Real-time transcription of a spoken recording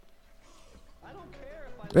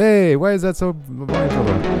Hey, why is that so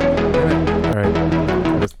blindfolded? All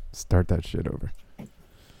right, let's start that shit over. There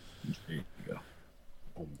you go.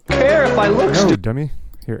 Care if I look No, stupid. dummy.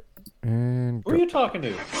 Here. And Who are go. you talking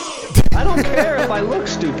to? I don't care if I look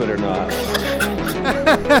stupid or not.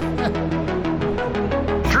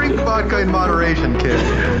 Drink vodka in moderation, kid.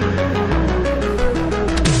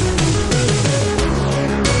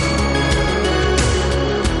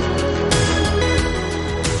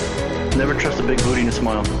 Never trust a big booty to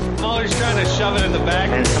smile. Oh, he's trying to shove it in the back.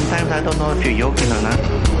 And sometimes I don't know if you're joking or not.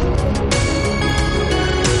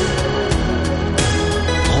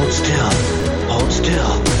 Hold still. Hold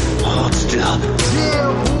still. Hold still.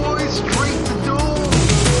 Yeah, boys, straight to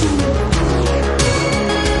doom.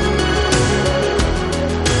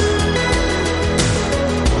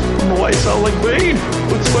 I don't know why I sound like Bane.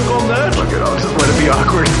 Let's look on that. Look it up, just let it be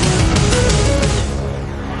awkward.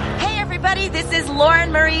 Hey everybody, this is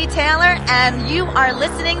Lauren Marie Taylor, and you are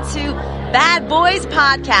listening to Bad Boys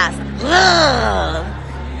Podcast.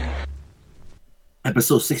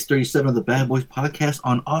 Episode 637 of the Bad Boys Podcast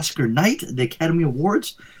on Oscar night, the Academy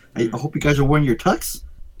Awards. I hope you guys are wearing your tux,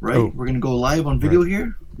 right? Oh. We're going to go live on video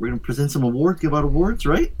here. We're going to present some awards, give out awards,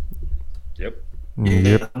 right? Yep.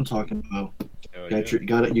 Yep. I'm talking about. Oh,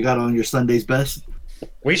 You got on your Sunday's best?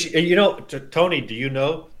 We should, Tony. Do you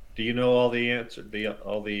know all the answer?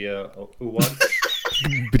 Who won?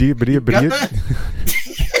 Badia.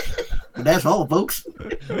 That's all, folks.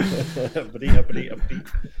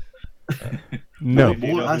 No. Do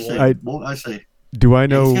you know who I say. Do I He's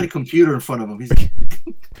know got a computer in front of him.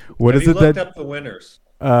 what Have is you it looked that? up the winners?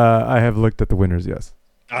 I have looked at the winners. Yes.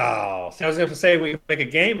 Oh, see, I was going to say we can make a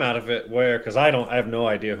game out of it. Because I have no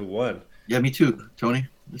idea who won. Yeah, me too, Tony.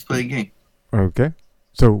 Let's play a game. Okay.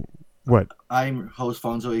 So what? I'm host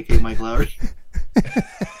Fonso, a.k.a. Mike Lowry.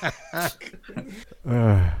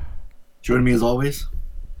 Joining me as always.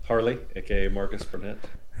 Harley, aka Marcus Burnett.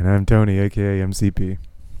 And I'm Tony, aka MCP.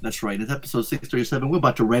 That's right. It's episode 637. We're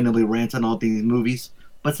about to randomly rant on all these movies.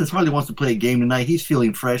 But since Harley wants to play a game tonight, he's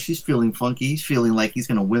feeling fresh. He's feeling funky. He's feeling like he's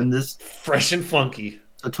going to win this. Fresh and funky.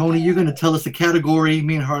 So, Tony, you're going to tell us the category.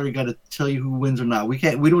 Me and Harley got to tell you who wins or not. We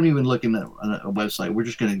don't even look in a website. We're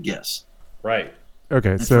just going to guess. Right.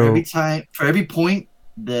 Okay, And so for every point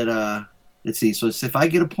that, let's see. So, if I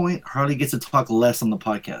get a point, Harley gets to talk less on the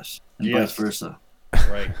podcast and vice versa.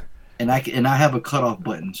 Right. And I have a cutoff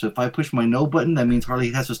button. So if I push my no button, that means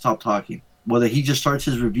Harley has to stop talking. Whether he just starts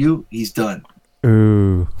his review, he's done.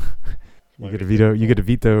 ooh, you get a veto. You get a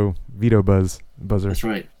veto buzzer. That's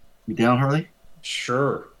right. You down, Harley?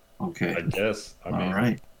 Sure. Okay. I guess. I mean, All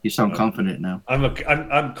right. You sound confident now.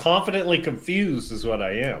 I'm confidently confused, is what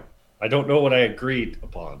I am. I don't know what I agreed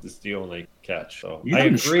upon. This is the only catch. So You I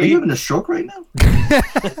having agree. are you having a stroke right now? Maybe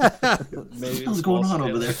What's it's going small on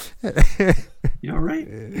over scale. there? You all right?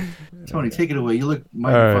 Tony, take it away. You look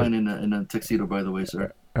mighty fine in a tuxedo, by the way,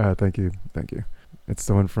 sir. Thank you. It's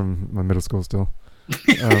the one from my middle school still.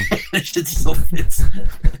 That shit still fits.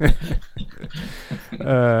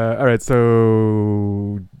 All right,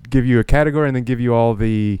 so give you a category and then give you all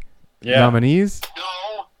the nominees.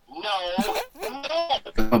 No.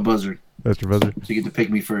 A buzzer. That's your buzzer. So you get to pick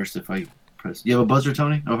me first if I press. You have a buzzer,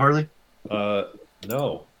 Tony? Oh, Harley?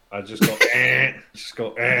 No. I just go. Just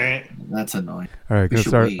go. That's annoying. All right, We gonna should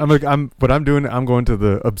start. wait. I'm going to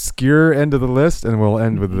the obscure end of the list, and we'll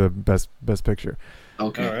end with the best picture.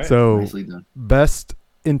 Okay. All right. So Nicely done. best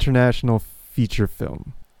international feature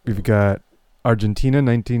film. We've got Argentina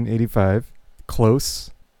 1985,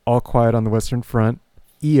 Close, All Quiet on the Western Front,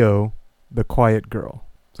 EO, The Quiet Girl.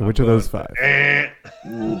 So which of those five?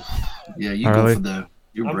 Ooh. Yeah, you Harley? go for the.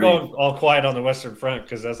 You're I'm brave. going All Quiet on the Western Front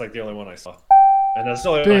because that's like the only one I saw, and that's the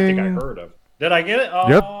only one I think I Ding. heard of. Did I get it? Oh,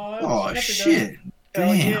 Yep. Oh, shit.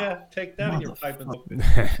 Hell Damn. yeah! Take that in your pipe and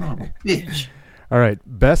Son of a bitch. All right,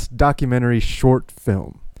 best documentary short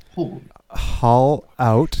film. Holy. Haul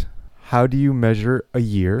Out, How Do You Measure a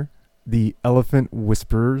Year, The Elephant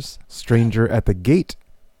Whisperers, Stranger at the Gate,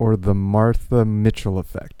 or The Martha Mitchell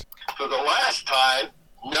Effect? For the last time,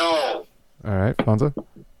 no. All right, Fonzo?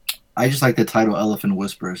 I just like the title Elephant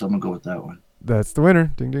Whisperers. I'm going to go with that one. That's the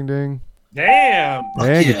winner. Ding, ding, ding. Damn.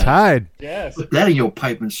 And you're yeah. tied. Yes. Put that in your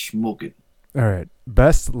pipe and smoke it. All right,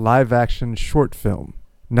 best live-action short film.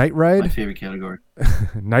 Night My Ride, favorite category.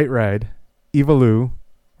 Night Ride, Ivalu,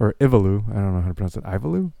 or Ivalu, I don't know how to pronounce it.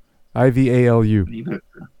 Ivalu? I-V-A-L-U. You better-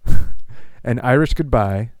 An Irish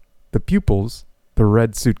Goodbye, The Pupils, The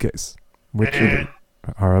Red Suitcase. Which of the,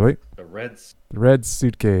 Harley? The Reds. The Red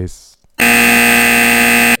Suitcase.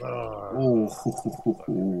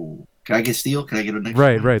 Oh, can I get steal? Can I get a next?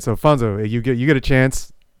 Right, one? right. So Fonzo, you get a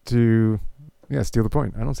chance to steal the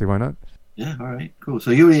point. I don't see why not. Yeah, all right, cool.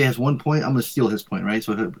 So he already has 1 point. I'm gonna steal his point, right?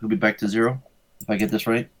 So he'll be back to 0 if I get this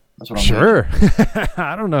right. That's what I'm Sure.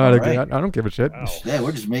 I don't know how to get. I don't give a shit. Wow. Yeah,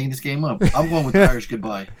 we're just making this game up. I'm going with Irish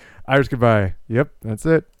Goodbye. Irish Goodbye. Yep, that's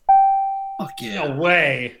it. Fuck yeah. No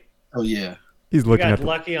way. Oh yeah. He's You looking got at the.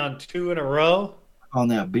 lucky on 2 in a row. On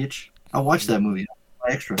that bitch. I watched that movie.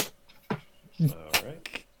 Extra. All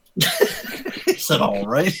right. He said all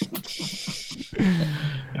right.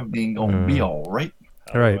 Everything gonna be all right.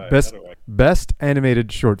 All right, best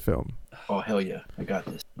animated short film. Oh hell yeah, I got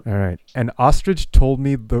this. All right, an ostrich told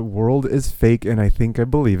me the world is fake, and I think I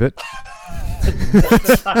believe it.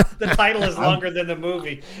 The title is longer than the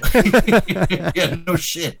movie. Yeah, no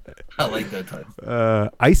shit. I like that title.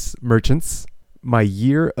 Ice Merchants, My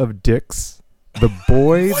Year of Dicks, The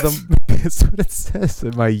Boy, the that's what it says.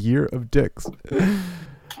 My Year of Dicks. No.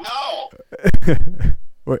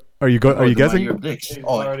 What are you Are you guessing? Year of Dicks.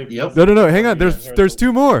 Oh, yep. No. Hang on. There's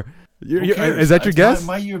 2 more. Is that your guess?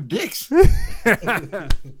 My Year of Dicks.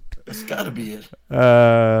 That's gotta be it.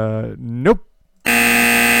 Nope.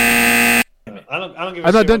 I don't give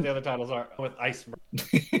a shit what the other titles are. With Ice.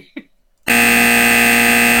 The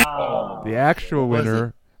actual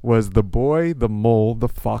winner was The Boy, the Mole, the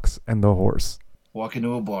Fox, and the Horse. Walk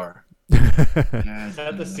into a bar. Is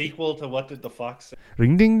that the sequel to What Did the Fox Say?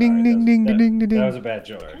 Ring ding ding ding ding ding ding ding. That was a bad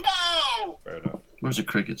joke. No. Fair enough. Where's the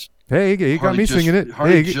crickets? Hey, you got me singing it.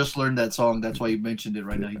 Harley Hey, just learned that song. That's why you mentioned it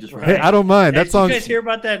right now. He just hey, I don't mind. That song. Did you guys hear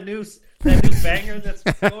about that new banger that's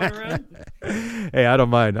going around? Hey, I don't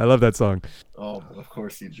mind. I love that song. Oh, of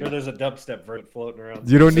course you do. Sure, there's a dubstep version floating around.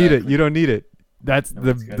 You don't need it. Exactly. You don't need it. That's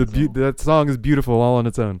that song is beautiful all on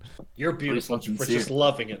its own. You're beautiful Pretty for sincere. just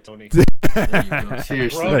loving it, Tony. There you go.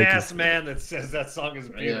 Seriously. Grown Thank ass man that says that song is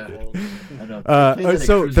beautiful. I know.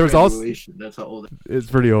 So there's also That's how old. it's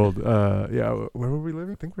pretty old. Yeah, where were we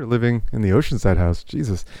living? I think we were living in the Oceanside house.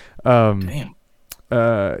 Jesus. Damn.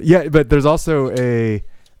 Yeah, but there's also a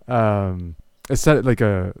set like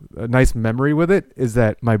a nice memory with it is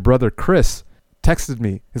that my brother Chris texted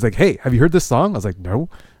me. He's like, "Hey, have you heard this song?" I was like, "No."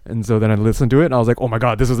 And so then I listened to it and I was like, "Oh my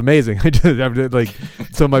god, this is amazing!" I just like,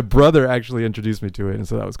 so my brother actually introduced me to it, and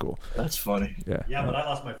so that was cool. That's funny. Yeah. Yeah, but I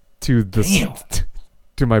lost my. To the Damn.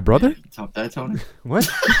 to my brother. Top that, Tony. What?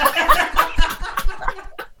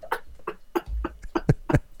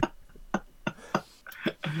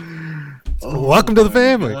 Welcome to the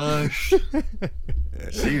family. Gosh.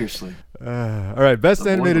 Seriously. All right, best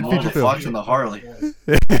animated feature The film. Fox and the Harley.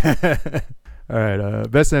 All right,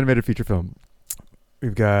 best animated feature film.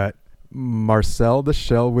 We've got Marcel the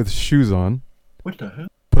Shell with Shoes On, What the hell?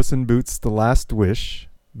 Puss in Boots: The Last Wish,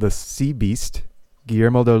 The Sea Beast,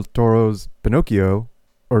 Guillermo del Toro's Pinocchio,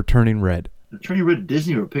 or Turning Red. The Turning Red,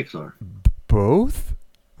 Disney or Pixar? Both?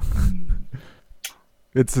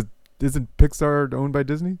 Isn't Pixar owned by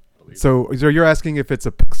Disney? So you're asking if it's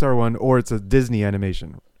a Pixar one or it's a Disney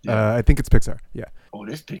animation? Yeah. I think it's Pixar. Yeah. Oh,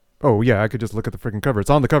 this Pixar. Oh yeah, I could just look at the freaking cover. It's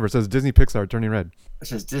on the cover. It says Disney Pixar Turning Red. It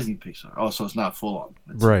says Disney Pixar. Oh, so it's not full on.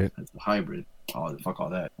 It's, Right. It's a hybrid. Oh, fuck all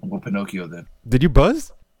that. I'm going Pinocchio then. Did you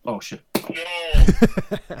buzz? Oh, shit.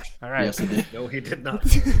 All right. Yes, I did. No, he did not.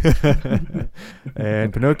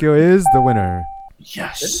 And Pinocchio is the winner.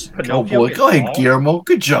 Yes. Didn't Oh, Pinocchio boy. get Go ahead, called? Guillermo.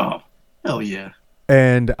 Good job. Hell yeah.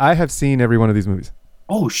 And I have seen every one of these movies.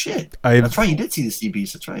 Oh, shit. I've- That's right. You did see the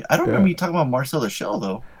CBs. That's right. I don't Yeah. remember you talking about Marcel the Shell,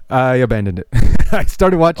 though. I abandoned it. I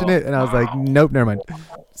started watching Oh, it and I was like, wow. nope, never mind.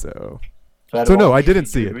 So out of no, all I these, didn't you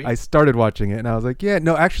see it. agree? I started watching it and I was like, yeah,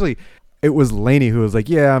 no, actually, it was Lainey who was like,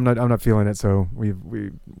 yeah, I'm not feeling it. So we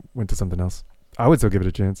went to something else. I would still give it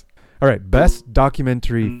a chance. All right, best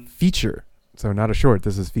documentary feature. So not a short.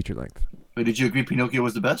 This is feature length. But did you agree Pinocchio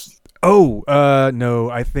was the best? Oh, no,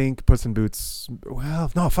 I think Puss in Boots.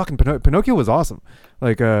 Well, no, fucking Pinocchio was awesome.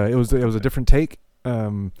 Like, it was a different take.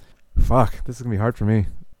 Fuck, this is gonna be hard for me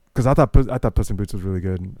because I thought Puss in Boots was really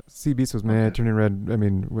good. Sea Beast was mad. Okay. Turning Red. I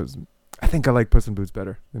mean, I think I like Puss in Boots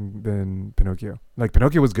better than Pinocchio. Like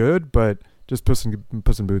Pinocchio was good, but just Puss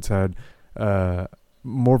in Boots had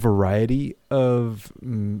more variety of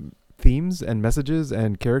themes and messages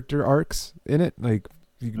and character arcs in it. Like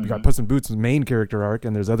you got Puss in Boots' main character arc,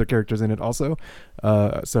 and there's other characters in it also.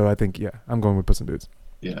 So I think I'm going with Puss in Boots.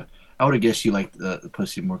 Yeah. I would have guessed you liked the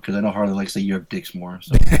Pussy more because I know Harley likes the Year of Dicks more.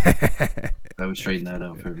 So I would straighten that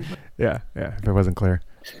out for everybody. Yeah. If it wasn't clear.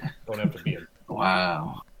 Don't have to be in.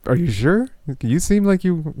 Wow. Are you sure? You seem like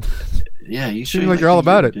you. Yeah, you Seem should like you're all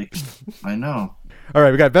about it. I know. All right,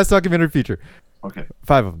 we got best documentary feature. Okay.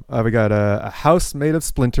 5 of them. We got A House Made of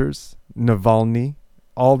Splinters, Navalny,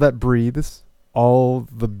 All That Breathes, All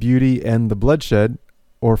the Beauty and the Bloodshed,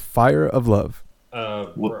 or Fire of Love.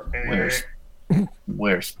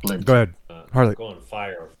 Where's Splint? Go ahead, Harley. Going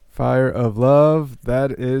fire. Fire of Love.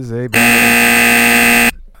 That is a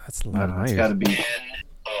bad. That's a lot of It's noise. got to be.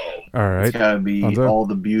 All right. It's got to be Fonzo? All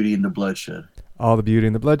the Beauty and the Bloodshed. All the Beauty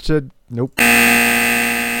and the Bloodshed. Nope.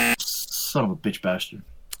 Son of a bitch bastard.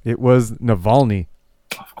 It was Navalny.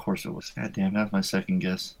 Of course it was. God damn, that's my second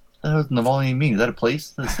guess. What does Navalny mean? Is that a place?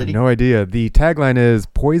 Is that a city? No idea. The tagline is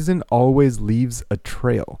 "Poison always leaves a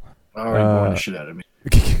trail." Already boring the shit out of me.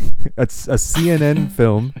 It's a CNN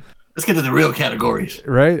film, Let's get to the real categories.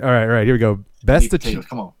 right? All right. Here we go. Meat potatoes,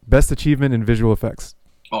 come on. Best achievement in visual effects.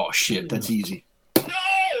 Oh shit, that's easy.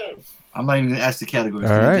 I'm not even gonna ask the categories.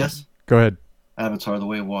 All Can right. you guess? Go ahead. Avatar: The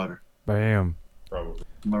Way of Water. Bam. Probably.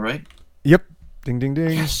 Am I right? Yep. Ding, ding,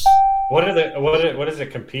 ding. Yes. What is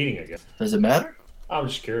it competing against? Does it matter? I'm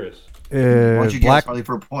just curious. Why don't you guess Black. Harley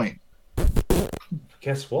for a point?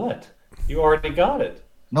 Guess what? You already got it.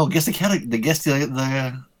 No, guess the category. Guess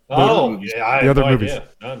the Oh, movies. yeah, I The have other no movies. idea.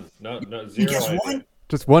 None, You zero guess idea. one?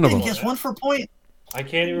 Just one of Yeah, them. guess one for a point. I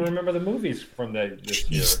can't even remember the movies from this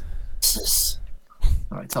year. Jesus.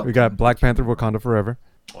 All right, tell We me. got Black Panther: Wakanda Forever,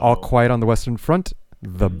 All Quiet on the Western Front,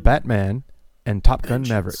 The Batman, and Top Gun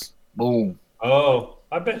Maverick. Boom. Oh,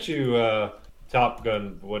 I bet you Top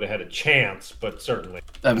Gun would have had a chance, but certainly.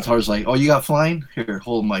 Avatar's like, oh, you got flying? Here,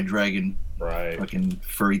 hold my dragon Right, fucking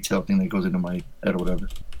furry tail thing that goes into my head or whatever.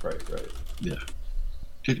 right. Yeah.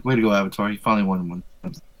 Good way to go, Avatar. You finally won one.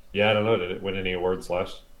 Yeah, I don't know. Did it win any awards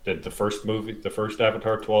Did the first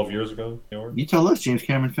Avatar 12 years ago? You tell us, James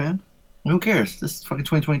Cameron fan. Who cares? This is fucking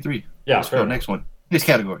 2023. Yeah, Let's fair go. enough. Next one. Next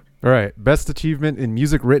category. All right. Best achievement in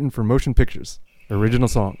music written for motion pictures. Original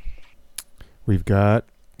song. We've got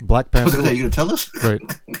Black Was Panther. that you gonna tell us? Right.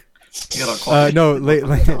 You got all quiet. No,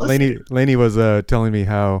 Laney was telling me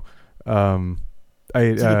how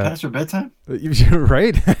Is it past her bedtime?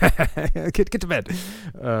 right? Get to bed.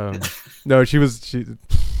 No, she.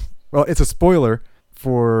 Well, it's a spoiler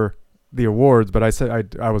for the awards, but I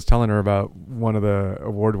said I was telling her about one of the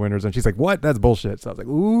award winners, and she's like, "What? That's bullshit." So I was like,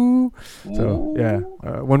 "Ooh." So yeah,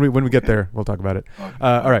 when we get there, we'll talk about it.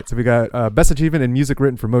 All right. So we got best achievement in music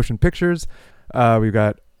written for motion pictures. We've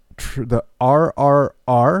got the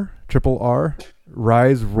RRR, triple R,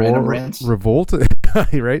 Rise, Roar, Random Rants. Revolt,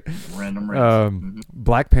 right? Random rants.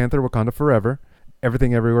 Black Panther, Wakanda Forever,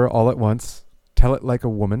 Everything Everywhere All at Once, Tell It Like a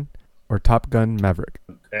Woman, or Top Gun Maverick.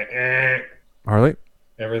 Harley?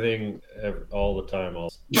 Everything, all the time.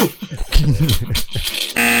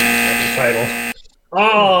 Title.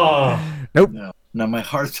 Oh, Nope. No. Now my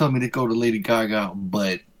heart's telling me to go to Lady Gaga,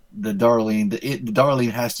 but the darling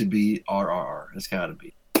has to be RRR. It's got to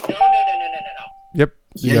be. Yep.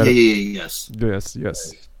 You Yeah, got it. yes.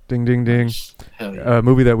 Yes. Ding, ding, ding. Hell yeah. A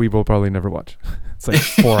movie that we will probably never watch. It's like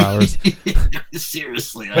 4 hours.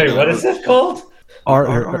 Seriously. I wait, know. what is it called?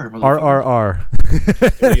 RRR.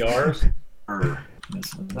 3 R's?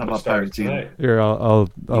 It's not about pirates either. Tonight. Here, I'll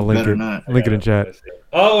link better it. not. Link it in chat.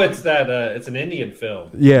 Oh, it's that. It's an Indian film.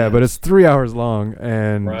 Yeah, but it's 3 hours long,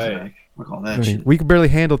 and Right. Look all I that mean, shit. we can barely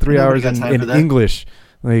handle 3 Nobody hours got time for in that. English.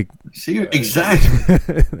 Like, See, exactly.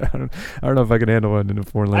 I don't know if I can handle one in a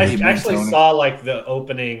foreign I language. actually Tony. saw like the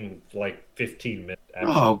opening 15 minutes.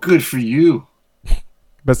 Oh, good for you.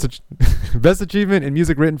 Best achievement in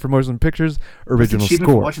music written for motion pictures, original Achievement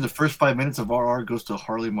for score. watching the first 5 minutes of RR goes to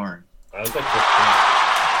Harley Martin. I was like 15.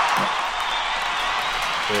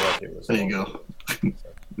 I feel like it was There you long. go.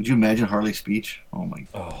 Would you imagine Harley's speech? Oh my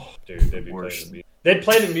god. Oh, dude, they'd be Worse. playing the music. They'd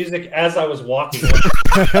play the music as I was walking. Because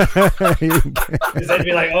they'd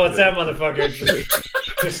be like, "Oh, it's that motherfucker!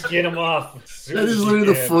 Just get him off." as soon That as is you literally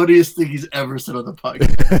the can." funniest thing he's ever said on the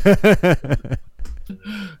podcast.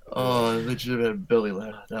 Oh, they should have had Billy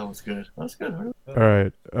laugh. That was good. That's good, Harley. All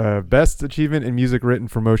right. Best achievement in music written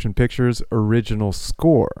for motion pictures, original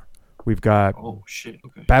score. We've got Oh shit.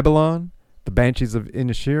 Okay. Babylon, The Banshees of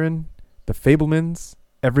Inisherin, The Fablemans,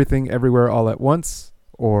 Everything Everywhere All at Once,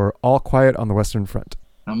 or All Quiet on the Western Front.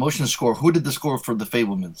 Now, motion score. Who did the score for the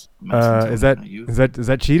Fablemans? I'm asking Is Tony, that not you. is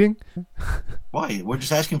that cheating? Why? We're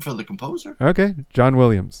just asking for the composer. Okay, John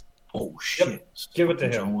Williams. Oh shit. Give it to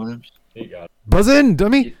him. John Williams. He got it. Buzz in,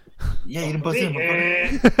 dummy. Yeah, you didn't buzz in. You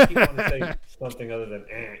want to say something other than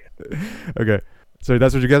Okay, so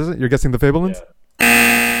that's what you're guessing. You're guessing The Fablemans.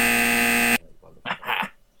 Yeah.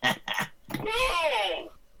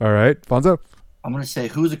 All right, Fonzo. I'm gonna say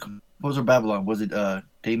who's the composer of Babylon? Was it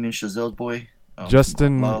Damien Chazelle's boy?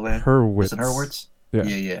 Justin La La Land? Hurwitz. Justin Hurwitz? Yeah.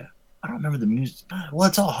 Yeah. I don't remember the music. Well,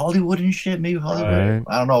 it's all Hollywood and shit. Maybe Hollywood. Right.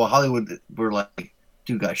 I don't know. Hollywood, we're like,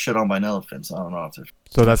 dude got shit on by an elephant. So I don't know if there's.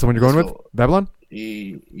 So that's the one you're going with? Let's go. Babylon?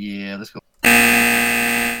 Yeah, let's go.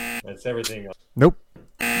 That's everything else. Nope.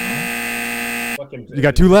 Fuck fucking. You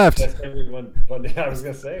got two left. That's everyone. But I was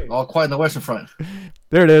gonna say. All Quiet on the Western Front.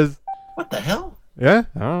 There it is. What the hell? Yeah,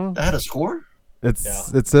 I don't know. That had a score? It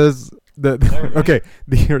says the okay.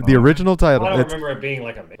 The original I title. don't It's remember it being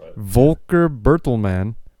like a. Volker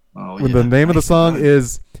Bertelmann. Oh, With the name of the song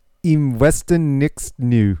is Im Westen nichts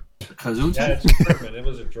new. Kazoo? Yeah, it's German. It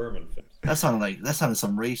was a German film. That sounded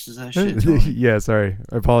some racist ass shit. Tony. Yeah, sorry.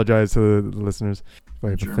 I apologize to the listeners if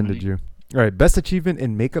I've offended you. All right, best achievement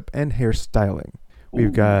in makeup and hairstyling.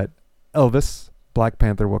 We've got Elvis, Black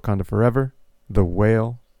Panther, Wakanda Forever, The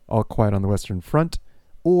Whale, All Quiet on the Western Front,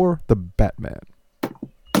 or The Batman.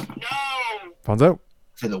 No. Fonso?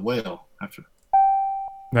 Say The Whale after.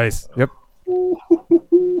 Nice. Yep.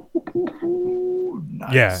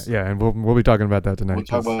 Nice. Yeah, and we'll be talking about that tonight. We'll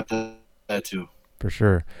talk about that too. For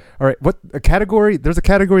sure. All right, what a category? There's a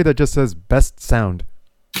category that just says best sound.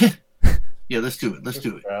 Yeah, let's do it. Let's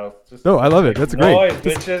do it. Oh, I love it. That's great. Noise,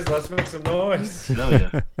 bitches. Let's make some noise. Hell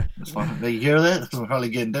yeah. That's fun. They hear that? That's Harley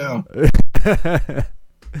getting down.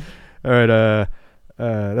 All right,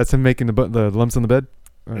 that's him making the lumps on the bed.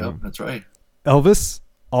 Yep, that's right. Elvis,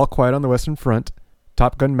 All Quiet on the Western Front,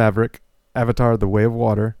 Top Gun Maverick, Avatar: The Way of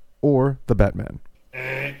Water, or The Batman.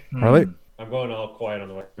 Harley? I'm going All Quiet on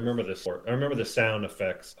the Way. I remember this. I remember the sound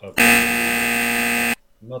effects of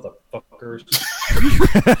motherfuckers.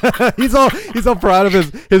 he's all proud of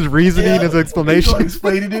his reasoning, his explanation.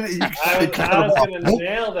 Explaining it. I was gonna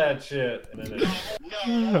nail that shit. And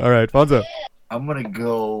then All right, Fonso. I'm gonna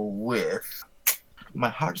go with my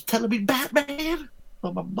heart's telling me Batman,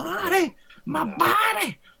 but my body.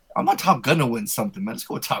 I'm on Top Gun to win something, man. Let's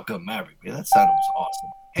go with Top Gun Maverick, man. That sound was awesome.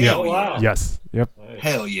 Hell yeah. wow. Yes. Yep.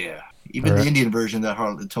 Hell yeah. Even the Indian version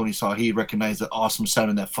that Tony saw, he recognized the awesome sound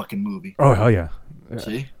in that fucking movie. Oh hell yeah.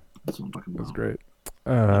 See? That's what I'm talking about. That's great.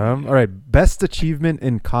 All right, best achievement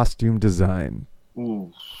in costume design.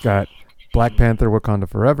 Ooh. Got Black Panther, Wakanda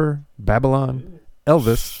Forever, Babylon,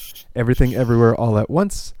 Elvis, Everything Everywhere All at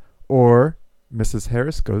Once, or Mrs.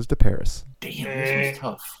 Harris Goes to Paris. Damn, this was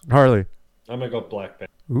tough. Harley. I'm gonna go Black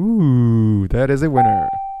Panther. Ooh, that is a winner.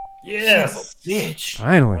 Yes, Bitch.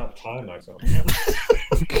 Finally. About time myself.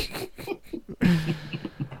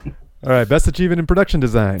 All right, best achievement in production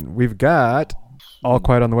design. We've got All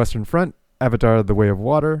Quiet on the Western Front, Avatar: The Way of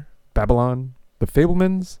Water, Babylon, The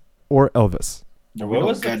Fablemans, or Elvis. No, What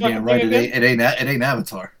was the goddamn fucking right. thing It ain't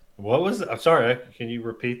Avatar. What was? I'm sorry. Can you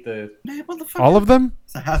repeat the? Man, what the fuck? All of them?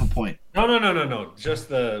 It's a half a point. No. Just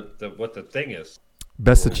the what the thing is.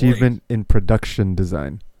 Best achievement in production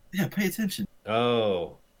design. Yeah, pay attention.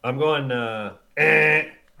 Oh, I'm going.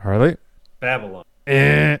 Harley? Babylon.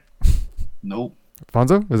 Nope.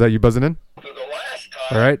 Fonzo? Is that you buzzing in? For the last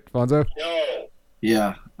time. All right, Fonzo? No.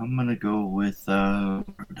 Yeah, I'm gonna go with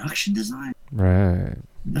production design. Right.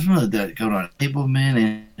 There's one that going on. Ableman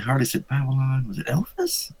and Harley said Babylon. Was it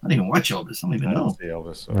Elvis? I didn't even watch Elvis. I don't even know. The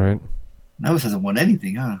Elvis. All right. Elvis hasn't won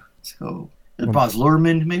anything, huh? Let's go. There's Boz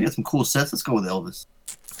Luhrmann. Maybe had some cool sets. Let's go with Elvis.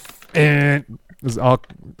 And this is all.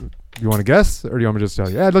 You want to guess, or do you want me to just tell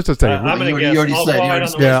you? Yeah, let's just tell you. I'm gonna You guess. already All said, you Quiet already on the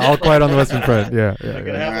said. Yeah, Western All Quiet on the Front. Western Front. Yeah, Like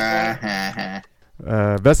it yeah.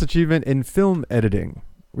 happened. Best achievement in film editing.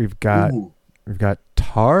 We've got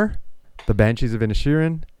Tar, The Banshees of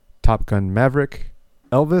Inisherin, Top Gun Maverick,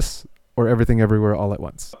 Elvis, or Everything Everywhere All at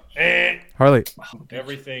Once. Harley.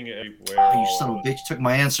 Everything everywhere. Oh, you son of a bitch took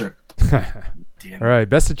my answer. All Damn. right,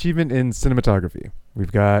 best achievement in cinematography.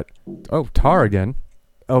 We've got Tar again,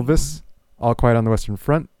 Elvis, All Quiet on the Western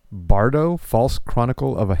Front, Bardo, False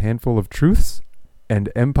Chronicle of a Handful of Truths, and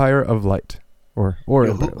Empire of Light. Or Yo,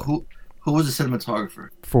 Empire of Light. who was the cinematographer?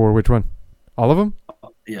 For which one? All of them?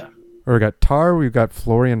 Yeah. Or we got Tar, we've got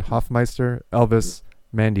Florian Hoffmeister, Elvis,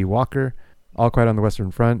 Mandy Walker, All Quiet on the Western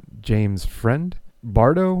Front, James Friend,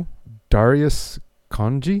 Bardo, Darius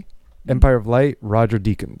Conji, Empire of Light, Roger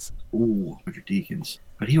Deakins. Ooh, Roger Deakins.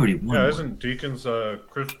 But he already won. Yeah, one. isn't Deacon's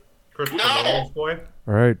Christopher Nolan's boy?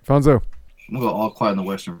 All right, Fonzo. I'm gonna go All Quiet on the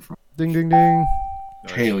Western Front. Ding, ding, ding.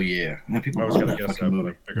 Hell yeah. Man, people I was love gonna that guess fucking that, but I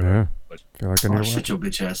movie. figured Yeah. out. Feel like I need Oh, to shut watch. your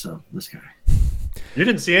bitch ass up. This guy. You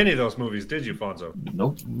didn't see any of those movies, did you, Fonzo?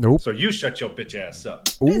 Nope. Nope. So you shut your bitch ass up.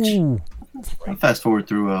 Ooh. I fast forward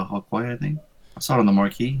through All Quiet, I think. I saw it on the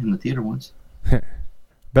marquee in the theater once.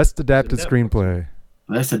 Best adapted Netflix. screenplay.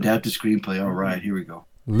 That's adapted screenplay. All right, here we go.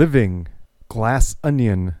 Living, Glass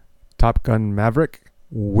Onion, Top Gun Maverick,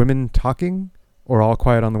 Women Talking, or All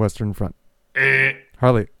Quiet on the Western Front.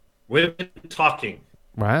 Harley. Women talking.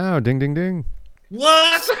 Wow, ding, ding, ding.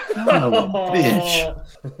 What? Son of a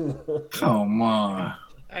bitch. Come on.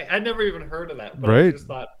 I never even heard of that, but Right. I just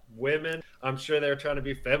thought women. I'm sure they're trying to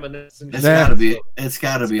be feminists. And It's shit. gotta be. It's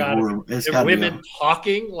gotta be a horror. It's If gotta be. women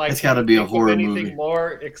talking, like, It's gotta be a think of horror anything movie.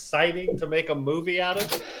 more exciting to make a movie out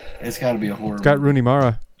of. It's gotta be a horror. It's got movie. Rooney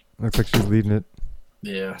Mara. Looks like she's leading it.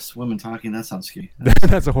 Yeah, it's women talking. That sounds scary.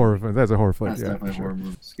 That's a horror. That's a horror flick. That's Yeah, definitely for a sure. horror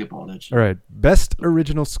movie. Skip all that shit. All right. Best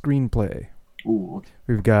original screenplay. Ooh, okay.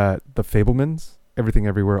 We've got The Fablemans, Everything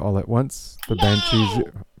Everywhere All at Once, The Banshees.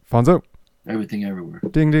 Fonso. Everything everywhere.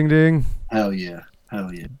 Ding, ding, ding. Hell yeah.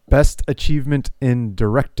 Hell yeah. Best achievement in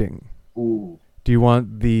directing. Ooh. Do you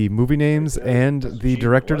want the movie names and the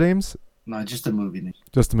director names? No, just a movie name.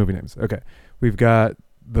 Just the movie names. Okay. We've got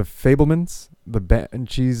The Fablemans, The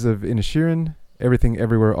Banshees of Inisherin, Everything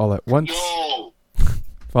Everywhere All at Once.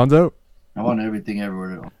 Fonso? I want everything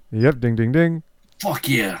everywhere. Yep. Ding, ding, ding. Fuck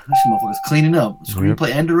yeah. This motherfucker's cleaning up.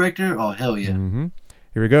 Screenplay and director? Oh, hell yeah. Mm-hmm.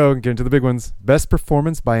 Here we go. Get into the big ones. Best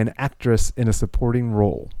performance by an actress in a supporting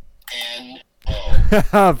role.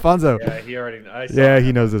 Fonso. Yeah, he already. I saw Yeah, that.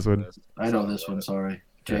 he knows this one. I know this one, sorry.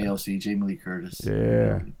 JLC, Jamie Lee Curtis.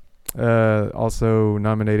 Yeah. Also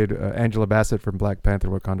nominated Angela Bassett from Black Panther: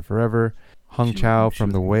 Wakanda Forever, Hong Chow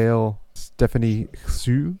from The Whale, Stephanie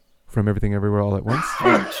Hsu from Everything Everywhere All at Once.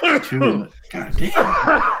 God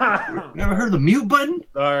damn. Never heard the mute button?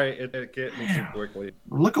 Sorry, it hit me too quickly.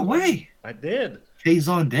 Look away. I did. K's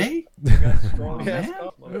on day? Got strong Oh, ass man.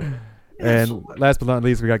 stuff, man. And last but not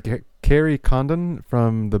least, we got Carrie Condon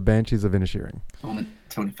from The Banshees of Inisherin.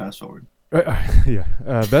 Tony, fast forward. Yeah.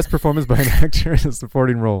 Best performance by an actor in a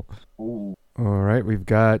supporting role. Ooh. All right. We've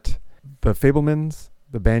got The Fablemans,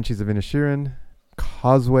 The Banshees of Inisherin,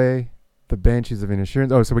 Causeway, The Banshees of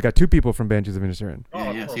Inisherin. Oh, so we got two people from Banshees of Inisherin.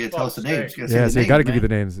 Yeah, so you gotta tell us the fuck's names. sake. You gotta say Yeah, the so you names, got to give you man.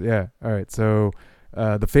 the names. Yeah. All right. So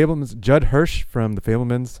The Fablemans, Judd Hirsch from The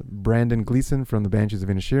Fablemans, Brandon Gleeson from The Banshees of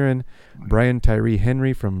Inisherin, Brian Tyree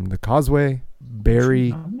Henry from The Causeway,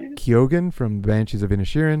 Barry Keoghan from The Banshees of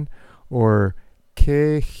Inisherin, or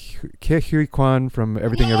Ke Hui Kwan from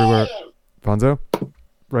Everything Everywhere. Fonso?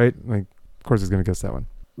 Right? Like, of course he's going to guess that one.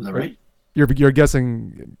 Was that right? You're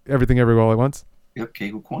guessing Everything Everywhere All at Once? Yep,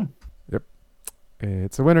 Keigo Kwan. Yep.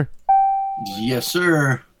 It's a winner. Yes,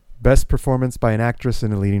 sir. Best performance by an actress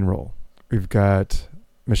in a leading role. We've got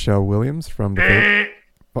Michelle Williams from the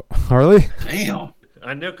Harley. Damn.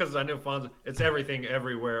 I knew because I knew Fonzo. It's Everything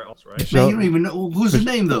Everywhere else, right? Man, you don't even know who's the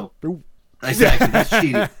name though. Exactly, that's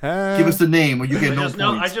cheating. Give us the name or you get no points.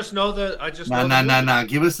 I just know the. Nah.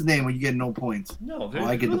 Give us the name or you get no points. No, dude. Oh,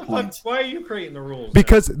 I get who the fuck- points. Why are you creating the rules?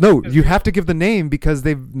 Because now? you have to give the name because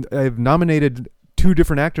they've nominated two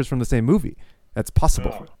different actors from the same movie. That's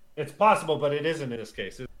possible. Oh, it's possible, but it isn't in this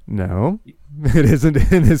case. No, it isn't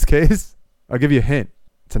in this case. I'll give you a hint.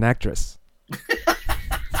 It's an actress.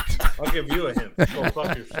 I'll give you a hint. Go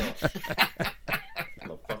fuck yourself.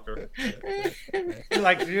 Motherfucker.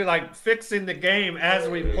 You're like fixing the game as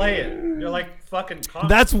we play it. You're like fucking.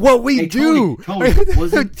 That's what we do. Tony,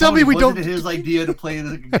 Tell me we don't. Wasn't it his idea to play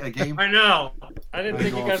a game? I know. I didn't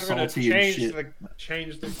think you guys were gonna Salty and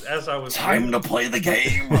change this as I was. Time to play the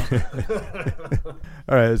game.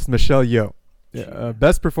 All right, it's Michelle Yeoh. Yeah,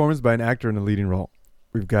 best performance by an actor in a leading role.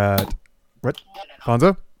 We've got what?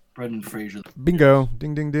 Fonzo? Brendan Fraser. Bingo!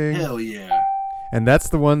 Ding, ding, ding! Hell yeah! And that's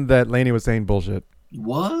the one that Lainey was saying bullshit.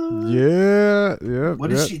 What? Yeah. What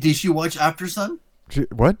did she? Did she watch After Sun?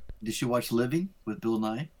 What? Did she watch Living with Bill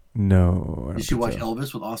Nye? No. I don't Did she think watch so.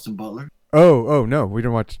 Elvis with Austin Butler? Oh no, we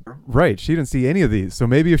didn't watch. Right, she didn't see any of these. So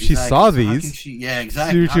maybe if she Exactly. saw So how can these, she, yeah,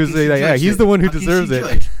 exactly. she would say like, yeah, he's the one who How can she deserves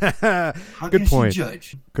it. judge? How Good can point. She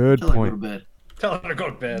judge? Good Tell her to point. go to bed. Tell her to go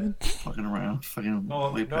to bed. Fucking around. Fucking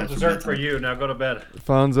No way past her dessert for bedtime. you. Now go to bed.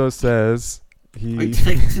 Fonzo says Are you he.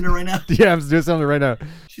 texting her right now? Yeah, I'm doing something right now.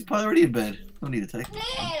 She's probably already in bed. Don't need a text.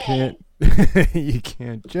 Can't you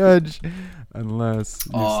can't judge unless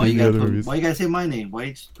you've Oh, seen you the gotta other put, movies. why you gotta say my name? Why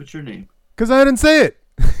you just put your name? Because I didn't say it.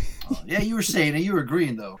 Oh, yeah, you were saying it. You were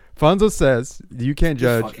agreeing though. Fonzo says you can't This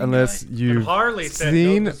judge fucking unless guy. you've And Harley said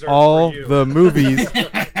seen no dessert all for you. the movies,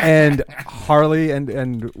 and Harley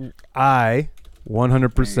and I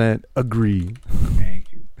 100% agree.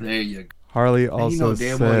 Thank you. There you go. Harley And also you know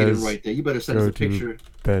damn well he didn't says write that. You better send us go a to picture,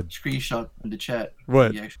 bed. screenshot in the chat.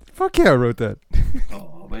 What? You actually- Fuck yeah, I wrote that.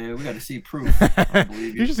 Oh man, we gotta see proof. I don't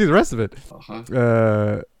believe You you. should see the rest of it.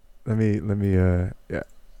 Uh-huh. Let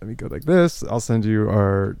me go like this. I'll send you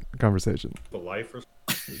our conversation. The life or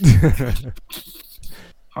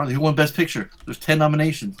Harley, who won Best Picture? There's 10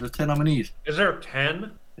 nominations. There's 10 nominees. is there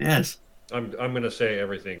 10? Yes. I'm gonna say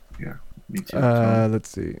everything. Yeah. Me too. Let's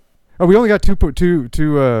see. Oh, we only got two.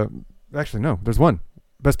 Actually, no. There's one.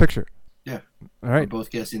 Best Picture. Yeah. All We're right. both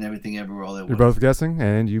guessing everything everywhere all at You're once. both guessing,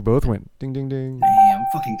 and you both win. Ding, ding, ding. Damn,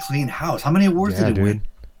 fucking clean house. How many awards Yeah, did it dude. win?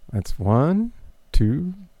 That's 1,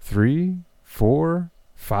 2, 3, 4,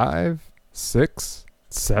 5, 6,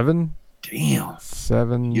 7. Damn.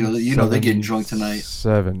 7. You know they're getting drunk tonight.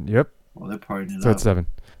 7. Yep. Well, they're partying it So up. it's 7.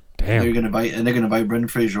 Damn. They're gonna invite Brendan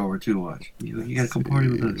Fraser over too. Watch. You gotta come party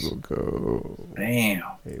with us. We'll go. Damn.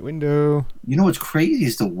 Hey, window. You know what's crazy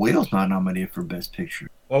is The Whale's not nominated for Best Picture.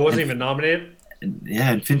 Well, wasn't even nominated?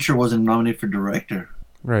 And Fincher wasn't nominated for Director.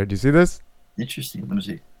 Right. Do you see this? Interesting. Let me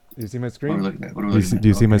see. Do you see my What are screen? we looking at? Do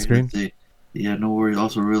you see my Okay, screen? let's see. Yeah, no worries.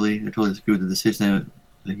 Also, really, I totally disagree with the decision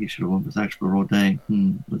that he should have won Best Actor for role. Dang.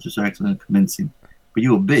 Was this accident convincing? But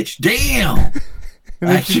you a bitch. Damn.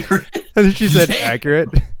 Accurate. And then she said Damn. accurate.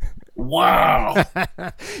 Wow.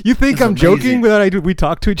 You think That's I'm joking amazing. that we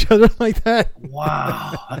talk to each other like that?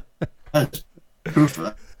 Wow. That's proof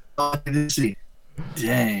of I didn't see.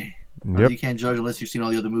 Dang. Yep. You can't judge unless you've seen all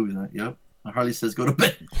the other movies. Huh? Yep. Harley says go to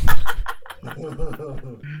bed.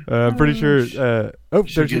 I'm pretty sure. Should There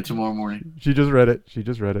get it tomorrow morning. she just read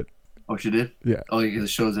it. Oh, she did? Yeah. Oh, because it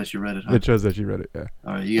shows that she read it, huh? It shows that she read it. Yeah.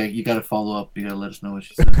 All right, you got to follow up. You got to let us know what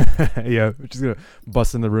she said. Yeah. She's gonna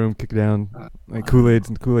bust in the room, kick it down, like Kool-Aid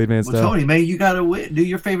Man Well, style. Tony, man, you got to do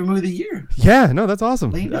your favorite movie of the year. Yeah. No, that's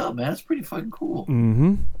awesome. Lean up, man. That's pretty fucking cool.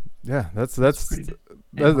 Mm-hmm. Yeah. That's pretty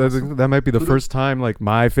damn awesome. that might be the Kudos. first time like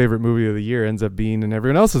my favorite movie of the year ends up being in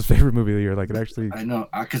everyone else's favorite movie of the year. Like it actually. I know,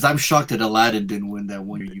 because I'm shocked that Aladdin didn't win that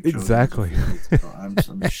one year. You chose Exactly. So I'm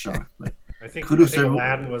shocked. But I think Kudos to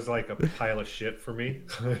Aladdin was like a pile of shit for me.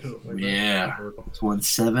 yeah, it's won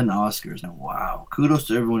 7 Oscars now. Wow! Kudos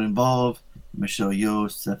to everyone involved: Michelle Yeoh,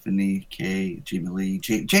 Stephanie Kay, Jamie Lee,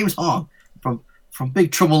 James Hong from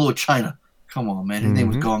Big Trouble in Little China. Come on, man. His name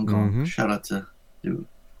was Gong Gong. Mhm. Shout out to dude.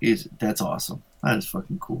 That's awesome. That is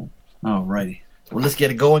fucking cool. Alrighty. Well, let's get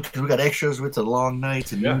it going because we got extras. It's a long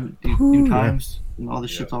night and new times and all this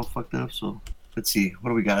shit's all fucked up. So let's see. What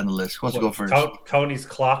do we got on the list? Who wants to go first? Tony's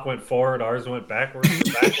clock went forward. Ours went backwards.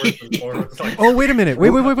 Backwards and forwards. Like, Oh wait a minute! Wait!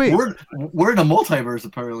 We're in a multiverse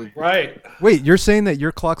apparently. right. Wait! You're saying that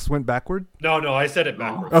your clocks went backward? No, I said it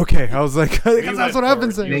backwards. Okay, I was like, You that's went what I've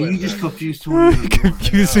been forward. saying. Man, you just confused Tony.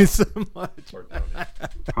 Confused me so much. Poor Tony.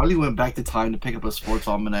 Probably went back to time to pick up a sports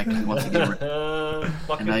almanac and he wants to get rid and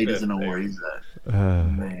Fucking now he doesn't know fifth, where there. he's at.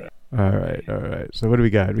 Man. All right. So what do we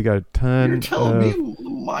got? We got a ton. You're telling me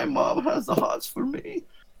my mom has the hots for me.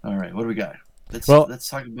 All right, what do we got? Let's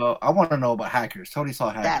talk about. I want to know about hackers. Tony saw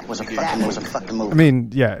hackers. That was a fucking movie. I mean,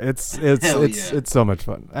 yeah, it's Hell yeah. it's so much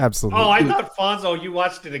fun. Absolutely. Oh, I thought Fonso, you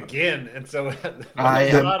watched it again, and so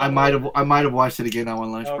I might have watched it again now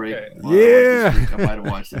on lunch break. Okay. Yeah. I might have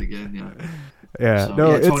watched it again. Yeah. Yeah. So,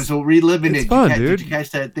 No, Tony, so reliving it's it. fun, Did dude. you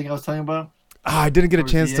catch that thing I was telling you about? I didn't get a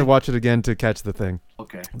Towards chance the to end? watch it again to catch the thing.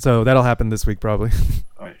 Okay. So that'll happen this week probably.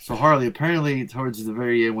 All right. So Harley, apparently towards the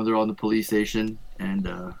very end when they're on the police station and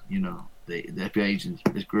the FBI agent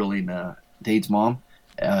is grilling Dade's mom,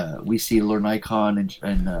 we see Lord Nikon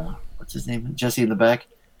and what's his name, Jesse in the back.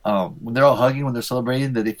 When they're all hugging, when they're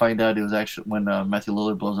celebrating, that they find out it was actually when Matthew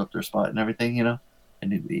Lillard blows up their spot and everything, And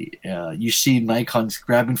you see Nikon's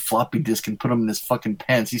grabbing floppy disk and put them in his fucking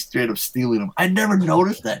pants. He's straight up stealing them. I never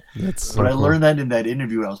noticed that. That's But so I cool. learned that in that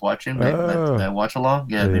interview I was watching, that watch along.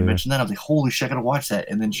 Yeah, they Yeah. mentioned that. I was like, holy shit, I gotta watch that.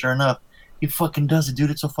 And then sure enough, he fucking does it, dude.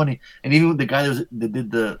 It's so funny. And even the guy that did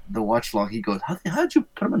the watch along, he goes, how'd you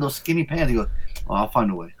put him in those skinny pants? He goes, oh, I'll find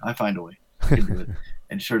a way. I can do it.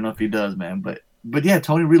 And sure enough, he does, man. But yeah,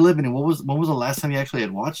 Tony reliving it. When was the last time you actually had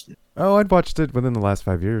watched it? Oh, I'd watched it within the last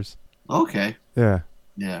 5 years. Okay. Yeah.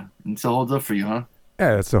 Yeah. And still holds up for you, huh?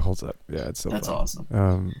 Yeah, it still holds up. Yeah, it's still That's fun.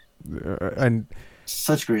 awesome. And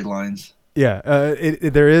Such great lines. yeah,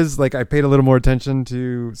 there is like I paid a little more attention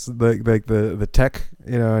to the tech,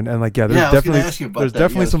 and like there's I was gonna definitely ask you about there's that.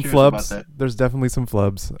 definitely Yeah, I was some curious about flubs. that. There's definitely some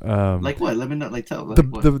flubs. Like what? Let me know. Like tell. Like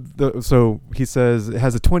what? So he says it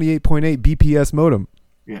has a 28.8 BPS modem.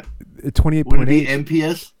 Yeah. 28.8. Would it be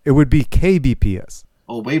MPS? It would be KBPS.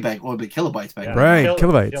 Oh, way back. Oh, it'd be kilobytes back then. Right,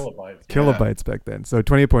 kilobytes. Kilobytes. Kilobytes back then. So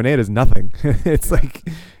 28.8 is nothing. It's like,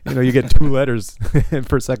 you get 2 letters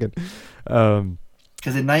per second.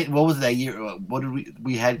 Because what was that year? What did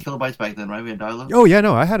we had kilobytes back then, right? We had dial-up. Oh yeah,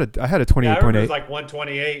 no, I had a Yeah, I remember it 28.8. was like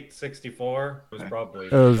 128, 64. It was probably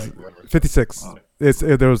It was like whatever. 56. Oh.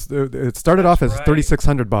 It started off as right.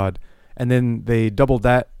 3600 baud, and then they doubled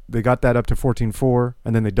that. They got that up to 14.4,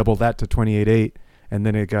 and then they doubled that to 28.8, and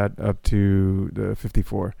then it got up to the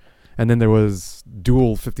 54, and then there was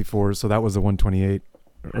dual 54, so that was a 128.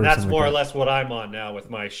 And that's more or less what I'm on now with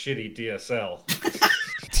my shitty DSL.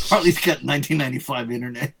 Harley's got 1995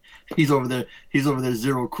 internet. He's over there.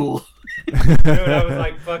 Zero cool. Dude, I was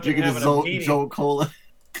like fucking Drinking having his a meeting. Joe Cola.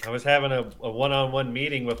 I was having a one-on-one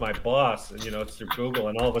meeting with my boss, and it's through Google,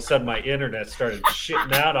 and all of a sudden my internet started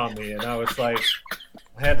shitting out on me, and I was like,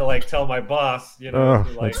 I had to tell my boss, who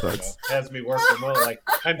has me work remote,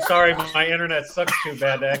 I'm sorry, my internet sucks too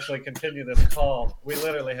bad to actually continue this call. We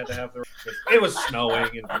literally had to have it was snowing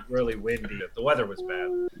and really windy. The weather was bad.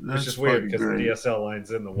 It's just weird because the DSL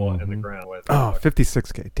line's in the wall in the ground.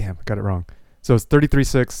 56K. Damn, I got it wrong. So it's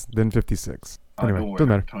 33.6, then 56. Anyway, doesn't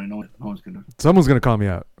matter. Tony, no one's gonna. Someone's gonna call me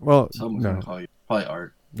out. Well, someone's gonna call you. Probably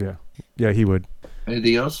Art. Yeah, he would.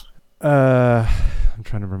 Anything else? I'm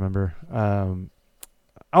trying to remember.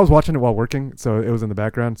 I was watching it while working, so it was in the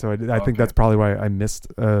background. So I think that's probably why I missed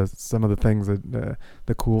some of the things that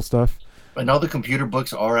the cool stuff. And all the computer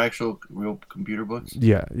books are actual real computer books.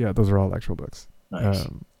 Yeah, those are all actual books. Nice.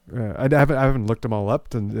 I haven't looked them all up,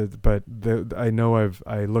 but I know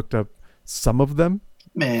I looked up some of them.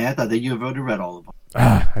 Man, I thought that you have already read all of them.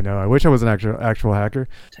 I know. I wish I was an actual hacker.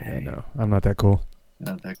 Dang. No, I'm not that cool.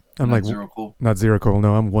 I'm like zero cool. Not zero cool.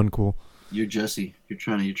 No, I'm one cool. You're Jesse. You're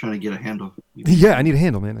trying to get a handle. Yeah, I need a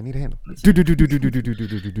handle, man. I need a handle. Do.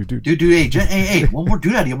 Hey, one more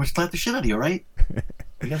dude out of you. I'm gonna slap the shit out of you, all right?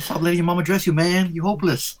 You gotta stop letting your mama dress you, man. You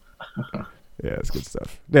hopeless. Yeah, it's good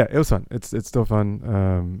stuff. Yeah, it was fun. It's still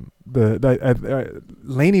fun.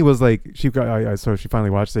 Lainey was like, so she finally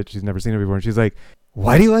watched it. She's never seen it before, and she's like,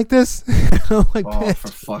 "Why do you like this?" I'm like, "Oh, for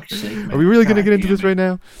fuck's sake, man. Are we really gonna get into this right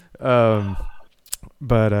now?"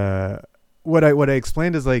 But what I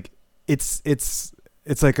explained is like it's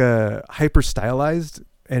like a hyper stylized,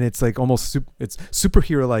 and it's like almost it's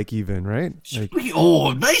superhero like even, right? Like,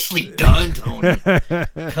 nicely done, Tony.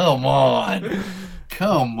 Come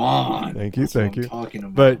on. Thank you. Talking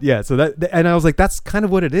about. But yeah, so and I was like, that's kind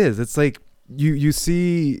of what it is. It's like you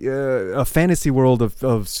see a fantasy world of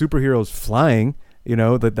superheroes flying.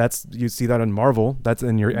 That's you see that in Marvel. That's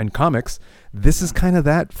in comics. This is kind of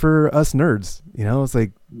that for us nerds. It's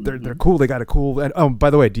like they're cool. They got a cool. And oh, by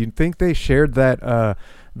the way, do you think they shared that?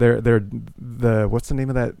 The what's the name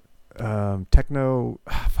of that? Techno.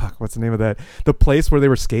 What's the name of that? The place where they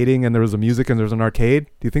were skating and there was a music and there was an arcade.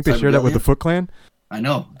 Do you think they shared that with the Foot Clan? I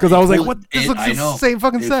know. Because I was like, what? This looks the same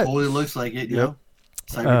fucking set. It totally looks like it. Yep.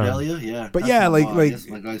 Cyberdelia, yeah. But yeah, like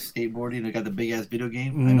skateboarding. They got the big ass video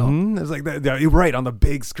game. I know. It's like that. Yeah, you're right on the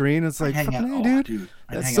big screen. It's like, dude.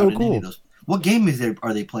 That's so cool. What game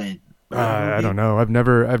are they playing? I don't know. I've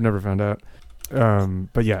never found out.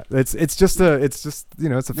 But yeah, it's just it's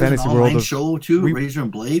a fantasy world of show too. Razor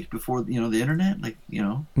and Blade before the internet, ahead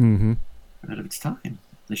of its time.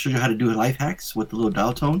 They showed you how to do life hacks with the little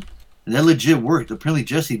dial tone, and that legit worked. Apparently,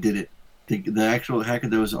 Jesse did it. The actual hacker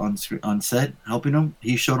that was on set helping him,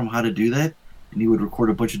 he showed him how to do that, and he would record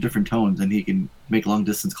a bunch of different tones, and he can make long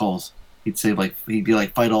distance calls. He'd say he'd be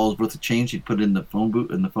like $5 worth of change. He'd put it in the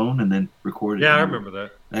phone and then record it. Yeah, I remember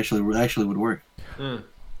that. Actually would work.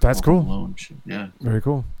 That's cool. Yeah, very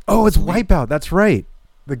cool. Oh, it's Wipeout. That's right.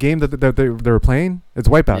 The game that they were playing. It's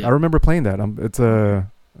Wipeout. Yeah. I remember playing that. It's on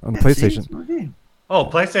the PlayStation. Oh,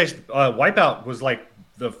 PlayStation. Wipeout was like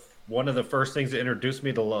one of the first things that introduced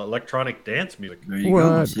me to electronic dance music. There you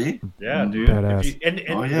go. See? Yeah, dude.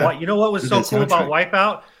 Badass. You know what was so cool about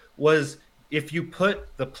Wipeout was if you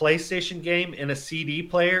put the PlayStation game in a CD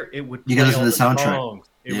player, it would play all the soundtrack.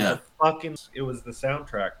 It was the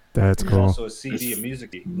soundtrack. That's cool. Also a CD of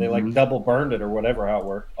music. They double burned it or whatever how it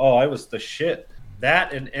worked. Oh, I was the shit.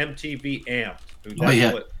 That and MTV Amped. Dude,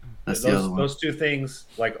 that's the other one. Those two things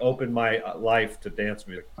opened my life to dance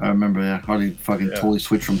music. I remember that. Harley totally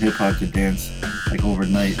switched from hip hop to dance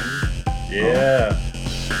overnight. Yeah.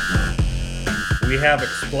 We have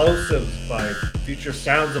Explosives by Future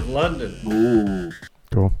Sounds of London. Ooh.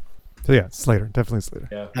 Cool. So yeah, Slater. Definitely Slater.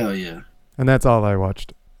 Yeah. Hell yeah. And that's all I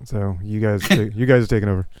watched. So you guys are taking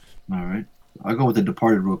over. All right. I'll go with The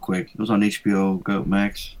Departed real quick. It was on HBO Go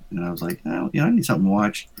Max, and I was like, I need something to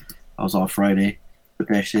watch. I was off Friday. Put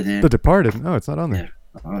that shit in. The Departed. No, it's not on there.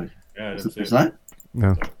 Yeah. I didn't see it's not?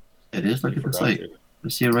 No. It is. Look at the site. I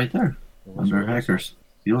see it right there. Under hackers.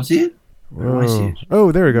 You don't see it? Whoa. See it?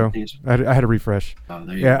 Oh, there we go. I had to refresh. Oh,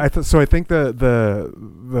 there you go. I think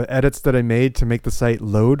the edits that I made to make the site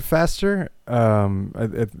load faster,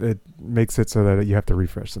 it makes it so that you have to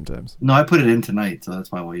refresh sometimes. No, I put it in tonight, so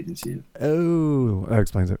that's why you didn't see it. Oh, that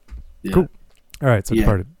explains it. Yeah. Cool. All right, so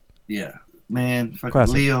Departed. Yeah. Man, fucking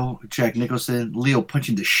Classic. Leo, Jack Nicholson, Leo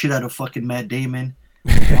punching the shit out of fucking Matt Damon,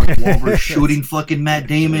 Mark Wahlberg shooting fucking Matt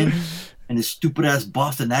Damon, and his stupid ass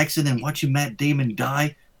Boston accent, and watching Matt Damon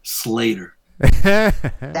die. Slater.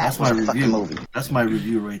 That's my review. Movie. That's my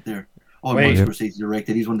review right there. Oh, Martin Scorsese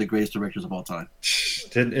directed. He's one of the greatest directors of all time.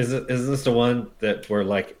 Is this the one that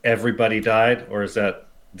where everybody died, or is that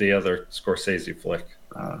the other Scorsese flick?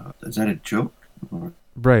 Is that a joke?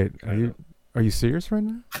 Right. Are you serious right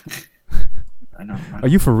now? I know. Are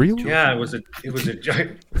you for real? Yeah, it was a joke.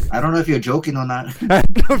 I don't know if you're joking or not. I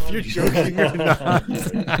don't know if you're joking or not.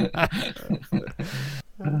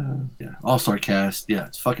 Yeah, all-star cast. Yeah,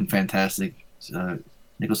 it's fucking fantastic.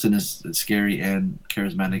 Nicholson is scary and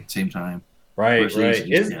charismatic at the same time. Right.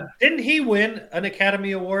 Versus- Didn't he win an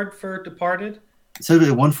Academy Award for Departed? It said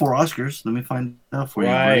it won 4 Oscars. Let me find out for you.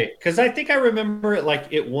 Right, because I think I remember it like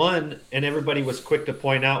it won, and everybody was quick to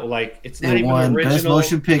point out like it's not It even won original Best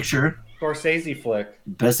Motion Picture, Scorsese flick.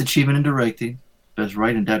 Best Achievement in Directing, Best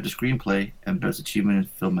Writing and Adapted Screenplay, and Best Achievement in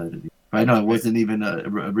Film Editing. I know it wasn't even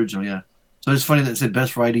original, yeah. So it's funny that it said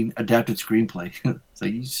Best Writing Adapted Screenplay. It's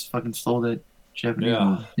like you just fucking stole that Japanese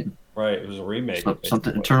movie. Right, it was a remake.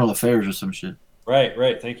 Something Internal Affairs or some shit.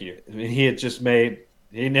 Right. Thank you. I mean, he had just made.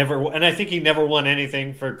 He never, and I think he never won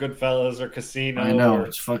anything for Goodfellas or Casino. I know, or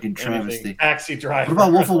it's fucking travesty. anything. Taxi Driver. What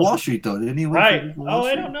about Wolf of Wall Street though? Didn't he win? Right. For Wolf of Wall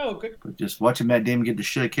I Street? don't know. Good. But just watching Matt Damon get the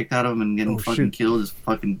shit kicked out of him and getting fucking killed is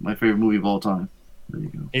fucking my favorite movie of all time. There you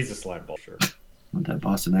go. He's a slime ball, sure. With that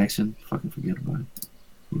Boston accent, fucking forget about it.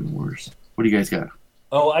 Even worse. What do you guys got?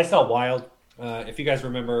 Oh, I saw Wild. If you guys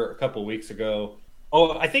remember a couple weeks ago.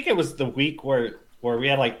 Oh, I think it was the week where we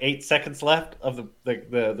had like 8 seconds left of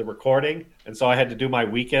the recording, and so I had to do my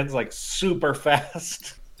weekends like super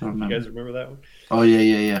fast. You guys remember that one? Oh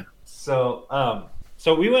yeah. So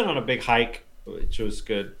we went on a big hike, which was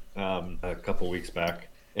good, a couple weeks back,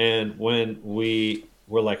 and when we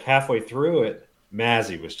were like halfway through it,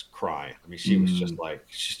 Mazzy was crying. I mean, she was just like,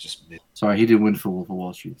 she's just. Sorry, he didn't win for Wolf of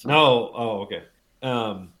Wall Street. So. No, okay.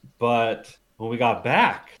 But when we got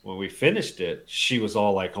back, when we finished it, she was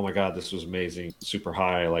all like, "Oh my god, this was amazing, super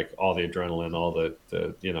high, like all the adrenaline, all the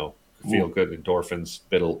feel good endorphins."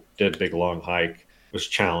 Did a big long hike. It was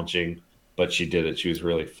challenging, but she did it. She was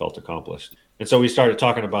really felt accomplished. And so we started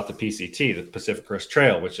talking about the PCT, the Pacific Crest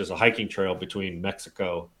Trail, which is a hiking trail between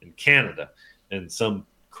Mexico and Canada. And some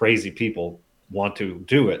crazy people want to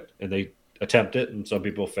do it, and they attempt it, and some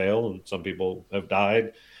people fail, and some people have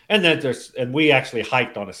died. And then we actually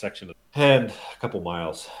hiked on a section and a couple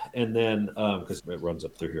miles, and then because it runs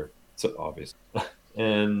up through here, so obvious.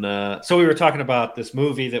 And so we were talking about this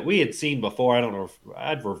movie that we had seen before. I don't know if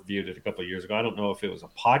I'd reviewed it a couple of years ago. I don't know if it was a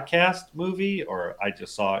podcast movie or I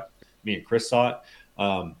just saw it. Me and Chris saw it.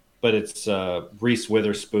 But it's Reese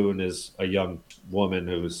Witherspoon is a young woman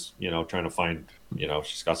who's trying to find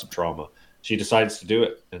she's got some trauma. She decides to do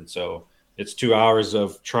it, and so it's 2 hours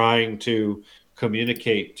of trying to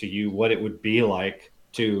communicate to you what it would be like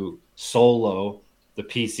to solo the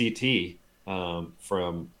PCT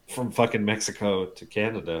from fucking Mexico to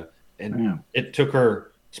Canada. And it took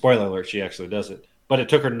her, spoiler alert, she actually does it, but it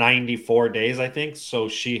took her 94 days, I think. So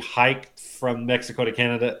she hiked from Mexico to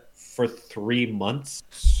Canada for 3 months.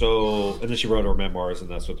 So, and then she wrote her memoirs, and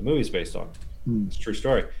that's what the movie's based on. It's a true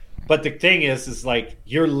story. But the thing is like,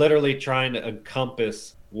 you're literally trying to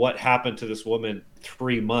encompass what happened to this woman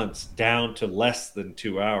 3 months down to less than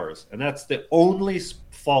 2 hours. And that's the only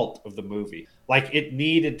fault of the movie. Like, it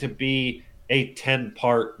needed to be a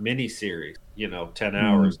 10-part miniseries, 10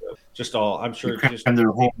 hours of just all, I'm sure. And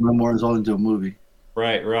their whole memoirs all into a movie.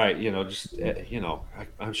 Right.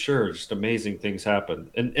 I'm sure just amazing things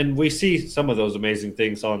happen. And we see some of those amazing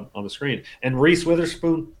things on the screen. And Reese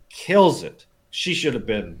Witherspoon kills it. She should have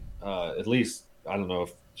been at least, I don't know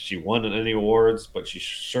if she won any awards, but she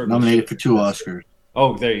certainly nominated for 2 Oscars.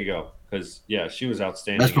 Oh, there you go. Because she was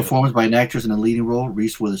outstanding. Best performance by an actress in a leading role,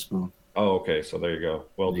 Reese Witherspoon. Oh, okay. So there you go.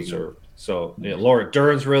 Well deserved. So Laura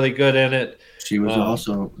Dern's really good in it. She was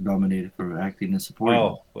also nominated for acting and supporting.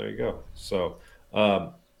 Oh, there you go. So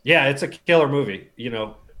it's a killer movie.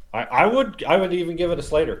 I would even give it a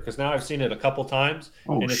Slater because now I've seen it a couple times,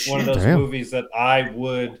 and it's one of those movies that I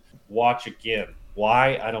would watch again.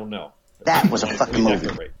 Why? I don't know. That was a fucking movie.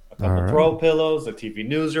 A couple throw pillows, a TV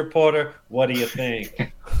news reporter. What do you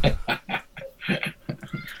think?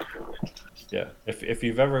 Yeah. If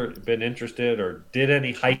you've ever been interested or did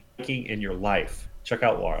any hiking in your life, check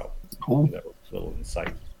out Wild. Cool. That was a little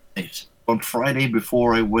insight. Nice. On Friday,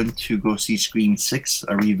 before I went to go see Scream 6,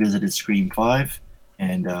 I revisited Scream 5,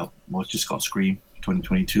 and it's just called Scream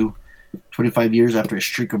 2022. 25 years after a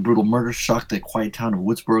streak of brutal murders shocked the quiet town of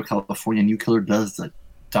Woodsboro, California, a new killer dons the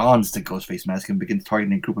Ghostface mask and begins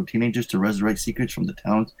targeting a group of teenagers to resurrect secrets from the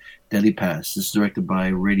town's deadly past. This is directed by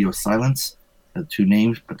Radio Silence. The 2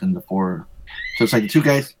 names, but then the 4. So it's like the 2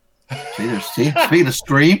 guys. See? Speaking of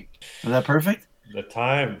Scream, is that perfect? The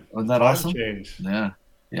time. Wasn't that awesome? Change. Yeah.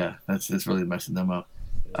 That's really messing them up.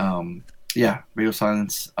 Radio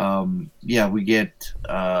Silence. We get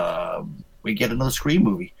another Scream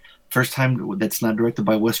movie. first time that's not directed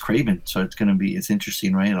by Wes Craven, so it's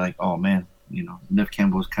interesting, right? Like, oh man, Neve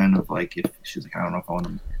Campbell's kind of like, if she's like, I don't know if I want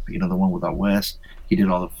to make another one without Wes. He did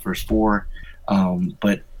all the first 4,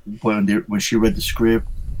 but when she read the script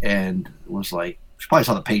and was like, she probably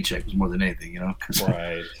saw the paycheck was more than anything, because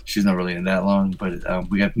Right. she's not really in that long. But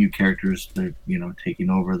we got new characters that are, taking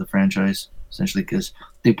over the franchise essentially, because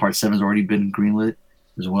I think Part 7's already been greenlit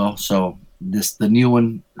as well. So the new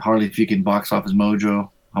one, Harley, if you can box office mojo,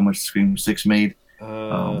 how much Scream 6 made,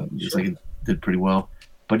 just like it did pretty well.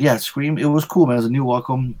 But yeah, Scream, it was cool, man. It was a new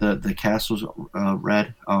welcome. The cast was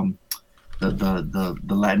rad. The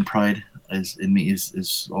Latin pride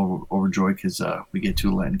is overjoyed because we get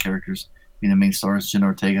 2 Latin characters. The main stars, Jenna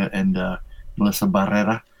Ortega and Melissa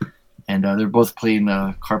Barrera, and they're both playing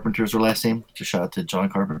Carpenter's their last name. Just shout out to John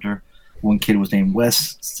Carpenter. One kid was named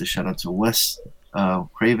Wes. So shout out to Wes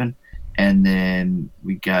Craven. And then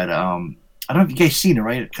we got I don't know if you guys seen it,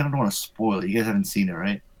 right? I kind of don't want to spoil it. You guys haven't seen it,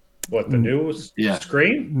 right? What, the new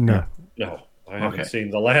Scream? No. No, I haven't seen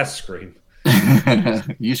the last Scream.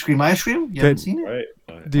 You Scream, I Scream? You haven't seen it?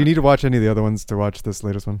 Right. Do you need to watch any of the other ones to watch this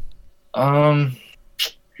latest one?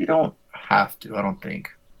 You don't have to, I don't think.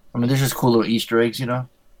 I mean, there's just cool little Easter eggs,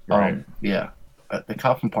 Right. Yeah. The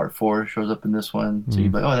cop from Part 4 shows up in this one, so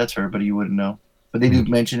you'd be like, oh, that's her, but you wouldn't know. But they do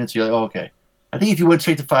mention it, so you're like, oh, okay. I think if you went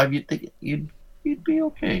straight to 5, you'd think you'd be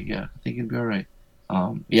okay. Yeah, I think you'd be all right.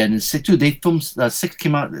 Yeah, and in 6 too, they filmed 6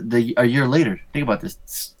 came out a year later. Think about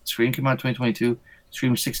this. Scream came out in 2022.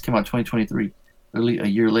 Scream 6 came out in 2023. Literally a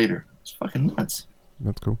year later. It's fucking nuts.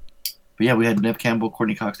 That's cool. But yeah, we had Neve Campbell,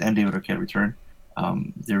 Courtney Cox, and David Arquette return.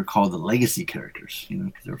 They were called the legacy characters,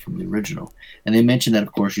 because they were from the original. And they mentioned that,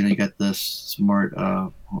 of course, you got the smart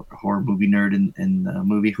horror movie nerd in the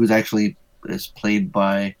movie who's actually is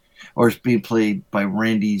being played by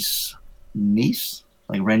Randy's niece.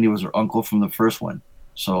 Like Randy was her uncle from the first one.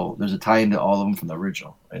 So there's a tie into all of them from the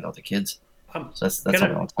original, right? All the kids. So that's how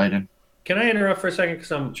it all tied in. Can I interrupt for a second?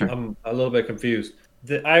 Because I'm a little bit confused.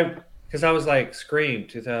 Because I was like, Scream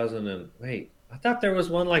 2000 and wait. I thought there was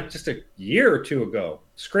one like just a year or 2 ago.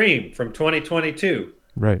 Scream from 2022.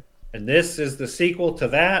 Right. And this is the sequel to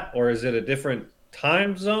that, or is it a different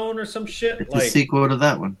time zone or some shit? It's a sequel to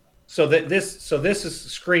that one. So this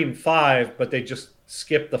is Scream 5, but they just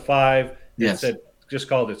skipped the 5 and just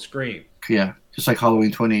called it Scream. Yeah, just like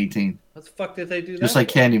Halloween 2018. What the fuck did they do that? Just like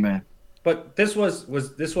Candyman. But this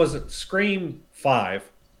wasn't Scream 5.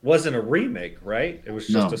 Wasn't a remake, right? It was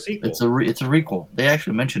just a sequel. It's a recall. They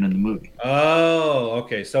actually mentioned in the movie. Oh,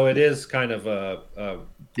 okay. So it is kind of a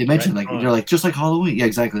they mentioned they're like just like Halloween. Yeah,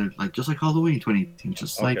 exactly. Like just like Halloween 2018,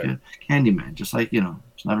 just like Candyman. Just like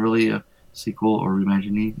it's not really a sequel or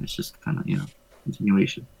reimagining. It's just kind of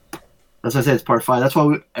continuation. That's why I said it's part 5. That's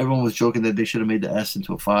why everyone was joking that they should have made the S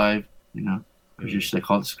into a 5. Just they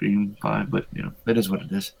called it Scream 5, but that is what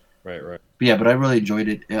it is. Right. But I really enjoyed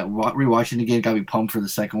it. Rewatching it again got me pumped for the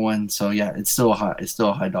second one. So yeah, it's still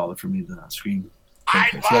a high dollar for me. The Scream.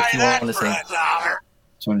 I'd buy that for $1.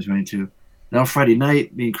 2022. Now Friday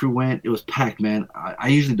night, me and crew went. It was packed, man. I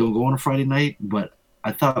usually don't go on a Friday night, but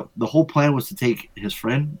I thought the whole plan was to take his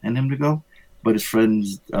friend and him to go, but his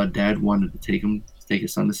friend's dad wanted to take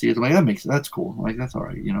his son to see it. I'm like, that's cool. I'm like, that's all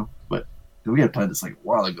right, But we had planned this like a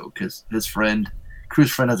while ago because his friend,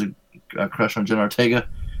 crew's friend, has a crush on Jenna Ortega.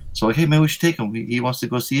 So like, hey man, we should take him. He wants to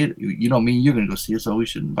go see it. Me and you're gonna go see it, so we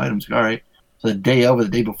should invite him. He's like, all right. So the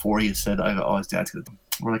day before, he said, his dad's gonna.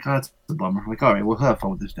 We're like, oh, that's a bummer. We're like, all right, we'll have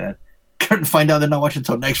fun with his dad. Couldn't find out they're not watching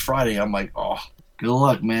until next Friday. I'm like, oh, good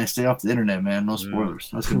luck, man. Stay off the internet, man. No spoilers.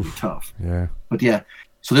 That's gonna be tough. Yeah. But yeah,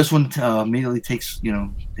 so this one immediately takes,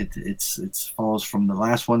 it follows from the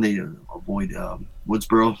last one. They avoid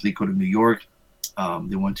Woodsboro. They go to New York.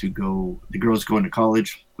 They want to go. The girls go into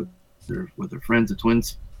college with their friends, the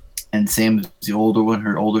twins. And Sam is the older one,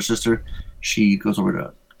 her older sister. She goes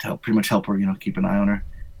over to pretty much help her, keep an eye on her.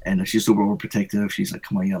 And she's super overprotective. She's like,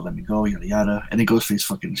 come on, you gotta let me go, yada, yada. And then Ghostface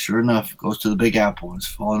fucking, sure enough, goes to the Big Apple and is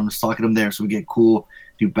following him, stalking him there. So we get cool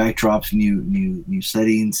new backdrops, new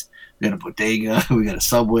settings. We got a bodega. We got a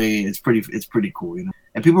Subway. It's pretty cool,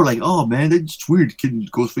 And people are like, oh, man, that's weird. Kidding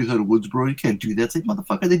Ghostface out of Woodsboro. You can't do that. It's like,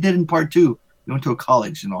 motherfucker, they did in part 2. They went to a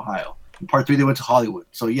college in Ohio. In part 3, they went to Hollywood.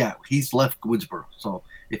 So, yeah, he's left Woodsboro. So,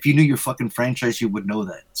 if you knew your fucking franchise, you would know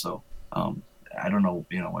that. So, I don't know,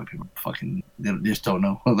 why people fucking they just don't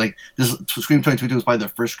know. Like this Scream 2022 was probably their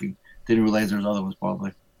first Scream. Didn't realize there was other ones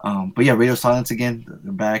probably. But yeah, Radio Silence again.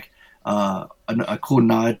 They're back. A cool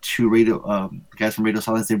nod to the guys from Radio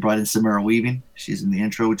Silence. They brought in Samara Weaving. She's in the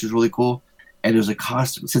intro, which is really cool. And there's a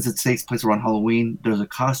costume since it takes place around Halloween. There's a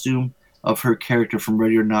costume of her character from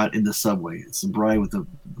Ready or Not in the subway. It's the bride with the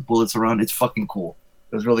bullets around. It's fucking cool.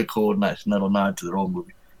 It was really cool, nice little nod to their old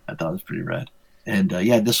movie. I thought it was pretty rad. And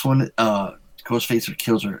this one, Ghostface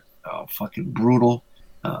kills are fucking brutal.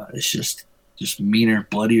 It's just meaner,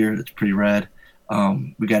 bloodier. It's pretty rad.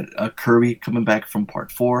 We got Kirby coming back from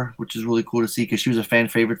Part 4, which is really cool to see because she was a fan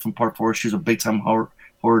favorite from Part 4. She was a big time horror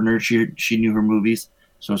nerd. She knew her movies,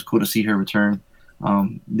 so it's cool to see her return.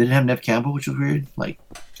 They didn't have Neve Campbell, which was weird. Like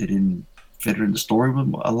they didn't fit her in the story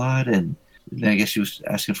a lot, and then I guess she was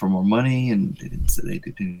asking for more money, and they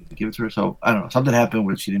didn't give it to her. So I don't know, something happened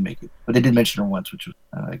where she didn't make it, but they did mention her once, which was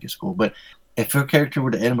I guess cool. But if her character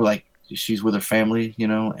were to end with like she's with her family,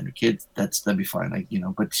 and her kids, that'd be fine. Like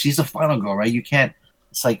but she's the final girl, right? You can't.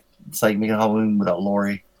 It's like making Halloween without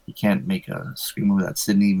Laurie. You can't make a Scream without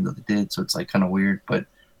Sydney, even though they did. So it's like kind of weird, but.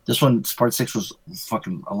 This one, Part 6, was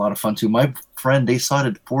fucking a lot of fun, too. My friend, they saw it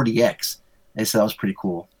at 4DX. They said that was pretty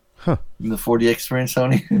cool. Huh. The 4DX experience,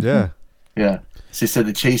 Tony? Yeah. Yeah. So they said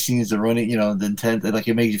the chase scenes, the running, the intent, like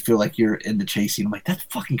it makes you feel like you're in the chase scene. I'm like, that's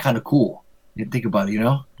fucking kind of cool. You think about it,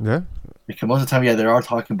 Yeah. Because most of the time, they are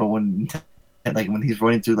talking, but when he's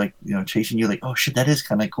running through, chasing you, like, oh shit, that is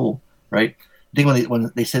kind of cool, right? I think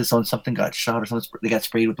when they said something got shot or something, they got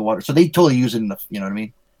sprayed with the water. So they totally use it in the, you know what I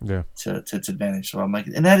mean? Yeah. To its advantage. So I'm like,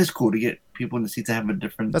 and that is cool to get people in the seat to have a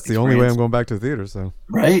different. That's the only way I'm going back to the theater. So.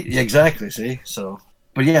 Right. Yeah, exactly. See. So,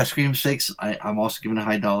 but yeah, Scream 6. I'm also giving a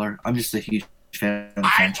high dollar. I'm just a huge fan of the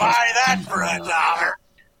franchise. I'd buy that for $1.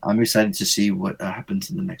 I'm excited to see what happens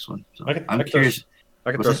in the next one. So I'm curious.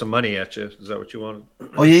 I can throw some money at you. Is that what you want?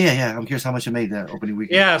 Oh yeah. I'm curious how much it made that opening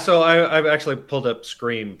weekend. Yeah. So I've actually pulled up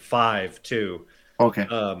Scream 5 too. Okay.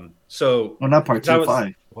 So. Well, not Part 2.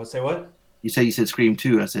 5. Say what? You said Scream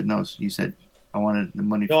 2. I said no. You said I wanted the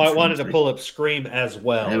money. No, I wanted to pull up Scream as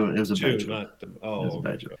well. It was a bad joke. It was a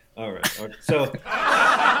bad joke. All right. So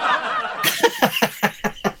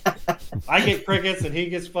I get crickets and he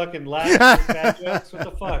gets fucking laughs at bad jokes. What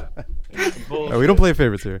the fuck? No, we don't play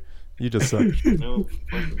favorites here. You just suck. No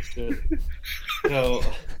fucking shit. So,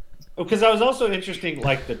 because I was also interesting,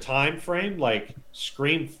 like the time frame, like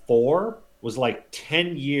Scream 4. Was like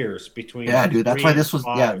 10 years between. Yeah, dude. That's why this was.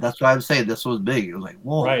 5. Yeah, that's why I was saying this was big. It was like,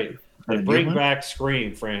 whoa. Right. They bring back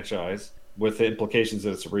Scream franchise with the implications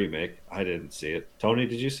that it's a remake. I didn't see it. Tony,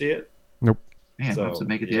 did you see it? Nope. Man, so, to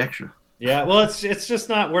make it the extra. Yeah. Well, it's just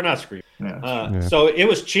not. We're not Scream. Yeah. So it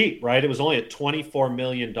was cheap, right? It was only a $24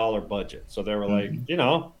 million budget. So they were like,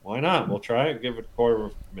 why not? We'll try it. Give it a quarter.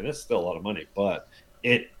 I mean, it's still a lot of money, but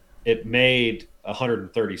it made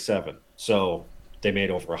 137. So. They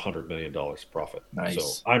made over $100 million profit. Nice.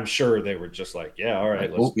 So I'm sure they were just like, yeah, all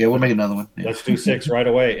right. We'll make another one. Yeah. Let's do 6 right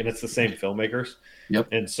away. And it's the same filmmakers. Yep.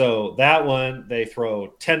 And so that one, they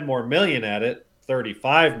throw 10 more million at it,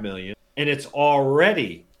 35 million, and it's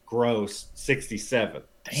already grossed 67.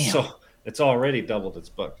 Damn. So it's already doubled its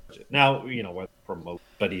budget. Now, what promote,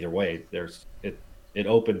 but either way, it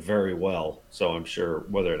opened very well. So I'm sure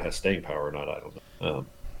whether it has staying power or not, I don't know.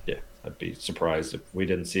 I'd be surprised if we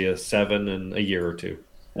didn't see a 7 in a year or two.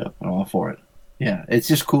 Yeah, I'm all for it. Yeah, it's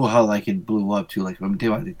just cool how it blew up too. Like I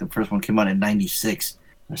think the first one came out in '96.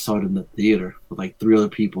 I saw it in the theater with 3 other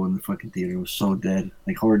people in the fucking theater. It was so dead.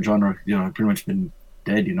 Like horror genre, pretty much been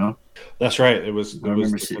dead. That's right.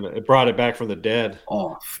 It brought it back from the dead.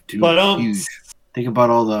 Oh, dude, but huge. Think about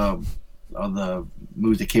all the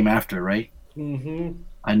movies that came after, right? Mm-hmm.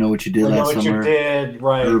 I Know What You Did Last Summer. What You Did,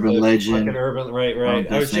 right? Urban Legend. Right.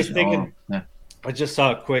 I was just thinking. I just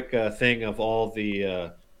saw a quick thing of all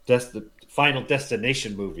the Final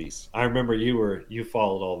Destination movies. I remember you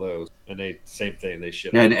followed all those, and same thing. They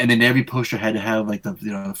shipped. Yeah, and then every poster had to have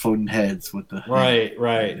the floating heads with the right.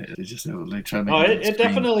 It's just they try to make it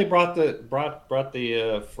definitely brought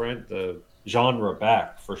the genre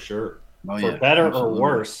back for sure. For better or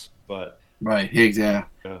worse, but. Right, exactly.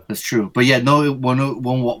 Yeah. That's true. But yeah, no.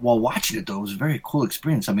 While watching it though, it was a very cool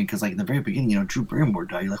experience. I mean, because at the very beginning, Drew Barrymore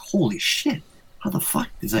died. You're like, holy shit, how the fuck?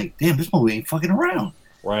 It's like, damn, this movie ain't fucking around.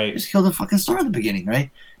 Right. Just killed the fucking star at the beginning, right?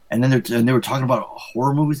 And then they were talking about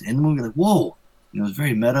horror movies in the movie. Like, whoa, it was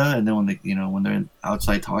very meta. And then when they're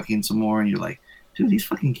outside talking some more, and you're like, dude, these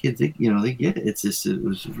fucking kids, they get it. It's just it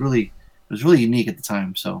was really unique at the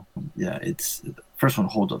time. So yeah, the first one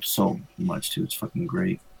holds up so much too. It's fucking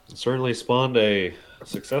great. It certainly spawned a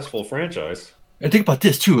successful franchise. And think about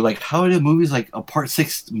this too, like how are the movies like a Part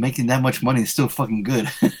 6 making that much money is still fucking good,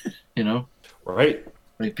 Right.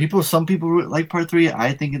 Like some people like Part 3.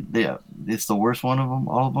 I think it's the worst one of them,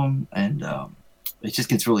 all of them, and it just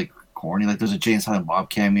gets really corny. Like there's a Jay and Silent Bob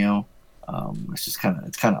cameo. It's kind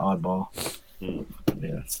of oddball.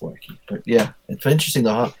 Yeah, it's wacky, but yeah, it's interesting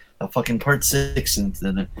though how fucking Part 6 and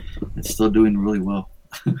then it's still doing really well.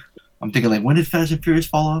 I'm thinking when did Fast and Furious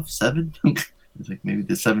fall off? 7? It's like maybe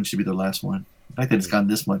the 7 should be the last one. The fact that it's gone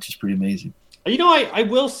this much is pretty amazing. You know, I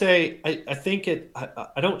will say I think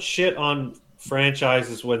I don't shit on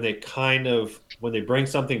franchises when they bring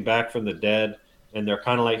something back from the dead and they're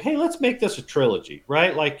kind of like, hey, let's make this a trilogy,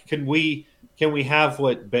 right? Like, can we have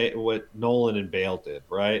what Nolan and Bale did,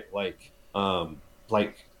 right? Like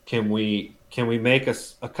can we make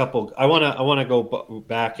a couple? I want to go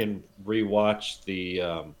back and rewatch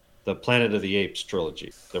the Planet of the Apes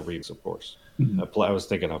trilogy, the remix, of course. I was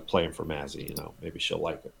thinking of playing for Mazzy, you know, maybe she'll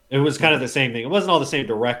like it. It was kind of the same thing. It wasn't all the same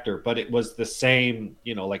director, but it was the same,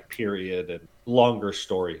 you know, like period and longer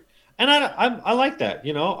story. And I like that,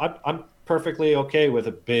 you know. I'm perfectly okay with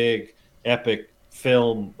a big epic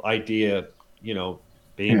film idea, you know,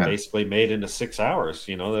 being basically made into 6 hours.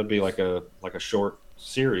 You know, that'd be like a short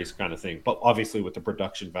series kind of thing, but obviously with the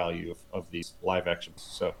production value of these live actions.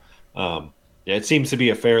 So yeah, it seems to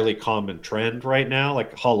be a fairly common trend right now.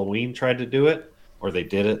 Like Halloween tried to do it, or they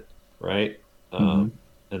did it, right? And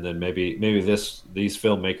then maybe these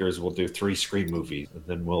filmmakers will do 3 Scream movies, and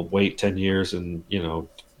then we'll wait 10 years and, you know,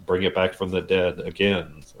 bring it back from the dead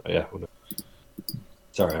again. So, yeah.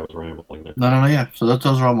 Sorry, I was rambling there. No, yeah. So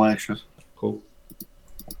those are all my extras. Cool.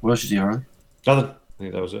 What else did you see, Harley? Nothing. I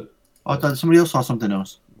think that was it. Oh, I thought somebody else saw something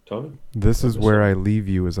else. Tony? This is Where I Leave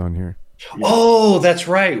You is on here. Oh, that's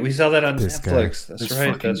right. We saw that on This Netflix. guy. That's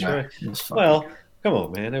right. That's right. Well, come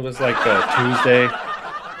on, man. It was like Tuesday.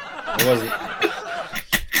 It wasn't.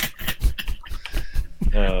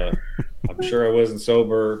 I'm sure I wasn't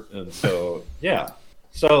sober, and so yeah.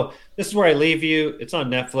 So this is Where I Leave You. It's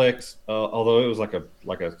on Netflix, although it was like a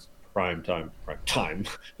prime time. It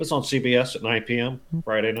was on CBS at 9 p.m.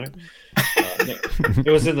 Friday night.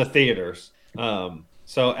 It was in the theaters.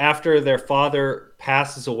 So after their father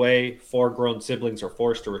passes away, 4 grown siblings are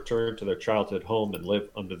forced to return to their childhood home and live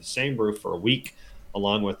under the same roof for a week,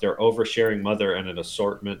 along with their oversharing mother and an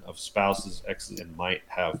assortment of spouses, exes, and might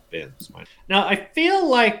have beens. Now, I feel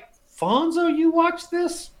like, Fonso, you watched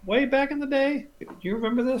this way back in the day? Do you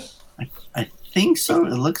remember this? I think so.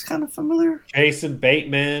 It looks kind of familiar. Jason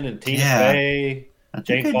Bateman and Tina Fey.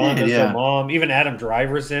 Jane Fonda's their mom. Even Adam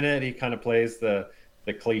Driver's in it. He kind of plays the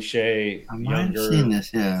cliche I might younger. have seen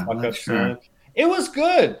this, yeah. I'm not sure. It was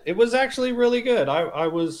good. It was actually really good. I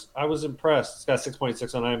was impressed. It's got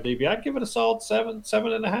 6.6 on IMDb. I'd give it a solid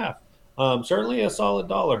 7.5. Certainly a solid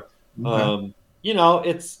 $1. Okay. You know,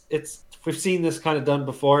 it's we've seen this kind of done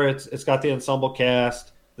before. It's got the ensemble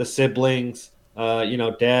cast, the siblings. You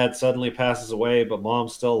know, dad suddenly passes away, but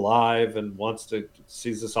mom's still alive and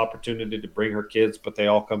sees this opportunity to bring her kids, but they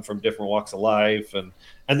all come from different walks of life, and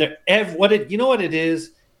what it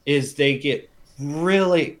is they get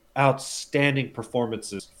really outstanding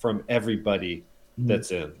performances from everybody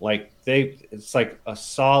that's in. Like it's like a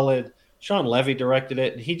solid. Sean Levy directed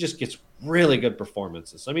it, and he just gets really good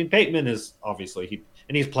performances. I mean, Bateman is obviously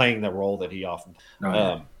he's playing the role that he often.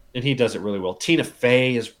 And he does it really well. Tina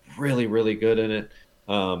Fey is really, really good in it.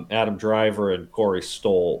 Adam Driver and Corey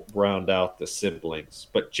Stoll round out the siblings.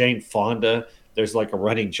 But Jane Fonda, there's like a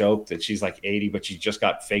running joke that she's like 80, but she just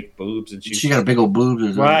got fake boobs, and she got big old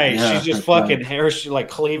boobs. Right, yeah, she's just fucking hair, like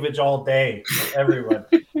cleavage all day, everyone.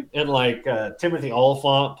 And like Timothy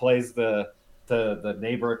Oliphant plays the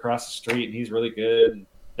neighbor across the street, and he's really good. And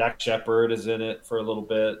Dak Shepard is in it for a little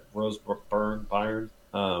bit. Rose Byrne.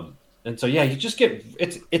 And so yeah, you just get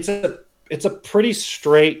it's a pretty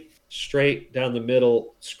straight down the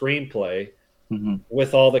middle screenplay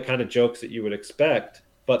with all the kind of jokes that you would expect,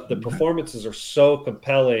 but the performances are so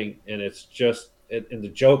compelling, and it's just and the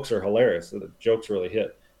jokes are hilarious. The jokes really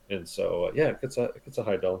hit, and so yeah, it's a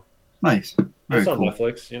high $1. Nice. It's on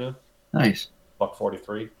Netflix, you know. Nice.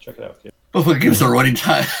 $1.43. Check it out, kid. Well, give us a running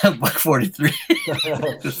time.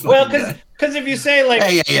 $1.43. Well, because if you say like,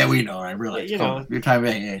 hey, we know, I realize. You know, your time.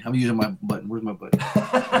 Hey, I'm using my button. Where's my button?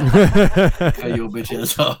 Hey, you bitch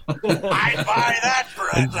ass up. I'd buy that for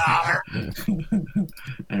 $1.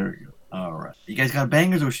 There we go. All right, you guys got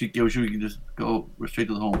bangers, or should we just go straight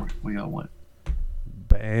to the homework? We got one.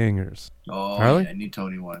 Bangers. Oh, Harley? Yeah, I need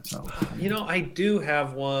Tony one. So you know, I do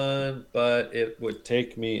have one, but it would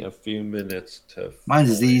take me a few minutes to. Mine's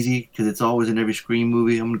is easy because it's always in every Scream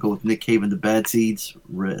movie. I'm gonna go with Nick Cave and the Bad Seeds.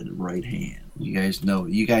 Red Right Hand. You guys know.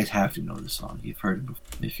 You guys have to know this song. You've heard it before.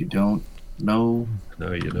 If you don't know,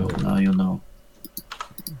 no, you know. Now you'll know.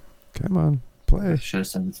 Come on, play. I should have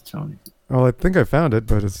sent it to Tony. Oh, I think I found it,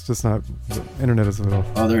 but it's just not. The internet is a little.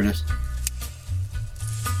 Oh, there it is.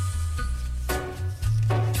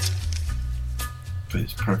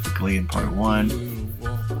 It's perfectly in part 1.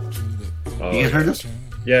 Oh, you guys heard this?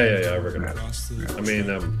 Yeah, I recognize it. I mean,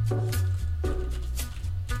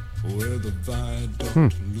 It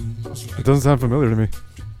doesn't sound familiar to me.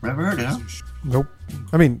 Never heard it, huh? Nope.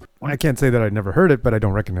 I mean, I can't say that I never heard it, but I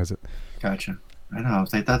don't recognize it. Gotcha. I know. I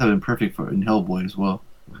thought that would have been perfect for in Hellboy as well.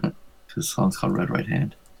 This song's called Red Right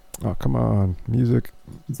Hand. Oh, come on. Music.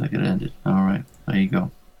 It's like it ended. All right. There you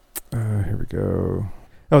go. Here we go.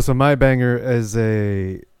 Oh, so my banger is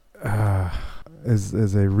a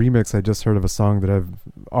remix I just heard of a song that I've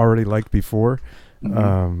already liked before.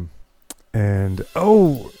 Mm-hmm. And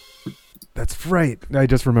that's right. I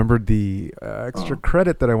just remembered the extra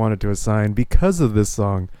credit that I wanted to assign because of this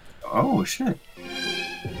song. Oh, shit.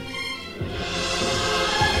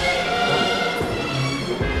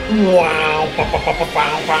 Wow.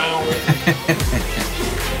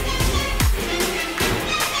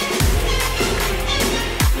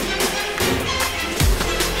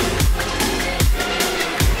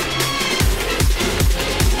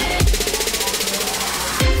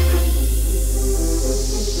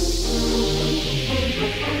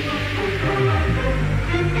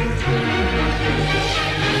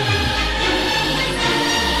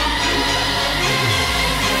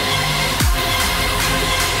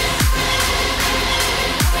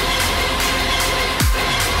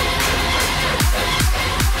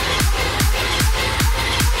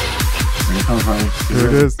 Here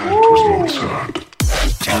it is. Hold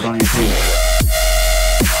on your feet.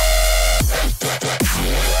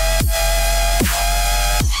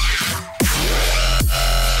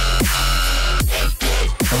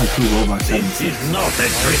 Sound like two robots having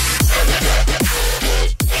sex.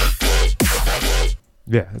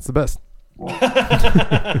 Yeah, it's the best. It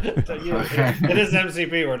is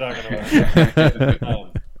MCP we're talking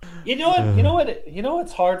about. You know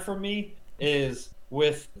what's hard for me is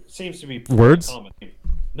with seems to be words. Common.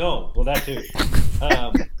 No, well that too.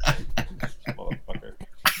 Motherfucker.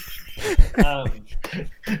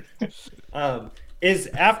 Is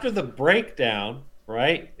after the breakdown,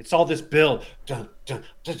 right? It's all this build, and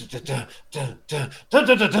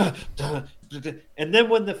then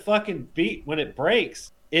when the fucking beat when it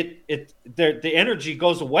breaks, the energy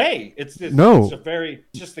goes away. It's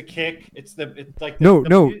just the kick. It's the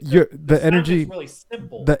energy. Really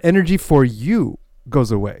simple. The energy for you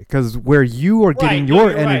goes away because where you are getting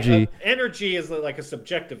your energy. Right. Energy is like a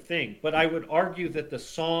subjective thing, but I would argue that the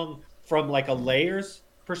song, from like a layers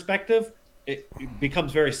perspective, it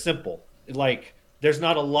becomes very simple. Like there's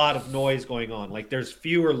not a lot of noise going on. Like there's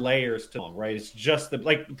fewer layers to it, right? It's just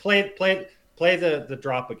play the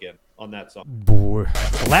drop again on that song. Boy,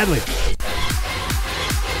 gladly.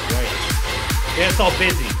 Right. Yeah, it's all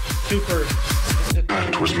busy. Super.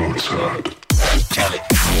 That was Mozart. Tell it.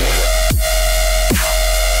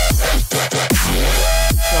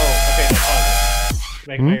 So, okay, now pause it.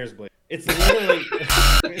 Make my ears bleed. It's literally...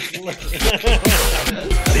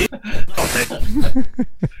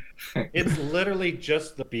 It's literally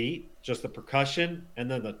just the beat, just the percussion, and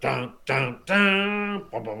then the dun dun dun.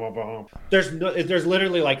 Bum, bum, bum, bum. There's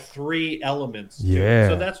literally like 3 elements. Yeah.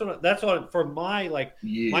 So that's what for my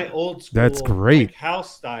my old school. That's great. Like,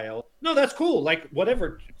 house style. No, that's cool. Like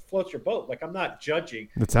whatever floats your boat. Like I'm not judging.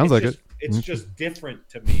 It sounds like just, it. It's just different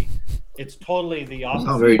to me. It's totally the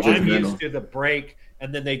opposite. I'm used to the break.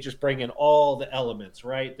 And then they just bring in all the elements,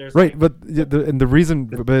 right? There's but the reason,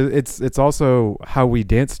 but it's also how we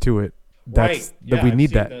dance to it. That's that we need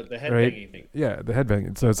that, the headbanging right? thing. Yeah, the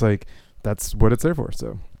headbanging. So it's like that's what it's there for.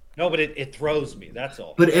 So no, but it throws me. That's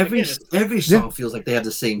all. But every song feels like they have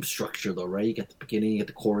the same structure, though, right? You get the beginning, you get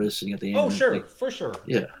the chorus, and you get the end. Oh, sure, for sure.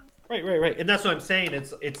 Yeah. Right. And that's what I'm saying.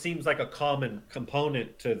 It seems like a common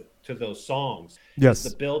component to those songs. Yes.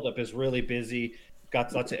 The buildup is really busy.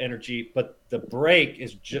 Got lots of energy, but the break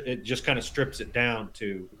is it just kind of strips it down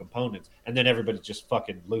to components, and then everybody just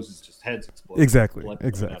fucking loses, just heads explode. Exactly. Yeah,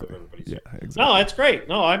 exactly. No, it's great.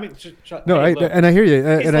 No, I mean, and I hear you.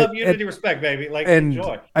 And love, unity, respect, baby. Like, and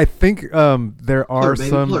enjoy. I think there are there's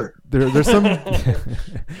some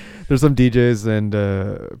there's some DJs and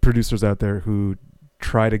producers out there who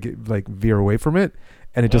try to get veer away from it,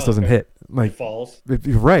 and it just doesn't hit. Like it falls.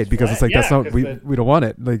 Right, because it's like that's not we don't want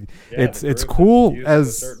it. Like it's cool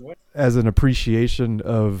as an appreciation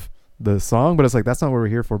of the song, but it's like that's not what we're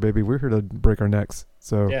here for, baby. We're here to break our necks.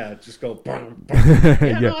 So just go. Boom,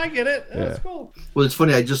 boom. No, I get it. That's cool. Well, it's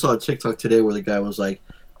funny. I just saw a TikTok today where the guy was like,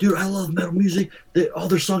 "Dude, I love metal music. All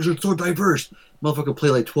their songs are so diverse." Motherfucker play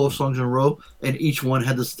like 12 songs in a row, and each one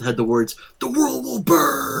had the words "The world will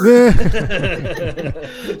burn."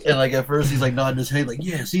 And like at first he's like nodding his head, like,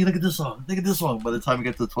 "Yeah, see, look at this song, look at this song." By the time he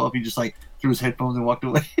got to 12, he just like threw his headphones and walked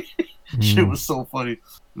away. Shit was so funny. It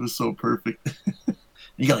was so perfect.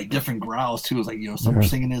 You got like different growls too. It was like, some were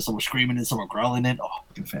singing it, some were screaming it, some were growling it. Oh,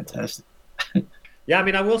 fucking fantastic. Yeah, I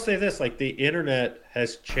mean, I will say this, like the internet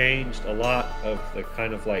has changed a lot of the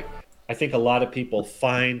kind of like, I think a lot of people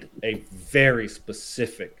find a very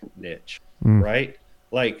specific niche, right?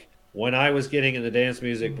 Like when I was getting into dance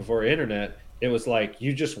music before internet, it was like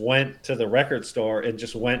you just went to the record store and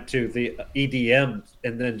just went to the EDM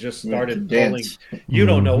and then just started pulling. You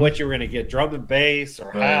don't know what you were going to get, drum and bass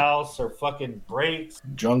or house or fucking breaks.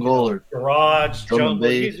 Jungle or garage, drum jungle.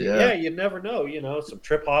 and bass, You never know, some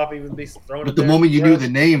trip hop even be thrown in But the there. moment you knew the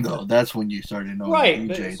name, though, that's when you started knowing Right.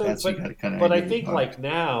 DJ. But I think like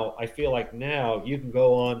now, I feel like now you can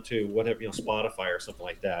go on to whatever, Spotify or something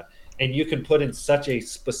like that, and you can put in such a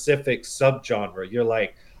specific subgenre. You're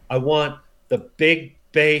like, I want the big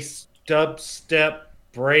bass dubstep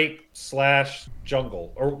break /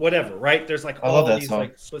 jungle or whatever, right? There's like all these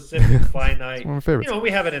like specific finite. One of my favorites.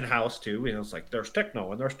 We have it in house too. It's like there's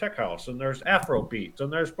techno and there's tech house and there's Afro beats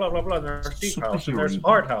and there's blah blah blah and there's deep house and there's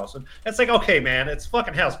art house, and it's like, okay, man, it's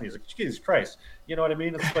fucking house music. Jesus Christ, you know what I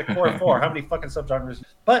mean? It's like 4 and 4. How many fucking subgenres?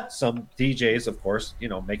 But some DJs, of course,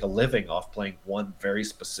 make a living off playing one very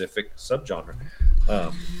specific subgenre.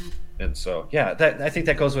 And so, yeah, I think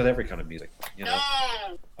that goes with every kind of music,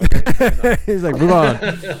 Okay, He's like, move on.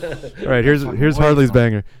 All right, here's Harley's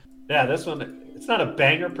banger. Yeah, this one, it's not a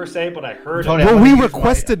banger per se, but I heard Tony, it. Well, we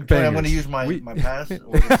requested bangers. I'm going to use my pass.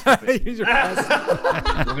 We're Use your pass.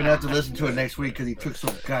 going to have to listen to it next week because he took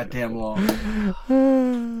so goddamn long.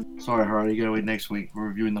 Sorry, Harley. You got to wait next week. We're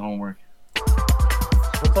reviewing the homework.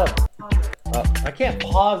 What's up? I can't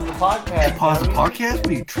pause the podcast. Pause the podcast? What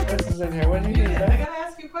are you tripping? This is in here. What do you need? I gotta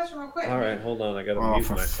ask you a question real quick. All right, hold on. I gotta Oh, mute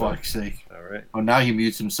for myself. fuck's sake. All right. Oh, now he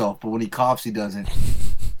mutes himself, but when he coughs, he doesn't.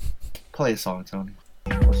 Play a song, Tony.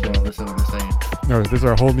 What's you want to listen to what we're saying? No, this is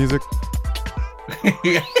our whole music.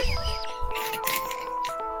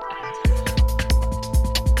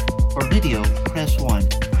 For video, press 1.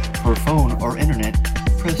 For phone or internet,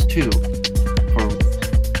 press 2.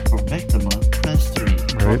 For Vectima, press 3.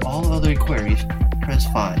 Right. For all other inquiries, press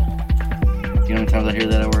 5. Do you know how many times I hear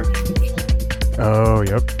that at work? Oh,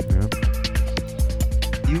 yep.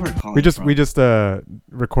 You were calling We just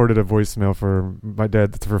recorded a voicemail for my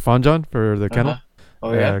dad, for Fonjon, for the kennel.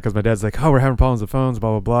 Oh, yeah? Because my dad's like, oh, we're having problems with phones,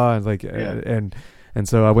 blah, blah, blah. And like, and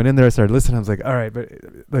so I went in there, I started listening. I was like, all right, but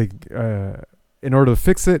like, in order to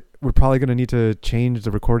fix it, we're probably going to need to change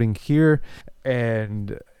the recording here.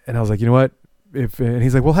 And I was like, you know what? And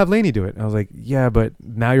he's like, we'll have Lainey do it. And I was like, yeah, but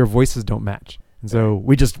now your voices don't match. And so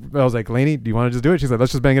I was like, Lainey, do you want to just do it? She's like,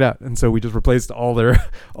 let's just bang it out. And so we just replaced all their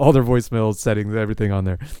voicemail settings, everything on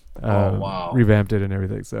there. Wow. Revamped it and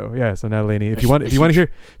everything. So yeah, so now Lainey, if you want to hear,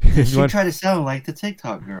 she tried to sound like the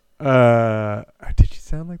TikTok girl. Did she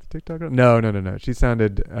sound like the TikTok girl? No. She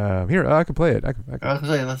sounded, here, I can play it. I was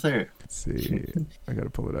saying, let's hear it. Let's see. I got to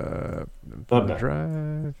pull it up. I'm back.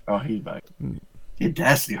 Drive. Oh, he's back. The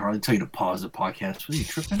audacity, Harley, tell you to pause the podcast. What are you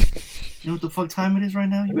tripping? You know what the fuck time it is right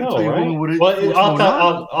now? You No, tell your right? woman what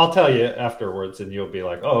Well, I'll tell you afterwards, and you'll be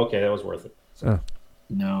like, "Oh, okay, that was worth it." So.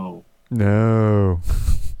 No.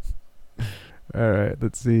 All right,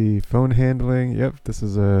 let's see. Phone handling. Yep, this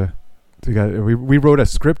is we wrote a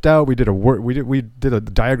script out. We did we did a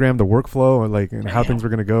diagram, the workflow, and how things were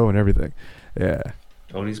gonna go and everything. Yeah.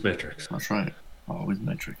 Tony's metrics. That's right. Always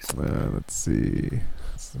metrics. Let's see.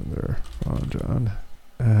 Under John.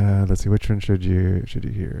 Let's see. Which one should you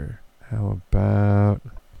hear? How about?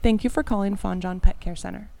 Thank you for calling Fonjon Pet Care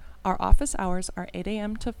Center. Our office hours are 8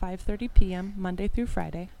 a.m. to 5:30 p.m. Monday through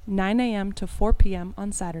Friday, 9 a.m. to 4 p.m.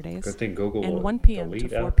 on Saturdays, Good thing Google and will 1 p.m. to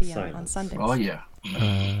delete 4 out p.m. on silence. Sundays. Oh, yeah.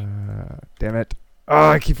 Damn it.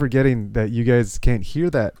 Oh, I keep forgetting that you guys can't hear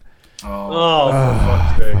that. Oh, for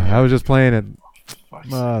fuck's sake. I was just playing it.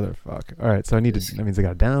 Motherfucker. All right, so that means I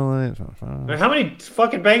got to download it. How many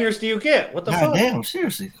fucking bangers do you get? What the fuck? Damn,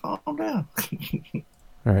 seriously. Calm down.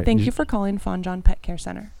 All right. Thank you for calling Fonjon Pet Care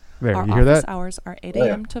Center. There, Our you hear office that? hours are 8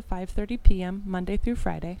 a.m. to 5:30 p.m. Monday through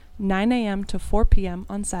Friday, 9 a.m. to 4 p.m.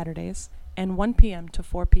 on Saturdays, and 1 p.m. to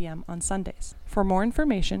 4 p.m. on Sundays. For more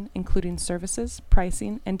information, including services,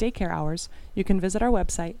 pricing, and daycare hours, you can visit our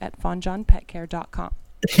website at fonjonpetcare.com.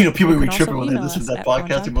 You know, people You will be can tripping also when they email listen to us that at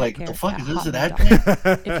podcast and be like, what the fuck is this an ad?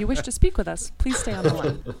 fonjonpetcare@hotmail.com. If you wish to speak with us, please stay on the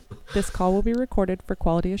line. This call will be recorded for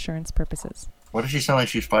quality assurance purposes. Why does she sound like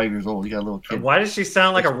she's 5 years old? You got a little kid. And why does she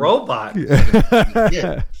sound like a robot?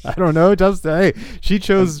 Yeah. I don't know. Just hey, she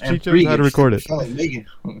chose how to record it. Sound like Megan.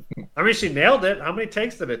 I mean, she nailed it. How many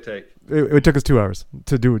takes did it take? It took us 2 hours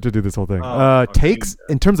to do this whole thing. Okay. Takes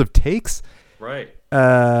in terms of takes, Right.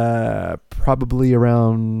 probably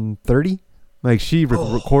around 30. Like she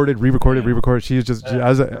recorded, re-recorded. She was just. I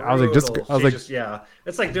was like, yeah.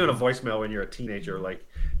 It's like doing a voicemail when you're a teenager. Like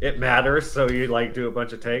it matters, so you like do a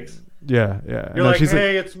bunch of takes. Yeah. You're like,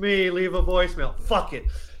 hey, it's me. Leave a voicemail. Fuck it.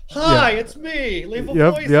 Hi, it's me. Leave a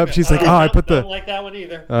voicemail. Yep. She's like, I put the. Don't like that one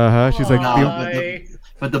either. She's like,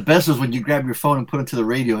 but the best was when you grab your phone and put it to the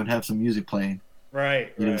radio and have some music playing.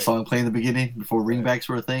 Right. You know the song playing in the beginning before ringbacks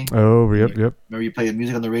were a thing. Oh, yep. Remember you play the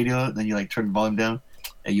music on the radio, then you like turn the volume down.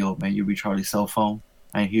 Hey, yo, man, you reach Harley's cell phone.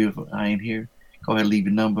 I ain't here. Go ahead, leave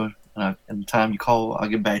your number. And the time you call, I'll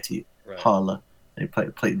get back to you. Right. Holla. They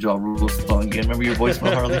play Jaw Rules song again. Remember your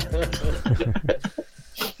voicemail, Harley?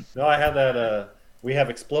 No, I had that. We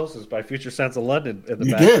Have Explosives by Future Sounds of London in the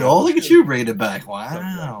You back. did? Oh, look at you bringing it back.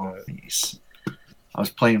 Wow. Nice. I was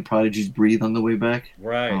playing Prodigy's Breathe on the way back.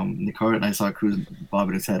 Right. In the car, and I saw Cruz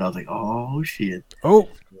bobbing his head. I was like, oh, shit. Oh.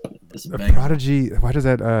 Prodigy. Why does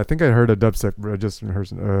that? I think I heard a dubstep,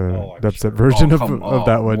 dubstep version of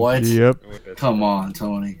that one. What? Yep. Come on,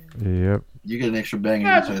 Tony. Yep. You get an extra bang.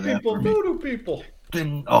 Magic people, voodoo people.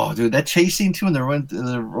 Oh, dude, that chase scene too, and they're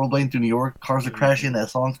rollerblading through New York. Cars are crashing. That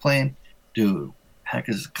song's playing. Dude, heck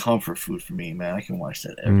is comfort food for me, man. I can watch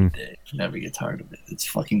that every day. Never get tired of it. It's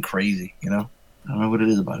fucking crazy, you know. I don't know what it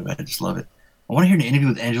is about it, but I just love it. I want to hear an interview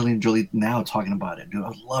with Angelina Jolie now talking about it, dude.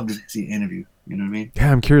 I'd love to see an interview. You know what I mean?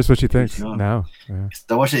 Yeah, I'm curious what she thinks now. Yeah.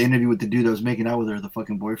 I watched the interview with the dude that was making out with her, the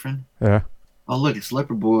fucking boyfriend. Yeah. Oh, look, it's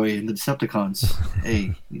Leopard Boy and the Decepticons.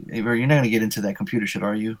 hey, you're not going to get into that computer shit,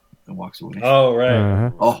 are you? And walks away. Oh,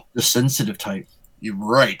 right. Oh, the sensitive type. You're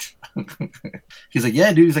right. He's like,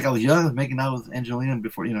 yeah, dude. He's like, I was young. I was making out with Angelina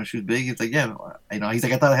before, she was big. It's like, yeah. He's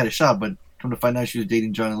like, I thought I had a shot, but come to find out she was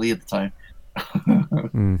dating Johnny Lee at the time.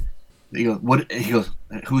 He goes, what? He goes,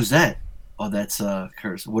 who's that? Oh, that's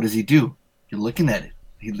Curse. What does he do? You're looking at it.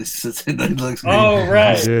 He looks. Oh,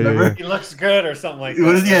 right. Remember? He looks good or something like that.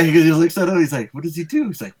 What is? Yeah, he looks at it. He's like, what does he do?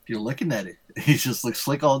 He's like, you're looking at it. He just looks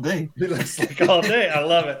slick all day. He looks slick all day. I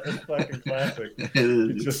love it. It's fucking classic.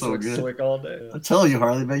 He just so looks good. Slick all day. I'm telling you,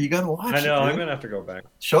 Harley, man, you gotta watch it. I know. Man. I'm gonna have to go back.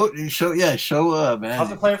 Show, man. I'll have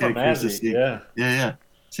to play for Mazzy. Yeah.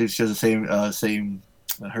 So she has the same.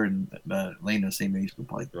 Her and Lena, same age, but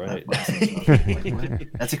probably right.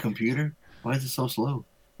 That's a computer. Why is it so slow?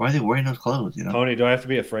 Why are they wearing those clothes? Tony, do I have to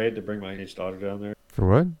be afraid to bring my aged daughter down there? For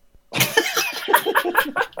what?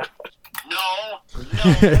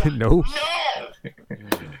 No.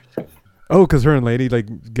 Oh, because her and Lady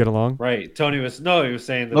get along. Right. Tony was he was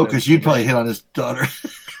saying that. Oh, because you'd probably hit on his daughter.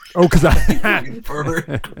 Oh, because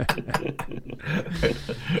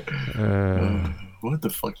what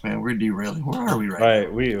the fuck, man? We're derailing. Where are we right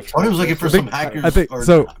now? Tony was looking for some hackers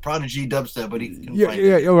Prodigy dubstep, but he couldn't find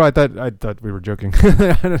it. Oh, I thought we were joking.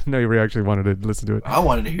 I didn't know you actually wanted to listen to it. I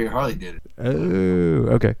wanted to hear Harley did it.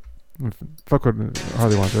 Oh, okay. Fuck what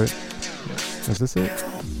Harley wants, right? Is this it?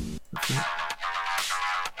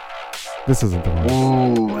 This isn't the one.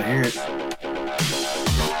 Oh, I hear it.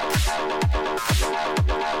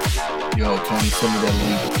 Yo, Tony, send me that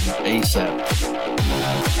link ASAP.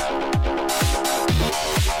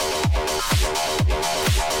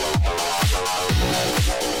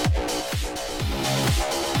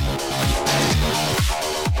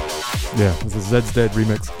 Yeah, this is Zed's Dead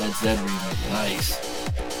remix. Zed's Dead remix. Nice.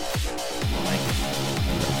 I like it.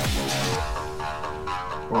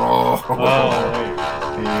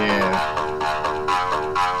 Yeah.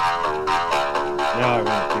 Now I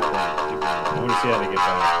want to keep playing. I want to see how they get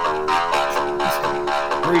back.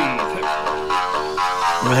 Breathe.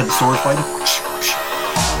 Remember had the sword fighting?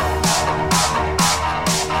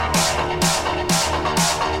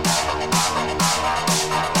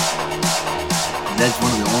 That's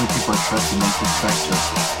one of the only people I trust to make this track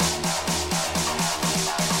justice.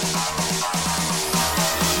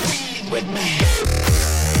 With me.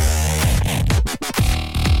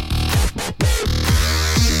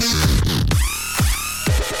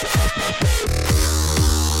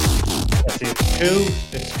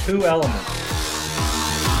 It's two elements.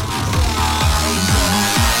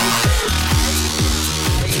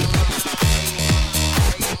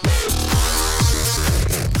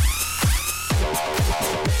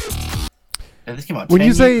 When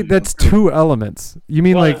you say that's two elements, you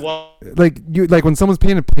mean like when someone's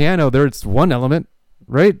playing a piano, there's one element,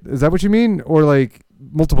 right? Is that what you mean, or like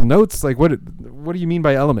multiple notes? Like what do you mean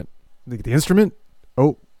by element? Like the instrument?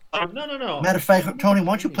 Oh. No. Matter of fact, Tony, why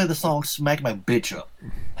don't you play the song "Smack My Bitch Up"?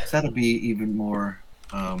 That'll be even more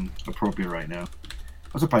appropriate right now.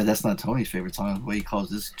 I'm surprised that's not Tony's favorite song. The way he calls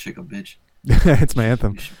this chick a bitch. It's my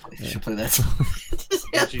anthem. You should play that song.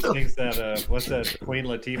 She sings that, what's that Queen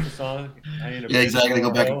Latifah song? Yeah, exactly. They go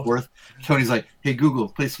back and forth. Tony's like, hey, Google,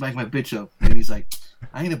 play Smack My Bitch Up. And he's like,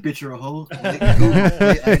 I ain't a bitch or a hoe. I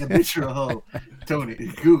ain't a bitch or a hoe. Tony,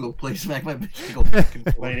 Google, play smack my bitch. Go back and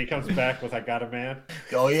forth. Lady comes back with "I got a man."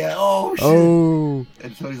 Oh yeah. Oh shit. Oh.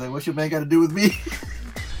 And Tony's like, "What's your man got to do with me?"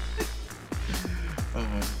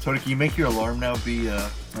 Tony, can you make your alarm now be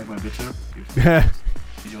smack my bitch up?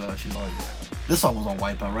 She's always there. This song was on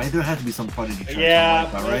Wipeout, right? There had to be some Prodigy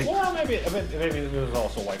tracks on Wipeout, right? Well, maybe it was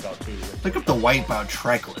also Wipeout too. Look up the Wipeout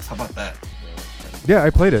track list. How about that? Yeah,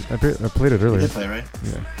 I played it. I played it earlier. You did play, right?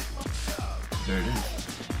 Yeah. There it is.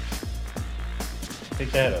 I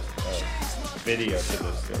think they had a video to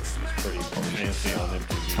this that was pretty fancy on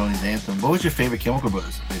MTV. Tony's Anthem. What was your favorite Chemical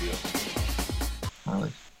Brothers video?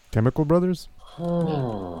 Harley. Chemical Brothers?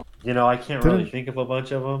 You know, I can't really think of a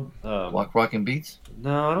bunch of them. Block Rockin' Beats?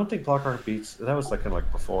 No, I don't think Block Rock Beats. That was like kind of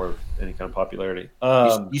like before any kind of popularity.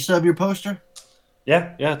 You still have your poster?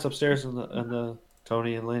 Yeah, it's upstairs in the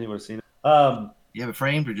Tony and Laney would have seen it. You have it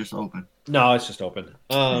framed or just open? No, it's just open.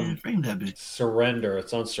 Frame that bitch. Surrender.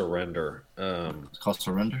 It's on Surrender. It's called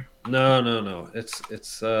Surrender? No.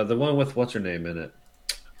 It's the one with what's her name in it.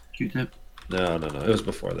 Q-Tip? No. It was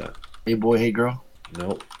before that. Hey Boy, Hey Girl?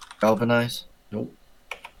 Nope. Galvanize? Nope.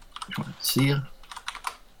 Which one? Sia?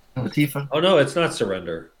 Latifah? Oh no, it's not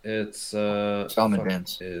Surrender. It's Salmon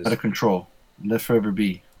Dance. Out of Control. Let Forever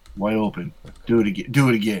Be. Wide Open. Do it again. Do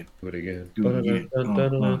it again. Do it again.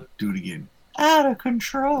 Out of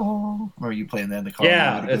Control. Or are you playing that in the car?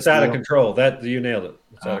 Yeah, it's Out of Control. That you nailed it.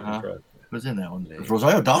 It's Out of Control. Who's in that one? Was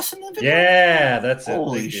Rosario Dawson in that video? Yeah, that's it.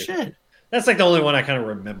 Holy shit. That's like the only one I kind of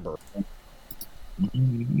remember.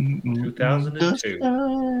 2002.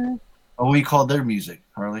 Oh, what do you call their music,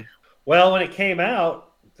 Harley? Well, when it came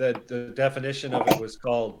out, the definition of it was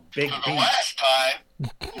called Big Beat.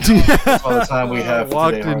 All the time we have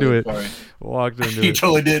Walked today, into it. Sorry. Walked into He it.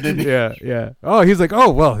 totally did, didn't he? Yeah. Oh, he's like,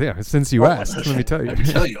 oh, well, yeah, since you asked, let me tell you. Let me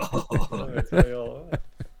tell you.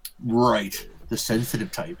 Right. The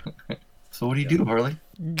sensitive type. So what do you do, Harley?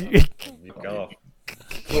 Go.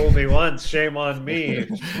 Fool me once, shame on me.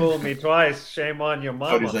 Fool me twice, shame on your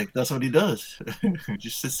mama. He's like, that's what he does. He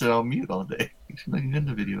just sits there on mute all day. He's looking in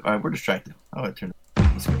the video. All right, we're distracted. All right, turn it.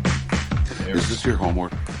 Let's go. Is this your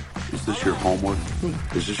homework? Is this your homework?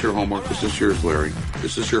 Is this your homework? Is this yours, Larry?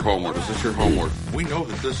 Is this your homework? Is this your homework? We know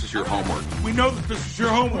that this is your homework. We know that this is your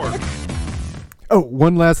homework. Oh,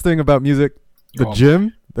 one last thing about music. The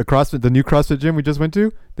gym, the new CrossFit gym we just went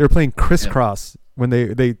to, they were playing Crisscross when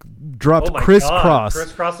they dropped Crisscross.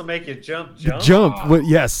 Crisscross will make you jump. Well,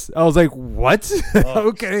 yes. I was like, what?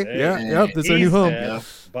 Okay. Yeah. That's our new home. Dead,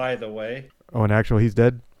 by the way. Oh, and actually, he's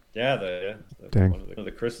dead? Yeah. Dang. One of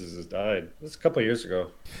the Chris's has died. It was a couple of years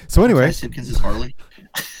ago. So anyway. Ty Simpkins is Harley.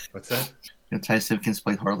 What's that? You know, Ty Simpkins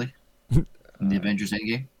played Harley in the Avengers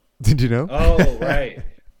Endgame. Did you know? Oh, right.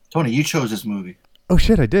 Tony, you chose this movie. Oh,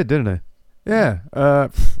 shit, I did, didn't I? Yeah.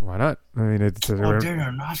 Why not? I mean, it's... Darren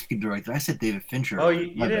Aronofsky directed. I said David Fincher. Oh,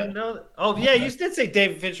 you didn't know that? Oh, yeah, you did say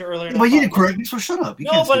David Fincher earlier. But you didn't correct me, so shut up. You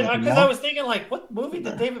no, but because I was thinking, like, what movie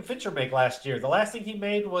did David Fincher make last year? The last thing he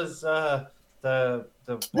made was the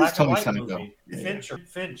black and white movie. Finch. What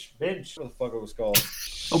the fuck it was called?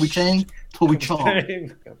 Toby Chang? Toby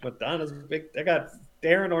Chong. Madonna's big. I got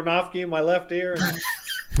Darren Aronofsky in my left ear.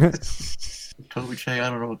 Toby Chang, I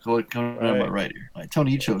don't know what's going on my right ear. Right,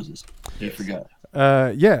 Tony, you chose this. You forgot.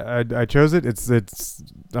 Yeah, I chose it. It's.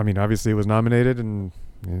 I mean, obviously, it was nominated and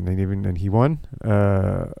he won.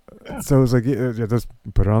 So it was like, yeah, just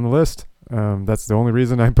put it on the list. That's the only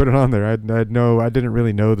reason I put it on there. I didn't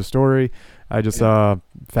really know the story. I just saw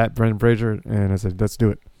Fat Brendan Fraser, and I said, let's do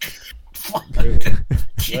it.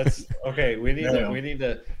 We need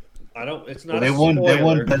to. I don't. It's not. Well, they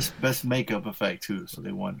won best makeup effect too, so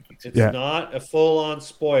they won. It's not a full-on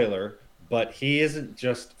spoiler, but he isn't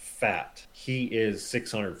just fat. He is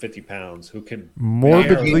 650 pounds. Who can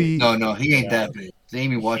morbidly? No, he ain't that big.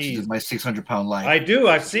 Amy watches my 600-pound life. I do.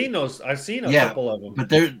 I've seen those. I've seen a couple of them.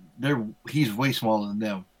 But he's way smaller than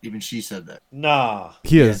them. Even she said that. Nah.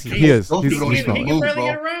 He is. He's small. He can barely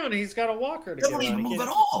get around. He's got a walker to He doesn't even move at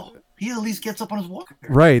all. He at least gets up on his walker.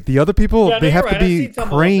 Right. The other people, they have to be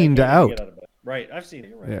craned out. Right. I've seen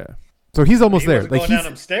it. Right. Yeah. So he's almost there. Like he's down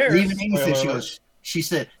upstairs. Even Amy said she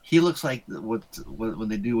said he looks like what when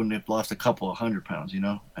they do when they've lost a couple of 100 pounds, you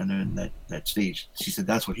know, and they're in that stage. She said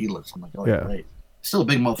that's what he looks. I'm like, oh yeah, right. Still a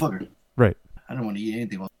big motherfucker. Right. I don't want to eat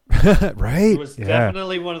anything. Right. It was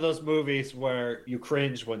definitely one of those movies where you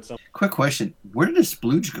cringe when something. Quick question: where did his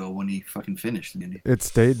splooge go when he fucking finished? It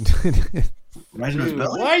stayed. Right in his Dude,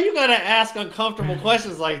 belly? why you gotta ask uncomfortable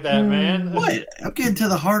questions like that, man? What? I'm getting to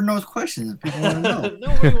the hard-nosed questions that people want to know.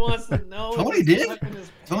 Nobody wants to know. Tony did.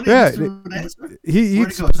 Tony Yeah, threw an answer. He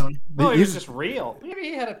Where'd it go, Tony? No, he was just real. Maybe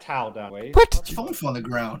he had a towel down. Wait. What? His phone fell on the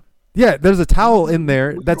ground. Yeah, there's a towel in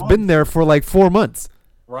there that's been there for like 4 months.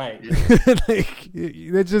 Right. Like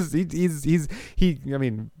it's just I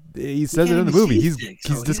mean, he says it in the movie. He's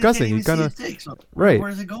discussing. He's kind of right. Where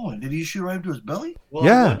is it going? Did he shoot right into his belly? Well,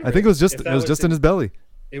 yeah, I think it was just in his belly.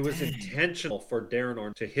 It was intentional for Darren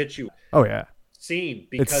Orn to hit you. Oh yeah. Scene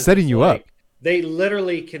because it's setting you up. They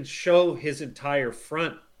literally can show his entire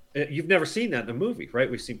front. You've never seen that in a movie, right?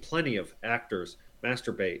 We've seen plenty of actors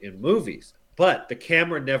masturbate in movies. But the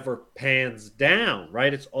camera never pans down,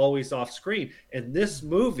 right? It's always off screen. In this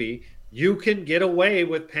movie, you can get away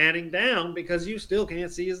with panning down because you still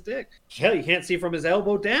can't see his dick. Hell, you can't see from his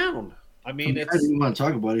elbow down. I mean, I didn't want to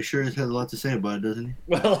talk about it. He sure has a lot to say about it, doesn't he?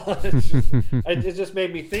 Well, it just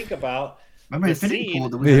made me think about. Remember Infinity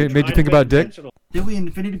Pool? It made you think about dick? Did we in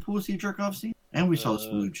Infinity Pool see a jerk off scene? And we saw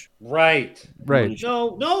Splooge. Right.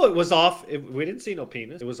 No, it was off. We didn't see no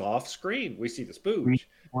penis. It was off screen. We see the spooge.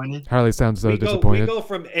 Harley sounds so disappointed. We go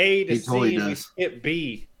from A to totally C and we does. skip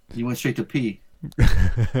B. You went straight to P.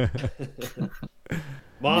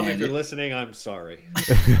 Mom, if you're listening, I'm sorry.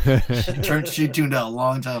 She tuned out a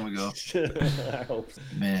long time ago. I hope so.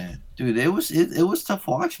 Man, dude, it was tough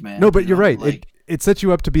watch, man. No, but you're right. Like, it sets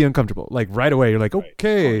you up to be uncomfortable. Like right away, you're like,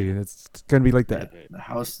 okay, it's gonna be like that. The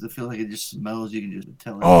house, I feel like it just smells. You can just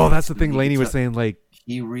tell. Oh, that's the thing. Lainey was saying, like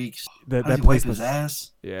he reeks. That How does he place wipe was his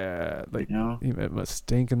ass. Yeah, like it must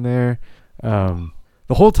stink in there. The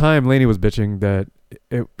whole time Lainey was bitching that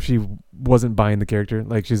she wasn't buying the character.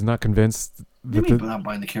 Like she's not convinced. What do you mean not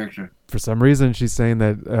buying the character? For some reason, she's saying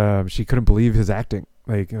that she couldn't believe his acting.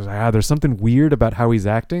 Like, it was like, there's something weird about how he's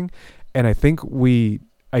acting. And I think we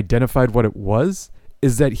identified what it was,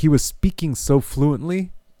 is that he was speaking so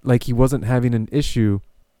fluently, like he wasn't having an issue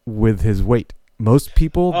with his weight. Most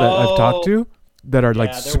people that I've talked to that are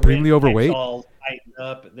like supremely overweight, all tightened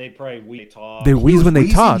up. They probably talk. They wheeze when they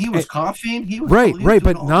talk. He was coughing. He was right,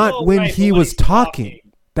 but not when he was talking.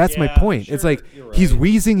 That's my point. Sure, it's like he's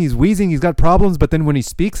wheezing, he's got problems, but then when he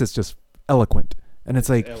speaks, it's just eloquent. And it's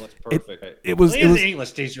like it was an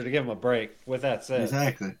English teacher to give him a break. With that said,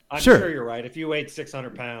 exactly. I'm sure you're right. If you weighed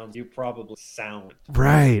 600 pounds, you probably sound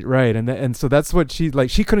right. And so that's what she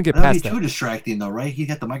couldn't get That'd past be that. too distracting though, right? He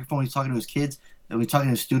got the microphone. He's talking to his kids. And we're talking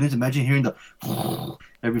to students. Imagine hearing the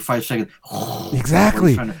every 5 seconds.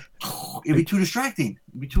 Exactly. It'd be too distracting.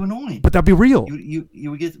 It'd be too annoying. But that'd be real.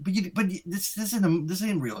 You would get. But this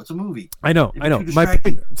isn't real. It's a movie. I know.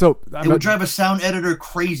 It would drive a sound editor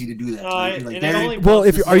crazy to do that.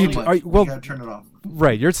 Well, gotta turn it off.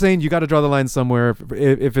 Right, you're saying you got to draw the line somewhere.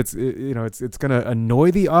 If it's it's gonna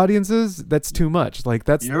annoy the audiences, that's too much. Like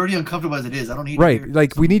you're already uncomfortable as it is. I don't need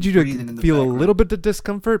like we need you to feel a little bit of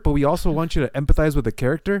discomfort, but we also want you to empathize with the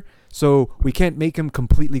character. So we can't make him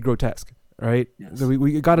completely grotesque, right? Yes. So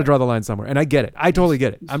we got to draw the line somewhere, and I get it. I totally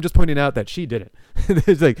get it. I'm just pointing out that she did it.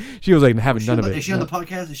 It's like she was like having none of it. Is she on the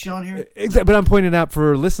podcast? Is she on here? Exactly. But I'm pointing out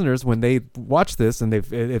for listeners when they watch this, and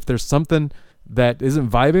if there's something that isn't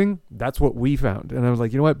vibing, that's what we found. And I was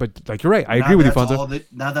like, you know what? But like, you're right. I agree with you, Fonso.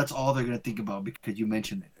 Now that's all they're going to think about because you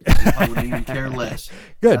mentioned it. They probably wouldn't even care less.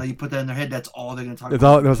 Good. Now you put that in their head, that's all they're going to talk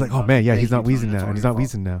about. I was like, oh man, yeah, he's not wheezing now. And he's not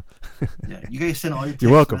wheezing now. Yeah, you guys send all your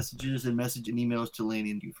text messages and emails to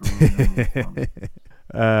Lainey and you for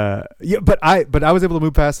yeah, but I was able to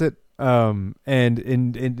move past it and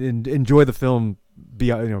enjoy the film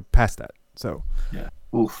beyond, past that. So yeah.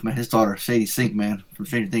 Oof, man, his daughter, Sadie Sink, man, from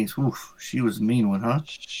Stranger Things. Oof, she was a mean one, huh?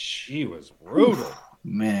 She was brutal. Oof,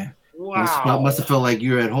 man. Wow. Must have felt like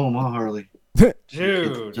you were at home, huh, Harley?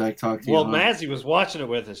 Dude. Jack talked to you. Well, Mazzy was watching it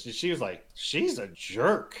with us. She was like, she's a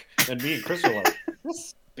jerk. And me and Chris were like,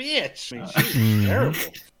 this bitch. I mean, she's terrible.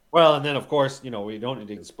 Well, and then, of course, we don't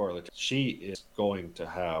need to spoil it. She is going to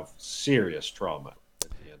have serious trauma.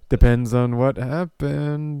 Depends on what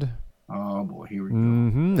happened. Oh boy, here we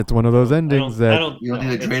go. It's one of those endings you don't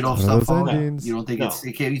think the trade-off stuff on that? You don't think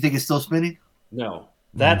you think it's still spinning? No.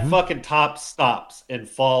 That fucking top stops and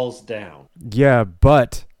falls down. Yeah,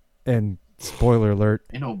 and spoiler alert.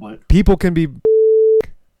 But people can be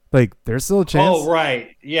like there's still a chance. Oh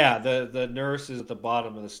right. Yeah, the nurse is at the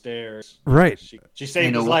bottom of the stairs. Right. She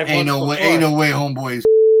saved his life. Ain't no way, homeboys.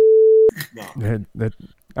 No.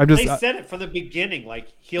 They said it from the beginning, like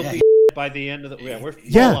he'll be by the end of the we're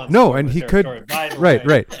and he could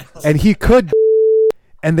right and he could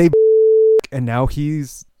and they and now he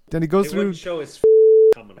goes through show his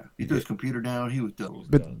coming up. He threw his computer down. He was done.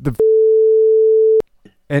 But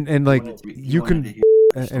and like you can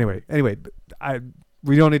Anyway,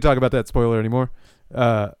 we don't need to talk about that spoiler anymore.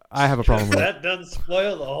 I have a problem with that. Doesn't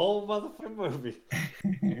spoil the whole motherfucking movie.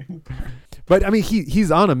 But I mean,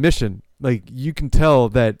 he's on a mission. Like you can tell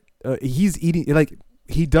that he's eating. Like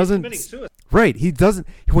he doesn't. Right. He doesn't.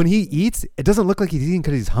 When he eats, it doesn't look like he's eating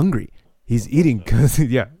because he's hungry. He's eating because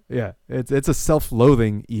yeah. It's a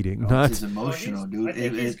self-loathing eating. It's emotional, dude. I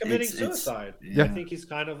think he's committing suicide. Yeah. I think he's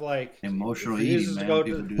kind of like emotional eating. Man.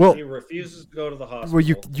 He refuses to go to the hospital.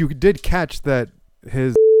 Well, you did catch that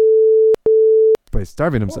his by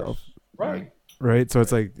starving himself. Right. Right. So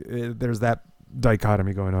it's like there's that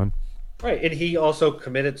dichotomy going on. Right, and he also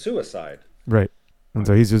committed suicide. Right, and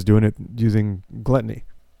so he's just doing it using gluttony.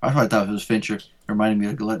 I thought it was Fincher. It reminded me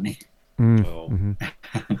of gluttony.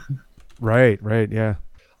 Right, yeah.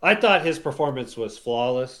 I thought his performance was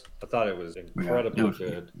flawless. I thought it was incredibly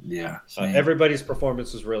good. Yeah. Everybody's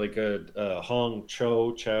performance was really good. Hong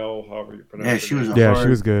Chow, however you pronounce it. Yeah, she was she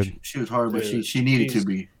was good. She was hard, but she needed to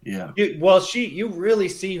be. Yeah. You really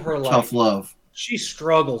see her like tough love. She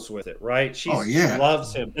struggles with it, right? She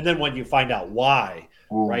loves him, and then when you find out why,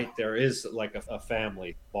 right, there is like a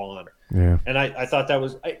family bond. Yeah. And I thought that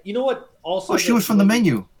was, you know what? Also, she was from The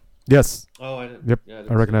Menu. Yes. Oh, I didn't. Yep. Yeah,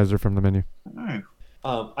 I recognized her from The Menu. All right.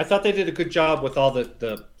 I thought they did a good job with all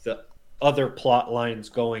the other plot lines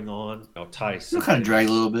going on. Tyson. It kind of dragged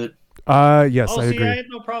a little bit. Yes, I agree. I had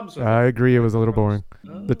no problems with it. I agree. It was a little boring.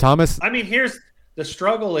 The Thomas. I mean, here's the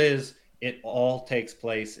struggle: is it all takes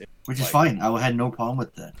place, which is fine. I had no problem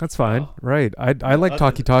with that. That's fine, right? I like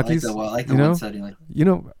talkies. I like the one setting.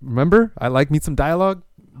 Remember, I like me some dialogue,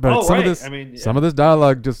 but some of this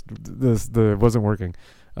dialogue just wasn't working.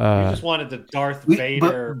 You just wanted the Darth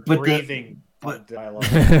Vader breathing. dialogue.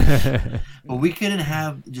 But we couldn't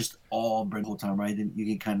have just all Brent the whole time, right? Then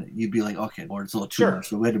you'd be like, okay, or it's a little too much.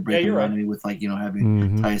 So we had to break it around with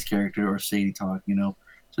having Ty's character or Sadie talk,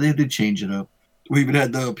 So they did change it up. We even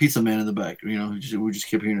had the pizza man in the back, we just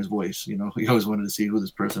kept hearing his voice, We always wanted to see who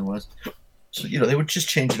this person was. So, they would just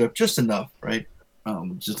change it up just enough, right?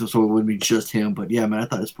 Just so it wouldn't be just him. But yeah, man, I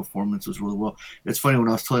thought his performance was really well. It's funny when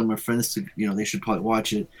I was telling my friends to, they should probably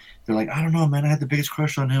watch it. They're like, I don't know, man. I had the biggest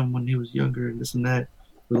crush on him when he was younger and this and that.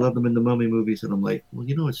 We loved him in the Mummy movies. And I'm like, well,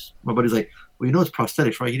 my buddy's like, well, it's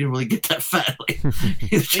prosthetics, right? He didn't really get that fat. Like,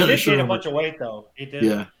 he did gain a bunch of weight, though. He did.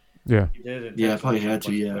 Yeah. He did. Yeah, probably had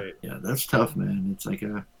to. Yeah. That's tough, man. It's like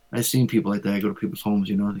I've seen people like that. I go to people's homes,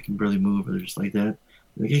 they can barely move, or they're just like that.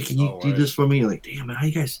 Like, hey, can you do this for me? You're like, damn, man, how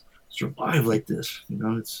you guys survive like this?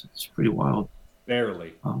 It's pretty wild.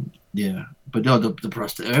 Barely. Yeah, but no, the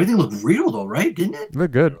prosthetic, everything looked real though, right? Didn't it?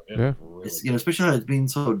 Looked good. Yeah. It's, especially how it's being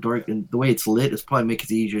so dark and the way it's lit, it's probably makes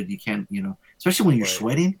it easier. You can't, especially when you're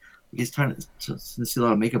sweating. It's trying to see a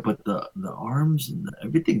lot of makeup, but the arms and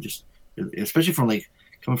everything just, especially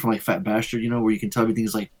coming from Fat Bastard, where you can tell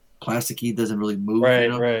everything's like plasticky, doesn't really move.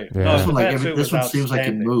 Right. Yeah. This one seems like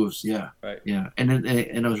it moves. Yeah. Right. Yeah. And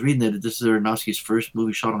I was reading that this is Aronofsky's first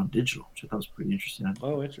movie shot on digital, which I thought was pretty interesting.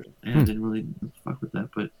 Interesting. Yeah, I didn't really fuck with that,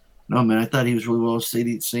 but no, man, I thought he was really well.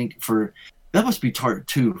 Sadie Sink that must be tart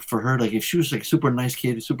too for her. Like if she was like super nice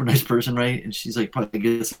kid, super nice person, right? And she's like probably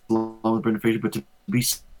gets along with Brendan Fraser, but to be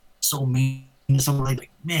so mean to someone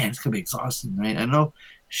like man, it's gonna be exhausting, right? I know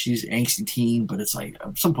she's angsty teen, but it's like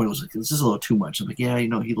at some point it was like this is a little too much. I'm like, yeah,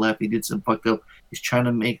 he left, he did some fucked up. He's trying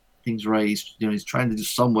to make things right. He's he's trying to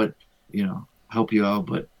just somewhat help you out,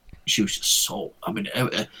 but she was just so. I mean,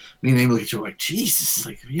 they look at you like Jesus.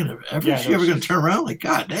 Like she ever gonna turn around? Like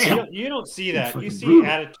God damn. You don't see that. You see brutal.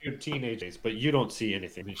 attitude teenagers, but you don't see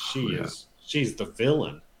anything. I mean, she's the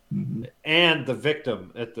villain. Mm-hmm. And the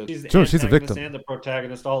victim she's the victim and the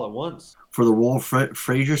protagonist all at once. For the role,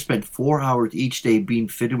 Fraser spent 4 hours each day being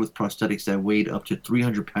fitted with prosthetics that weighed up to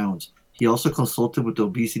 300 pounds. He also consulted with the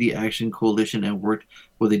Obesity Action Coalition and worked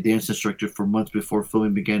with a dance instructor for months before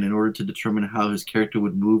filming began in order to determine how his character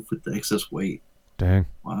would move with the excess weight. Dang.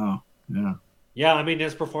 Wow. Yeah. Yeah, I mean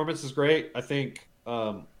his performance is great. I think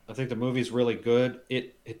the movie's really good.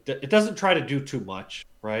 It doesn't try to do too much,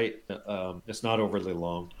 right? It's not overly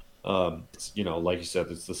long. It's like you said,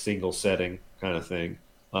 it's the single setting kind of thing.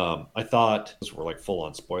 I thought we're like full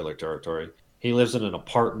on spoiler territory. He lives in an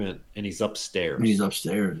apartment and he's upstairs.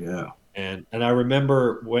 Yeah. And I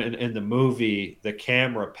remember when in the movie the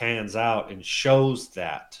camera pans out and shows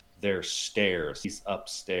that there's stairs. He's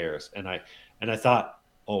upstairs, and I thought,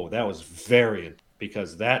 oh, that was very,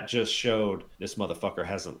 because that just showed this motherfucker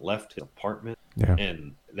hasn't left his apartment,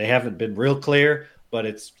 and they haven't been real clear, but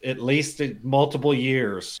it's at least multiple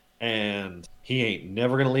years, and he ain't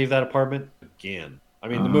never gonna leave that apartment again. I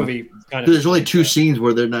mean, the movie kind of. There's only two scenes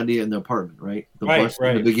where they're not in the apartment, right? The bus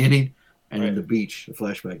in the beginning. and then the beach, the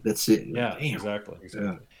flashback. That's it. Yeah, Damn. exactly.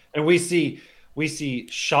 Yeah. And we see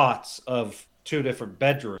shots of 2 different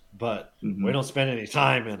bedrooms, but we don't spend any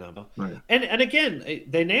time in them. Right. And again,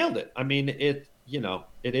 they nailed it. I mean, it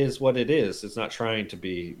is what it is. It's not trying to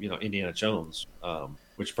be, Indiana Jones,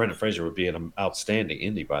 which Brendan Fraser would be an outstanding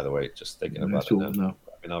Indy, by the way, just thinking about it now. No.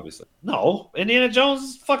 I mean, obviously. No, Indiana Jones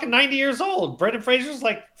is fucking 90 years old. Brendan Fraser's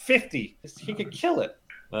like 50. He could kill it.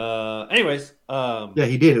 Anyways. Yeah,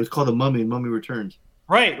 he did. It was called The Mummy and Mummy Returns.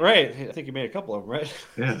 Right. I think he made a couple of them, right?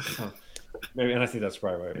 Yeah. Maybe, and I think that's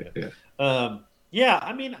probably right. Yeah. Yeah,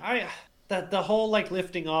 I mean, the whole like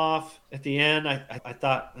lifting off at the end, I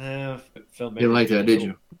thought, film. You didn't like that, did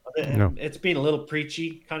you? No. It's being a little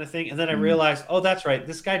preachy kind of thing, and then I realized, oh, that's right,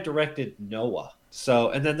 this guy directed Noah. So,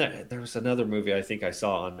 and then there was another movie I think I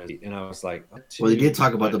saw on it, and I was like, well, he did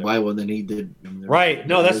talk about the Bible, and then he did. Right.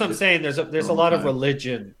 No, that's what I'm saying. There's a lot of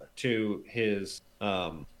religion to his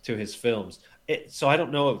films. So I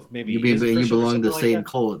don't know if maybe you belong to the same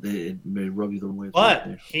cult. It may rub you the wrong way.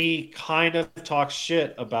 But he kind of talks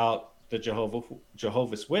shit about the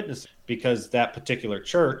Jehovah's Witnesses because that particular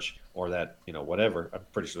church or that whatever, I'm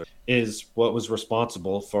pretty sure, is what was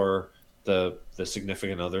responsible for the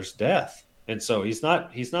significant other's death. And so he's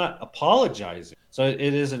not apologizing. So it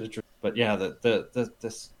isn't interesting. But yeah,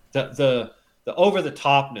 the over the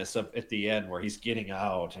topness of at the end where he's getting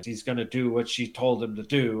out and he's going to do what she told him to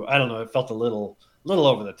do. I don't know. It felt a little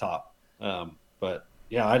over the top. But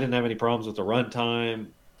yeah, I didn't have any problems with the runtime.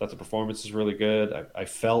 Thought the performance is really good. I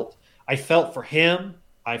felt for him.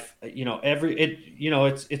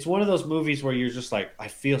 It's one of those movies where you're just like, I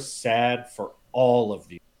feel sad for all of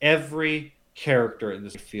these. Every character in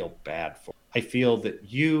this I feel bad for. I feel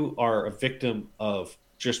that you are a victim of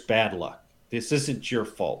just bad luck. This isn't your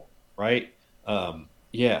fault, right?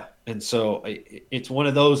 Yeah. And so it's one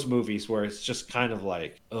of those movies where it's just kind of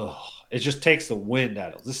like, it just takes the wind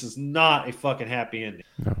out of it. This is not a fucking happy ending.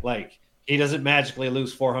 No. Like, he doesn't magically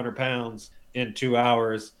lose 400 pounds in 2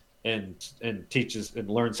 hours and teaches and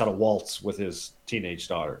learns how to waltz with his teenage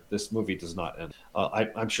daughter. This movie does not end.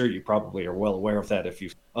 I'm sure you probably are well aware of that if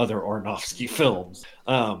you've other Aronofsky films.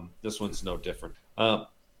 This one's no different.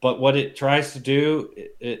 But what it tries to do,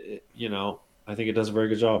 I think it does a very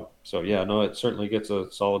good job. So yeah, no, it certainly gets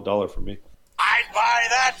a solid $1 from me. I'd buy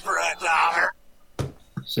that for $1.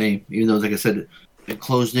 Same. Even though, like I said, it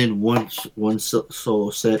closed in one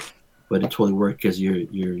solo set, but it totally worked because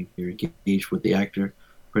you're engaged with the actor,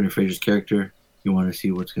 Brendan Fraser's character. You want to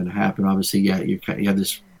see what's going to happen. Obviously, yeah, you have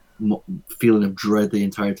this feeling of dread the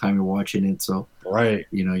entire time you're watching it. So right,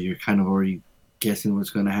 you're kind of already guessing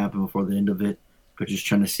what's going to happen before the end of it, but just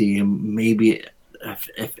trying to see him maybe. If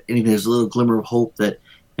anything, there's a little glimmer of hope that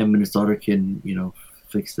him and his daughter can,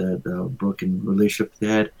 fix that broken relationship they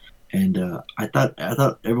had. And I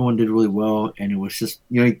thought everyone did really well. And it was just,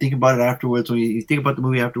 you think about it afterwards. When you think about the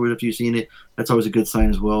movie afterwards, after you've seen it, that's always a good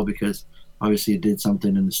sign as well, because obviously it did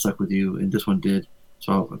something and it stuck with you. And this one did.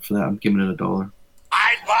 So for that, I'm giving it $1.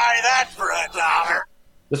 I'd buy that for $1.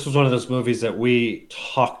 This was one of those movies that we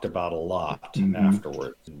talked about a lot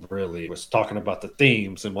afterwards. And really was talking about the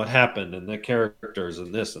themes and what happened and the characters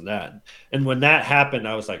and this and that. And when that happened,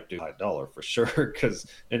 I was like, dude, $1 for sure. Because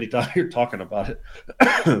anytime you're talking about it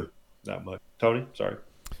that much. Tony, sorry.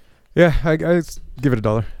 Yeah, I give it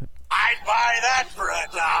 $1. I'd buy that for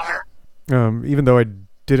 $1. Even though I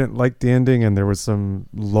didn't like the ending and there was some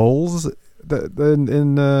lulls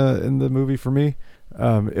in the movie for me.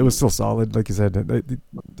 It was still solid, like you said. The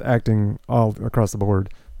acting all across the board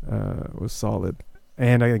was solid,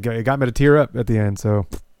 and it got me to tear up at the end. So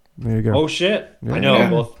there you go. Oh shit! Yeah. I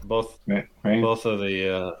know both of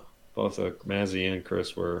Mazzy and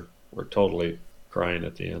Chris were totally crying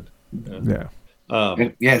at the end.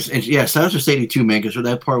 Yes. Shout out to Sadie too, man. Because for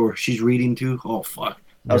that part where she's reading too, oh fuck,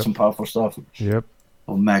 that was some powerful stuff. Yep.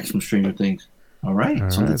 Oh, Max from Stranger Things. All right.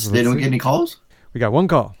 So they don't get any calls. We got one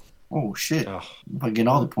call. Oh, shit. I'm getting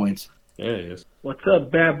all the points. Yeah, it is. What's up,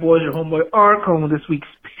 bad boys? Your homeboy Ark on this week's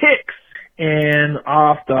picks. And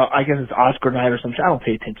I guess it's Oscar night or some shit. I don't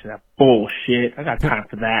pay attention to that bullshit. I got time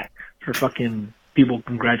for that. For fucking people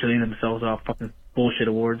congratulating themselves off fucking bullshit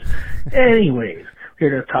awards. Anyways, we're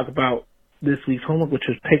here to talk about this week's homework, which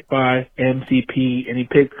was picked by MCP, and he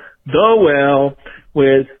picked The Well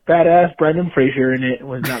with fat-ass Brendan Fraser in it. It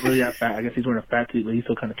was not really that fat. I guess he's wearing a fat suit, but he's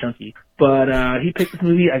still kind of chunky. But he picked this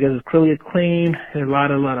movie. I guess it's clearly acclaimed. There's a lot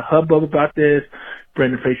of hubbub about this.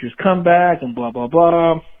 Brendan Fraser's comeback and blah, blah,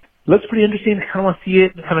 blah. Looks pretty interesting. I kind of want to see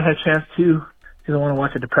it. I haven't had a chance to, because I want to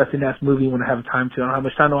watch a depressing-ass movie when I have time to. I don't have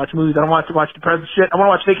much time to watch movies. I don't want to watch depressing shit. I want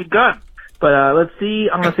to watch Naked Gun. But let's see.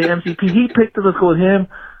 I'm going to say MCP. He picked it. Let's go with him.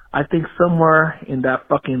 I think somewhere in that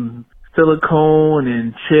fucking silicone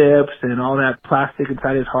and chips and all that plastic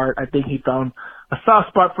inside his heart. I think he found a soft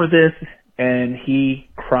spot for this, and he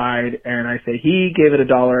cried. And I say he gave it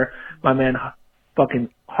 $1. My man, fucking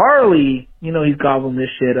Harley, he's gobbling this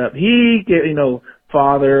shit up. He gave,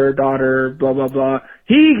 father, daughter, blah blah blah.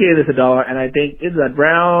 He gave this $1, and I think it's a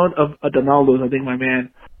round of Donaldos. I think my man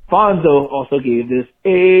Fonso also gave this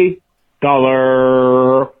 $1.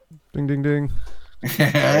 Ding ding ding.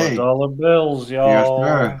 Hey. Dollar bills,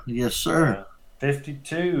 y'all. Yes, sir.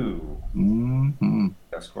 52. Mm-hmm.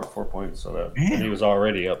 I scored 4 points, so and he was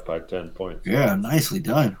already up by 10 points. Yeah, nicely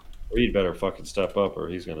done. Reed better fucking step up, or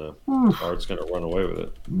he's gonna, Art's gonna run away with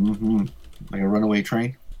it. Mm-hmm. Like a runaway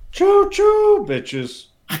train. Choo choo, bitches.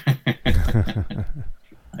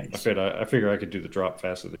 Nice. I figure I could do the drop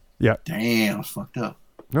faster. Yeah. Damn, it's fucked up.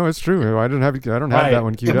 No, it's true. I don't have that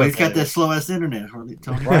one queued But up. he's got that slow ass internet, Harley.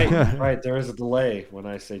 Tony. Right. There is a delay when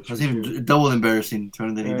I say choo. It's even double embarrassing,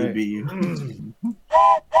 Tony, that he did beat you.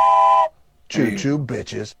 Choo choo,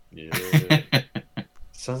 bitches. Yeah.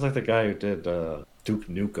 Sounds like the guy who did Duke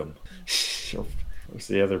Nukem. What was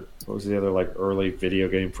the other like early video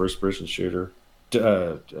game first person shooter?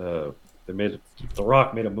 The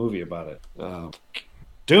Rock made a movie about it.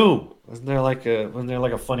 Doom. Wasn't there like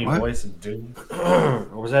a funny voice in Doom?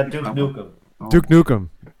 Or was that Duke Nukem? Duke Nukem.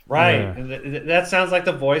 Right. Yeah. And that sounds like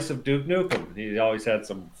the voice of Duke Nukem. He always had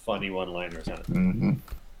some funny one-liners on it. Mm-hmm.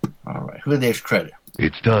 All right. Who next credit?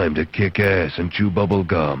 It's time to kick ass and chew bubble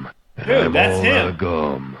gum. Dude, I'm that's all him. out of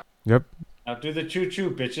gum. Yep. Now do the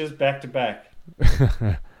choo-choo, bitches, back to back.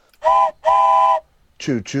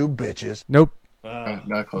 Choo choo, bitches. Nope.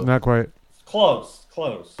 Not close. Not quite. Close.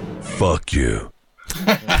 Fuck you.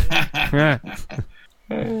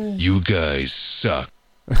 You guys suck.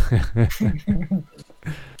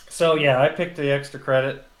 So yeah, I picked the extra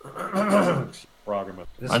credit. I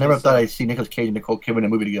never thought I'd see Nicolas Cage and Nicole Kidman in a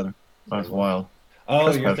movie together. That's wild. Oh,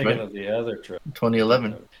 Trespass, you're thinking right? of the other trip.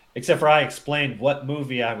 2011. Except for I explained what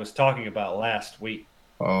movie I was talking about last week.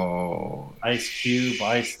 Oh. Ice Cube,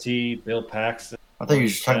 Ice-T, Bill Paxton. I thought you were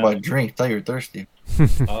just talking about a drink. I thought you were thirsty.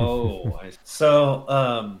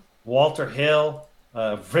 So Walter Hill,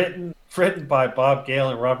 written by Bob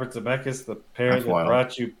Gale and Robert Zemeckis, the pair That's that wild.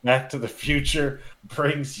 brought you Back to the Future,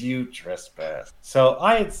 brings you Trespass. So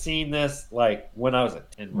I had seen this like when I was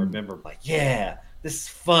and remember like, yeah, this is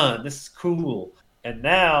fun, this is cool. And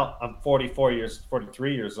now I'm 43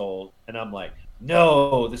 years old, and I'm like,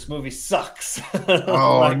 no, this movie sucks.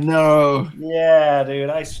 Oh, like, no. Yeah,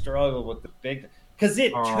 dude, I struggle with the big because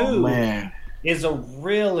it too man. is a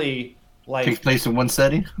really like Takes place in one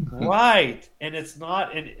setting? right, and it's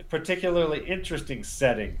not a particularly interesting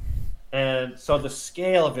setting, and so the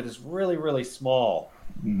scale of it is really, really small.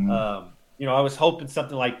 Mm-hmm. I was hoping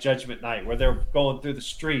something like Judgment Night, where they're going through the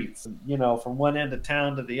streets, from one end of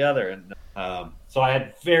town to the other, and so I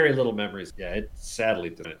had very little memories. Yeah, it sadly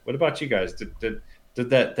didn't. What about you guys? Did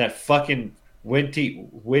that fucking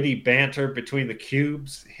witty banter between the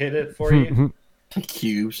cubes hit it for you? The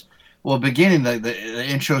cubes. Well, beginning the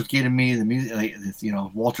intro's getting me, the music, like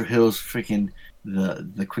Walter Hill's freaking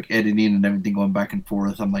the quick editing and everything going back and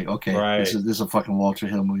forth. I'm like, okay, Right. this is a fucking Walter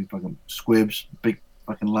Hill movie. Fucking squibs, big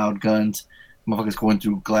fucking loud guns, motherfuckers going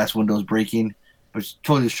through glass windows breaking, but it's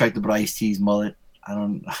totally distracted by Ice-T's mullet. I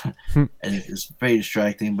don't. And it's very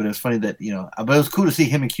distracting, but it was funny that but it was cool to see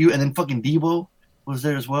him and Q, and then fucking Debo was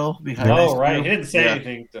there as well behind. Oh, Ice-T. right, he didn't say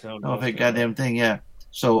anything. No, that goddamn thing, yeah.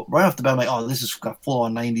 So right off the bat, I'm like, oh, this is got full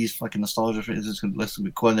on '90s fucking nostalgia. This is gonna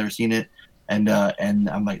be cool. I've never seen it, and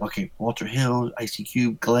I'm like, okay, Walter Hill, Ice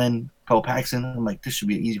Cube, Glenn, Bill Paxton. I'm like, this should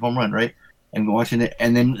be an easy home run, right? And we're watching it,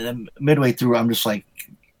 and then midway through, I'm just like,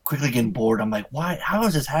 quickly getting bored. I'm like, why? How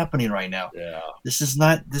is this happening right now? Yeah, this is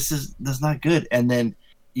not good. And then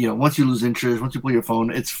once you lose interest, once you pull your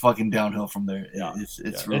phone, it's fucking downhill from there. Yeah.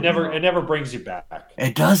 It's Really it never brings you back.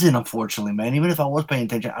 It doesn't, unfortunately, man. Even if I was paying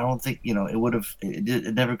attention, I don't think it would have.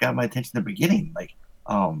 It never got my attention in the beginning. Like,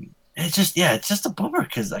 it's just a bummer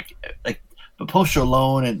because like the poster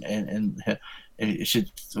alone and it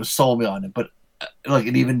should sold me on it, but like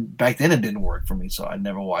it even back then it didn't work for me, so I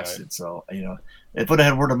never watched it. So if I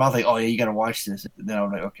had word of mouth like, oh yeah, you got to watch this, then I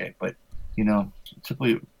was like, okay, but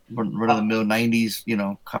typically run of the mill '90s,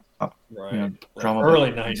 cop, drama,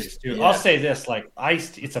 early '90s too. Yeah. I'll say this: like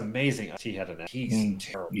it's amazing. He had he's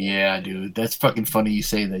terrible. Yeah, dude, that's fucking funny you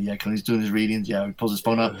say that. Yeah, because he's doing his readings. Yeah, he pulls his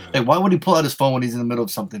phone out. Like, why would he pull out his phone when he's in the middle of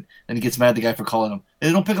something and he gets mad at the guy for calling him?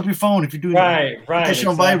 Hey, don't pick up your phone if you're doing right. It's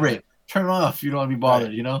on vibrate. Turn it off. You don't want to be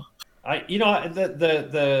bothered.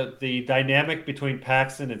 The dynamic between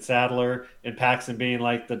Paxton and Sadler, and Paxton being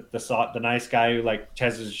like the nice guy who like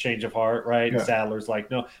has a change of heart, right? Yeah. And Sadler's like,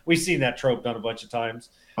 no, we've seen that trope done a bunch of times.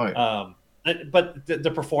 Oh, yeah. But the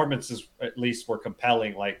performances at least were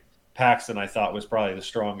compelling. Like Paxton, I thought was probably the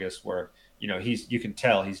strongest. Where you can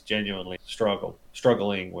tell he's genuinely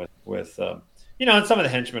struggling with and some of the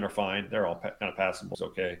henchmen are fine. They're all kind of passable. It's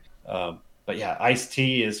okay. But yeah,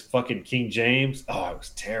 Ice-T is fucking King James. Oh, it was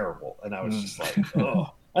terrible. And I was just like,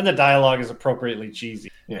 oh. And the dialogue is appropriately cheesy.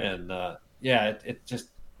 Yeah. And I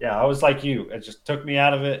was like you. It just took me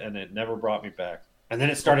out of it and it never brought me back. And then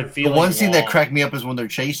it started feeling the one scene long. that cracked me up is when they're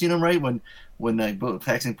chasing him, right? When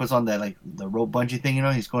Paxton puts on that like the rope bungee thing,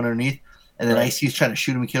 he's going underneath, and then Ice-T's trying to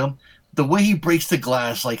shoot him and kill him. The way he breaks the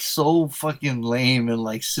glass, like so fucking lame and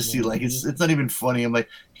like sissy, like it's not even funny. I'm like,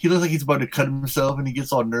 he looks like he's about to cut himself, and he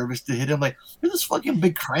gets all nervous to hit him. Like, you're this fucking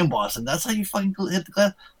big crime boss, and that's how you fucking hit the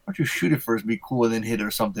glass. Why don't you shoot it first, be cool, and then hit it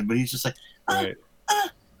or something? But he's just like, I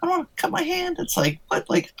don't want to cut my hand. It's like, what?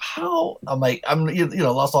 Like, how? I'm like,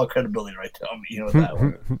 lost all credibility right there.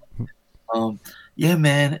 That one. Yeah,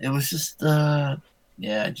 man, it was just, I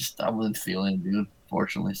wasn't feeling it, dude.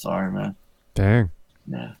 Fortunately, sorry, man. Dang.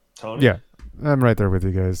 Yeah. Tony? Yeah, I'm right there with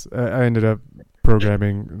you guys. I ended up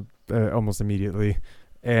programming almost immediately,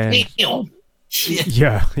 and yeah,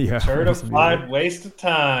 certified waste of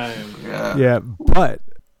time. Yeah, but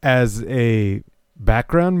as a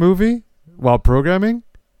background movie while programming,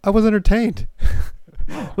 I was entertained.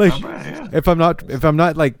 Like, if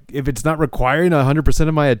it's not requiring 100%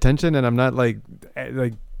 of my attention, and I'm not like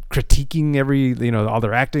critiquing every all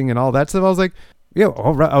their acting and all that stuff, I was like, yeah,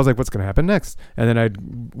 all right. I was like, what's gonna happen next? And then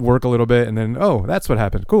I'd work a little bit, and then that's what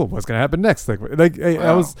happened. Cool. What's gonna happen next? Wow.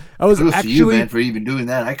 I was Kudos actually to you, man, for even doing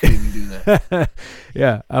that. I couldn't even do that.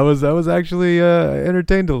 Yeah, I was actually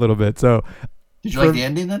entertained a little bit. So, did you like the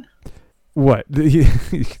ending then? What?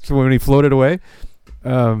 So when he floated away?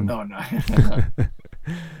 No.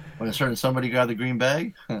 When a certain somebody got the green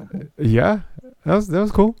bag. Yeah, that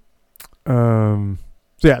was cool. So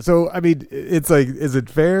I mean, it's like, is it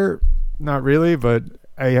fair? Not really, but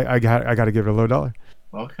I got to give it a low dollar.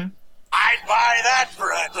 Okay. I'd buy that for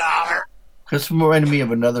 $1. This reminded me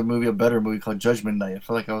of another movie, a better movie called Judgment Night. I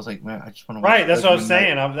feel like I was like, man, I just want to watch Right, that's what I was Judgment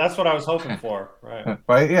saying. Night. That's what I was hoping for. Right.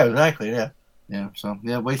 Right, yeah, exactly, yeah. Yeah, so,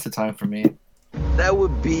 waste of time for me. That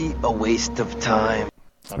would be a waste of time.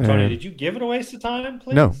 Tony, did you give it a waste of time,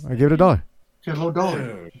 please? No, I gave it $1. Get a low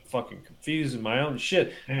dollar. Dude, fucking confusing my own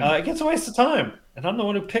shit. It gets a waste of time, and I'm the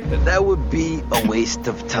one who picked it. That would be a waste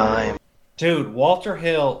of time. Dude, Walter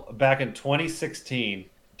Hill, back in 2016,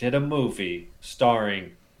 did a movie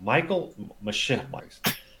starring Michelle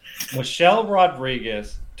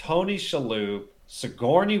Rodriguez, Tony Shalhoub,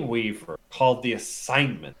 Sigourney Weaver, called The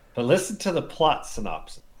Assignment. But listen to the plot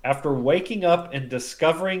synopsis. After waking up and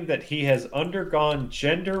discovering that he has undergone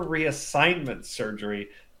gender reassignment surgery,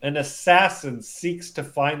 an assassin seeks to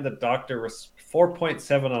find the doctor.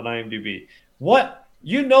 4.7 on IMDb. What?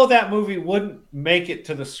 You know that movie wouldn't make it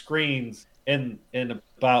to the screens in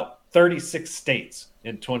about 36 states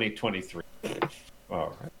in 2023.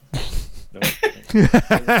 All right.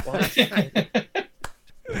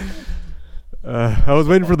 I was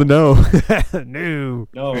waiting for the no. No.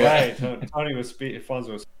 No, right. Tony was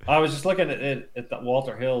Fonso was. I was just looking at the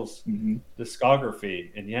Walter Hill's discography,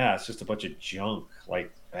 and it's just a bunch of junk,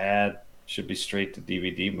 like bad, should be straight to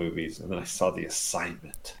DVD movies. And then I saw The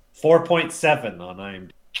Assignment. 4.7 on IMDb.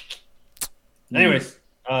 Anyways,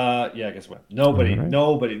 I guess what? Nobody.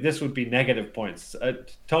 This would be negative points.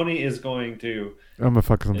 Tony is going to. I'm gonna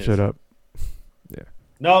fuck some shit up. Yeah.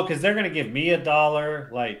 No, because they're gonna give me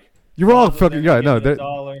 $1. Like. You're all fucking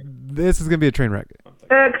this is gonna be a train wreck.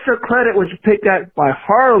 Extra credit was picked at by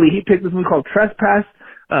Harley. He picked this movie called Trespass.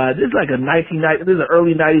 This is like a 1990s. This is an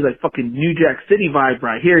early 90s, like fucking New Jack City vibe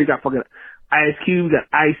right here. You got fucking Ice Cube, you got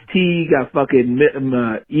Ice-T, you got fucking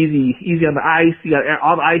Easy on the Ice. You got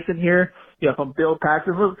all the ice in here. You got from Bill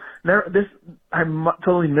Paxton. I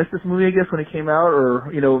totally missed this movie, I guess, when it came out, or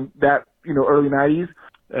early 90s.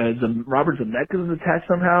 Robert Zemeckis is attached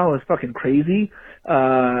somehow. It's fucking crazy.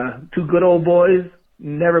 Two good old boys,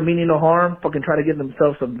 never meaning no harm, fucking try to get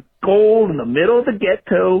themselves some gold in the middle of the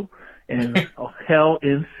ghetto, and hell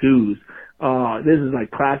ensues. This is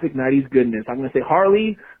like classic 90s goodness. I'm gonna say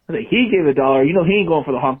Harley. He gave $1. You know he ain't going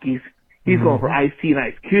for the honkies. He's going for Ice-T and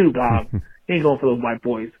Ice Cube, dog. He ain't going for those white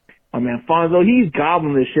boys. My man Fonso, he's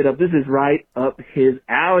gobbling this shit up. This is right up his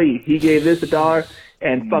alley. He gave this $1,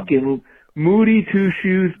 and fucking Moody Two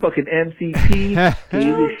Shoes, fucking MCP,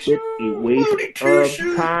 gave this shit a waste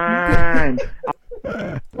of time.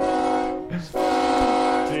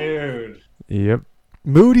 Dude. Yep.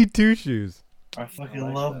 Moody Two Shoes. I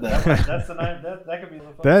fucking love that. That's the night. That could be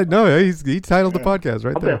the That no, he titled the podcast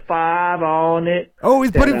right I'll there. bet 5 on it. Oh,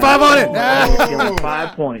 he's putting 5 on it. Give him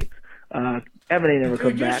 5 points. Evan ain't never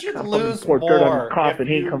come back. should I lose fucking poured dirt on more his coffin.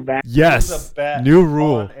 He ain't come back. Yes, Lose a bet new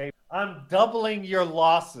rule. I'm doubling your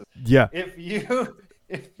losses. Yeah. If you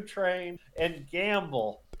train and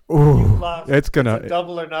gamble, Ooh, you lost. it's gonna a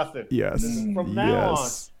double or nothing. Yes. This is from now on.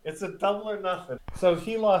 Yes. It's a double or nothing. So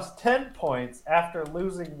he lost 10 points after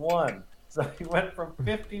losing 1. So he went from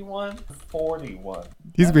 51 to 41.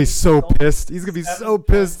 He's gonna be so pissed. He's gonna be so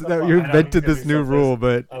pissed that you invented this new rule.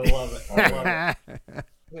 But I love it. I love it.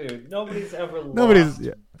 Dude, nobody's ever lost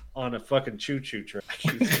on a fucking choo-choo train.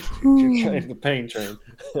 Choo-choo train, the pain train.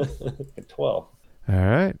 At 12. All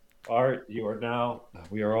right. Art, we are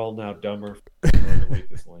all now dumber than the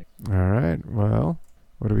weakest link. All right. Well,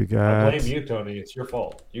 what do we got? I blame you, Tony. It's your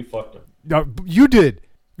fault. You fucked him. No, you did.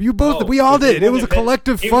 You both. We all did. It was a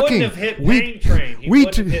collective fucking. We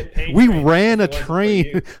ran a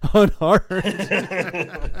train on Art.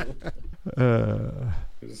 It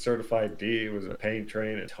was a certified D. It was a pain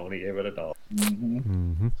train, and Tony gave it $1.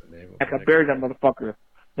 I buried that motherfucker.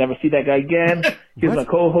 Never see that guy again. He was my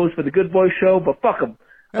co-host for the Good Boy Show, but fuck him.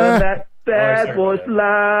 That bad boy's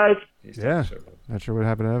life. Yeah, not sure what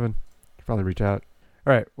happened to Evan. Should probably reach out.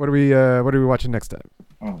 All right, what are we watching next time?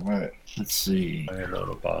 All right, let's see. I am on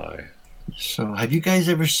a buy. So, have you guys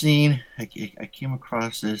ever seen? I came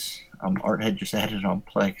across this. Art had just added on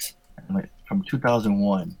Plex from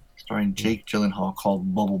 2001, starring Jake Gyllenhaal,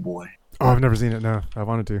 called Bubble Boy. Oh, I've never seen it. No, I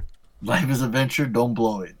wanted to. Life is adventure, don't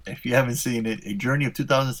blow it. If you haven't seen it, a journey of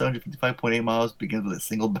 2,755.8 miles begins with a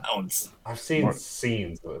single bounce. I've seen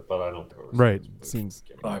scenes of it, but I don't know. Right, scenes.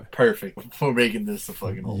 All right, perfect. We're making this a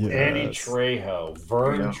fucking whole Yes. Annie Trejo,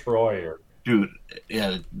 Vern Troyer. Dude,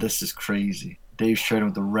 yeah, this is crazy. Dave Stratton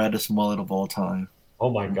with the raddest mullet of all time. Oh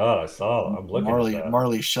my God, I saw it. I'm looking at that.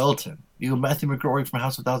 Marley Shelton. You know, Matthew McCrory from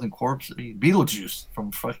House of Thousand Corpses. Beetlejuice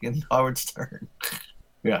from fucking Howard Stern.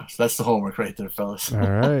 Yeah, so that's the homework right there, fellas. All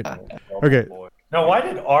right. Okay. Now, why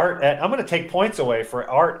did Art I'm going to take points away for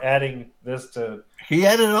Art adding this to... He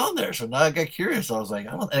added it on there, so now I got curious. I was like,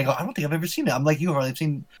 I don't think I've ever seen it. I'm like you, Harley. I've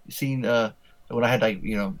seen when I had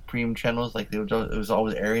premium channels, like it was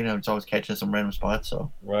always airing, and I was always catching some random spots.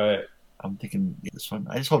 So right, I'm thinking this one.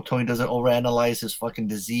 I just hope Tony doesn't overanalyze his fucking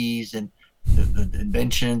disease and the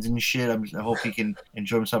inventions and shit. I hope he can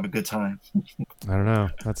enjoy himself a good time. I don't know.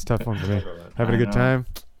 That's a tough one for me. Having a good time.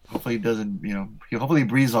 Hopefully he doesn't. Hopefully he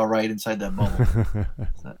breathes all right inside that bubble.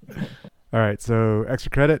 All right. So extra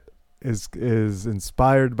credit is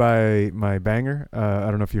inspired by my banger. I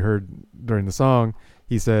don't know if you heard during the song.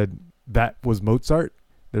 He said that was Mozart.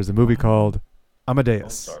 There's a movie called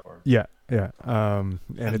Amadeus. Yeah. And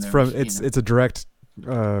it's a direct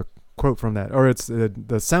quote from that, or it's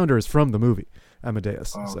the sounder is from the movie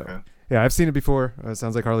Amadeus. Oh, okay. So yeah, I've seen it before.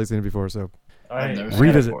 Sounds like Harley's seen it before. So I've never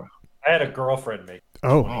revisit. I had a girlfriend make.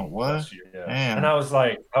 Oh, what? Yeah. And I was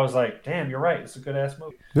like, damn, you're right. It's a good ass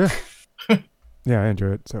movie. Yeah. Yeah, I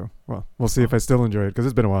enjoy it. So we'll see if I still enjoy it because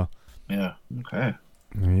it's been a while. Yeah. Okay.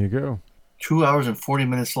 There you go. 2 hours and 40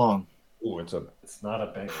 minutes long. Ooh, it's not a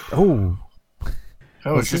banger. Oh.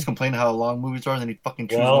 I was just complaining how long movies are, and then he fucking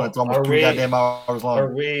chooses one that's almost 2 goddamn hours long.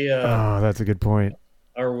 Are we? Oh, that's a good point.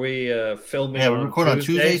 Are we filming? Yeah, we record on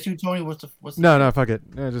Tuesdays too, Tony. What's the? No, fuck it.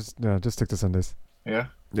 Just stick to Sundays. Yeah.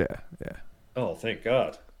 Yeah. Oh, thank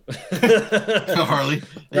God. Harley.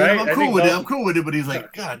 Yeah, Right? I'm cool with it, but he's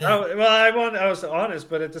like, God damn. I was honest,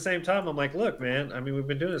 but at the same time, I'm like, look, man. I mean, we've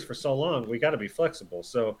been doing this for so long. We got to be flexible.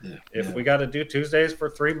 So if we got to do Tuesdays for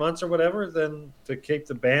 3 months or whatever, then to keep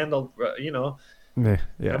the band, Yeah.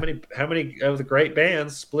 How many of the great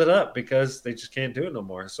bands split up because they just can't do it no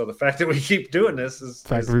more? So the fact that we keep doing this is... The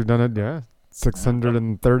fact that we've done it,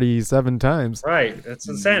 637 times. Right. It's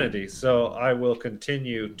insanity. So I will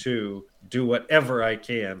continue to do whatever I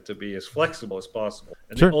can to be as flexible as possible.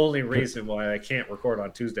 And the only reason why I can't record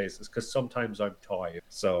on Tuesdays is because sometimes I'm tired.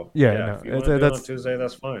 So if you want to do it on Tuesday,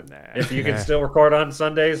 that's fine. If you can still record on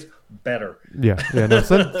Sundays, better. No,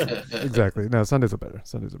 exactly. No, Sundays are better.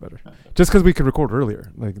 Just because we can record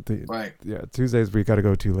earlier, Tuesdays we got to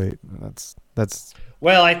go too late. That's.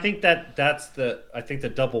 Well, I think that's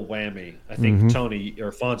the double whammy. I think Tony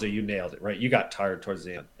or Fonso, you nailed it, right? You got tired towards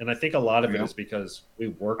the end, and I think a lot of it is because we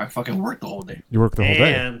work. I fucking worked the whole day. You work the whole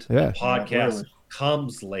day, and the podcast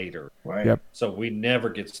comes later, right? Yep. So we never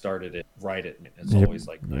get started right at it. It's always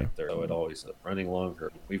like 9:30. So it always running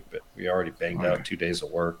longer. We already banged out 2 days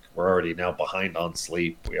of work. We're already now behind on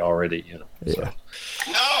sleep. We already,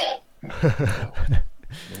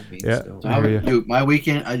 Dude, my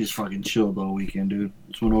weekend, I just fucking chilled all weekend, dude.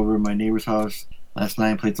 Just went over to my neighbor's house, last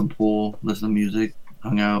night. Played some pool, listened to music,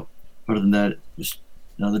 hung out. Other than that, just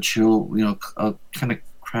the chill, kind of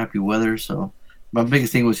crappy weather. So my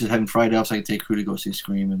biggest thing was just having Friday off so I could take crew to go see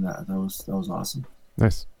Scream, and that was awesome.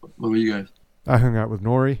 Nice. What were you guys? I hung out with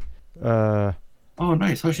Nori. Oh,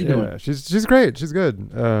 nice. How's she doing? She's great. She's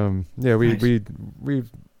good. We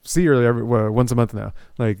see her once a month now.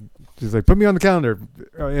 Like, she's like, put me on the calendar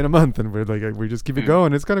in a month, and we're like, we just keep it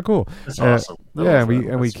going. It's kind of cool. That's awesome.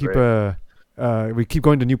 We keep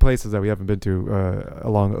going to new places that we haven't been to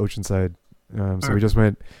along Oceanside.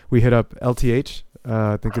 So we hit up LTH.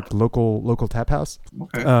 I think it's local tap house.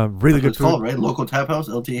 Okay. Really good food. Called, right? Local tap house,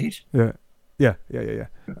 LTH. Yeah.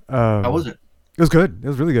 How was it? It was good. It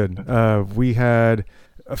was really good. We had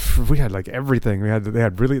like everything. They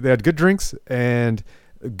had good drinks and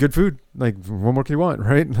good food. Like, what more can you want,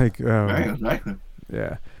 right? Like, right, exactly.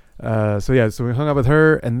 Yeah. So we hung out with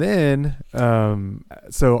her, and then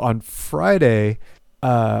so on Friday,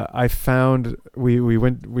 I found we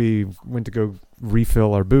went to go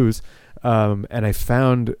refill our booze, and I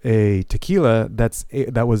found a tequila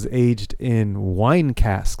that was aged in wine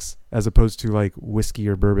casks as opposed to like whiskey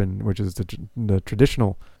or bourbon, which is the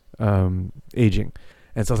traditional aging.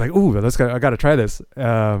 And so I was like, ooh, I got to try this.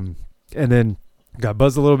 And then got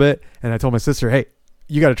buzzed a little bit, and I told my sister, hey,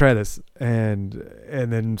 you got to try this. And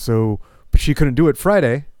then but she couldn't do it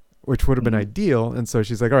Friday, which would have been ideal. And so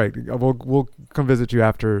she's like, all right, we'll come visit you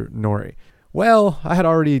after Nori. Well, I had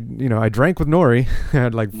already, I drank with Nori. I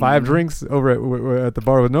had like 5 drinks over at the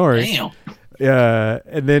bar with Nori. Damn. Yeah,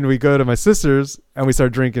 and then we go to my sister's and we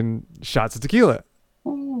start drinking shots of tequila.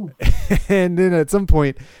 And then at some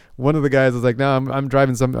point, one of the guys was like, "No, I'm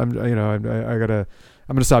driving I'm gonna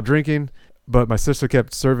stop drinking." But my sister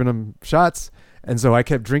kept serving him shots, and so I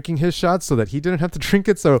kept drinking his shots so that he didn't have to drink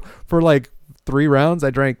it. So for like 3 rounds,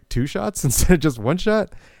 I drank 2 shots instead of just 1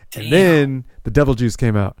 shot. Damn. And then the devil juice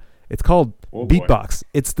came out. It's called Beatbox.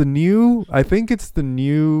 It's the new Four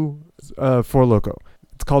Loko.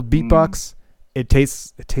 It's called Beatbox. It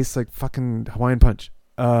tastes like fucking Hawaiian Punch.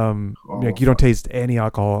 Like you don't taste any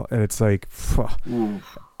alcohol, and it's like,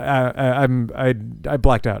 I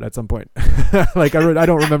blacked out at some point. Like I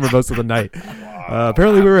don't remember most of the night.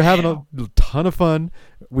 Apparently we were having a ton of fun.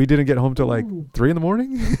 We didn't get home till like 3 a.m.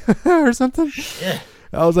 or something. Yeah.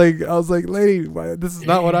 I was like, lady, this is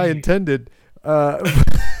not what I intended. But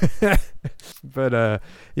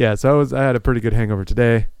yeah, so I had a pretty good hangover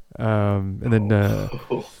today. And then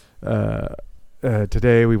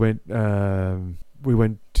today we went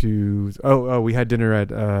to we had dinner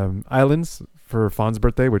at Islands for Fawn's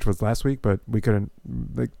birthday, which was last week, but we couldn't,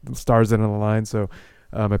 like, the stars didn't align, so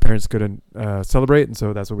my parents couldn't celebrate, and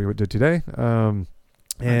so that's what we did today.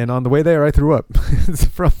 And on the way there, I threw up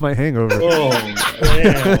from my hangover. Oh,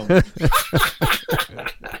 damn.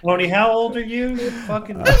 Tony, how old are you? You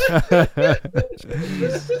fucking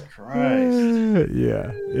Jesus Christ.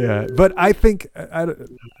 Yeah. But I think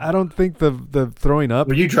I don't think the throwing up.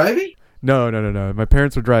 Were you driving? No. My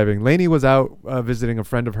parents were driving. Lainey was out visiting a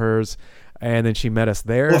friend of hers, and then she met us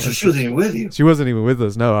there. Oh, so she wasn't even with you. She wasn't even with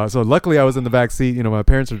us. No. So luckily, I was in the back seat. My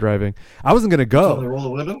parents were driving. I wasn't gonna go. On the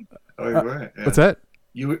roller window? Oh, you're right. Yeah. What's that?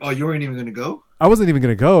 You weren't even gonna go? I wasn't even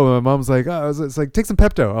gonna go. My mom's like, it's like, take some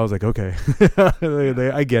Pepto. I was like, okay.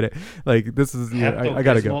 I get it. Like, this is, I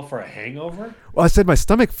gotta go. For a hangover? Well, I said my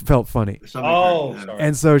stomach felt funny. Sorry.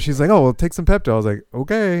 And so she's like, oh, well, take some Pepto. I was like,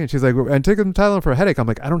 okay. And she's like, and take some Tylenol for a headache. I'm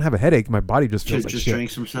like, I don't have a headache. My body just feels like shit. Just drank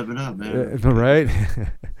some 7-Up, man. Right?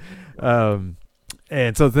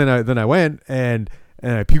 And so then I went and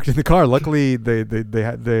I puked in the car. Luckily, they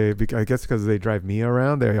I guess because they drive me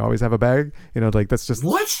around, they always have a bag. Like, that's just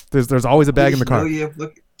what. There's always a bag in the car.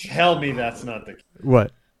 Tell me that's not the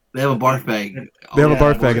what. They have a barf bag. They have a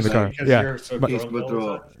barf bag in the car. Yeah. You're so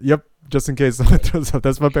drunk. Yep. Just in case someone throws up.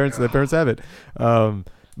 That's my parents. Their parents have it.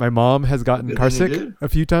 My mom has gotten car sick a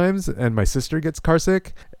few times, and my sister gets car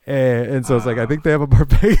sick, and so it's like, I think they have a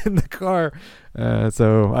barf bag in the car.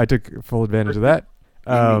 So I took full advantage of that.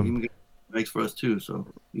 Bags for us too, so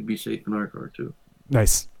you'd be safe in our car too.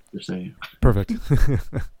 Nice. Just saying. Perfect.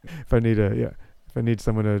 If I need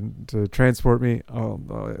someone to transport me,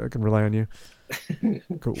 I can rely on you.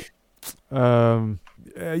 Cool.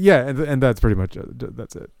 Yeah, and that's pretty much it.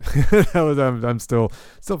 That's it. I'm still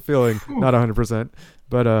feeling not 100%,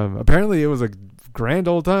 but apparently it was a grand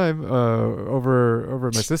old time over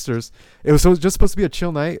at my sister's. It was just supposed to be a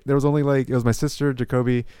chill night. There was only it was my sister,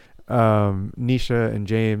 Jacoby, Nisha, and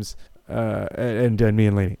James, and me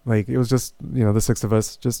and Lainey. Like, it was just the 6 of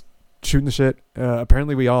us just shooting the shit.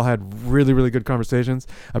 Apparently we all had really, really good conversations.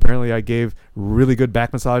 Apparently I gave really good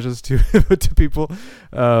back massages to to people.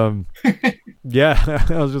 Yeah,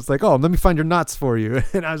 I was just like, oh, let me find your knots for you,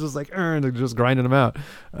 and I was just like, and just grinding them out.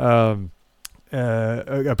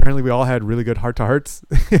 Apparently we all had really good heart-to-hearts,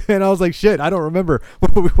 and I was like, shit, I don't remember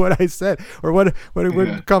what I said or what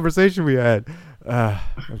conversation we had.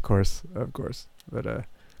 Of course, but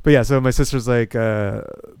yeah. So my sister's like,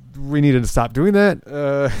 we needed to stop doing that.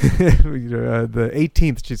 The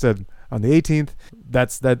 18th, she said, on the 18th,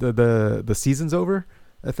 the season's over,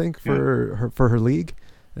 I think, for her league,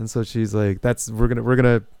 and so she's like, we're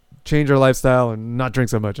gonna change our lifestyle and not drink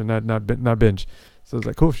so much and not binge. So it's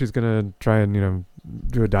like, cool. She's gonna try and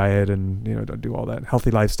do a diet and do all that healthy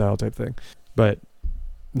lifestyle type thing, but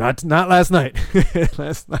not last night.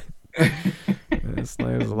 Last night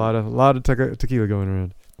was a lot of tequila going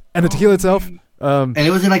around, and the tequila itself. And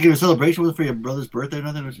it wasn't like a celebration. Was it for your brother's birthday or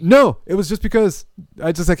nothing? No, it was just because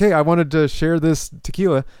I just like, hey, I wanted to share this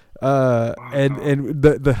tequila. And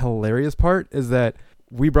the hilarious part is that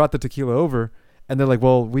we brought the tequila over, and they're like,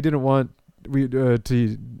 well, we didn't want we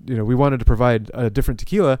wanted to provide a different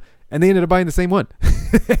tequila, and they ended up buying the same one.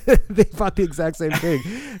 They bought the exact same thing.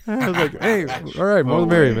 I was like, hey, all right, more the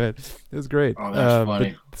merry, man. It was great. Oh, that's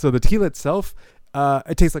funny. So the tequila itself,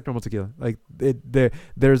 it tastes like normal tequila. Like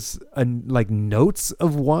there's like notes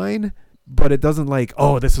of wine, but it doesn't like,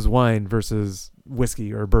 oh, this is wine versus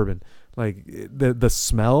whiskey or bourbon. Like the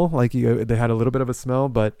smell, like they had a little bit of a smell,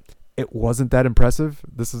 but it wasn't that impressive.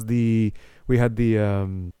 We had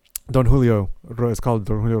the Don Julio. It's called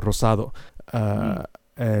Don Julio Rosado.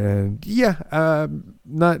 And yeah,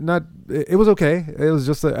 not. It was okay. It was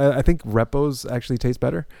just I think Repos actually taste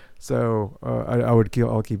better. So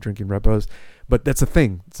I'll keep drinking Repos, but that's a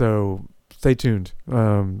thing. So stay tuned.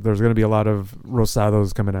 There's going to be a lot of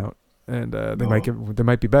Rosados coming out, and they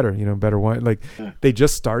might be better. Better wine. Like they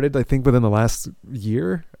just started, I think, within the last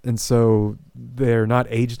year, and so they're not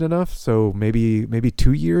aged enough. So maybe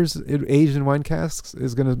 2 years aged in wine casks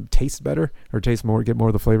is going to taste better or taste more, get more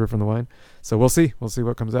of the flavor from the wine. So we'll see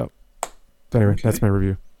what comes out. So anyway, that's my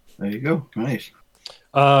review. There you go. Nice.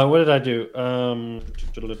 What did I do?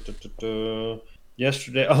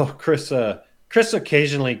 Yesterday. Oh, Chris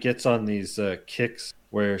occasionally gets on these kicks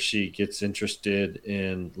where she gets interested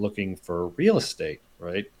in looking for real estate,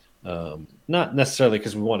 right? Not necessarily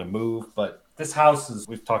because we want to move, but this house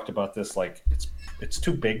we've talked about this, like it's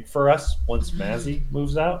too big for us once Mazzy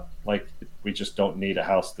moves out. Like we just don't need a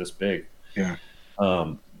house this big. Yeah.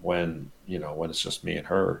 When it's just me and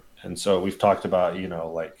her. And so we've talked about,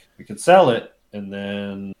 like we could sell it and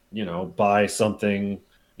then, buy something,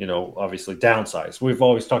 obviously downsize. We've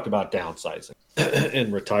always talked about downsizing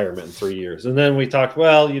in retirement in 3 years. And then we talked,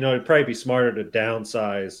 well, it'd probably be smarter to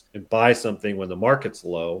downsize and buy something when the market's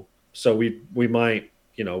low. So we might,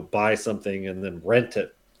 buy something and then rent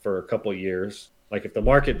it for a couple of years. Like if the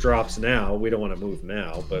market drops now, we don't want to move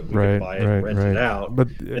now, but we can buy it and rent it out,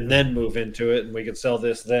 and then move into it, and we can sell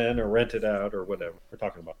this then or rent it out or whatever. We're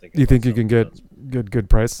talking about thinking. You think you can get good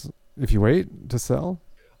price if you wait to sell?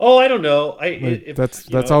 Oh, I don't know.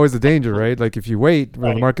 That's always the danger, right? Like if you wait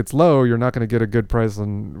when the market's low, you're not going to get a good price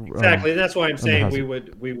on. Exactly, and that's why I'm saying we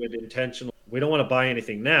would intentionally. We don't want to buy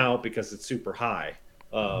anything now because it's super high,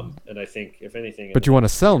 and I think if anything. But you want to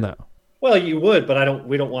sell now. Well, you would, but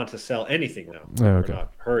we don't want to sell anything now. Oh, okay. We're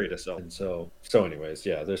not hurry to sell. And so anyways,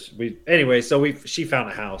 yeah, she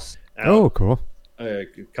found a house. Oh, cool. A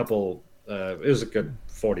couple, it was a good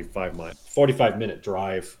 45-minute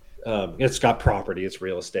drive. It's got property, it's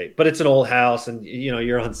real estate, but it's an old house, and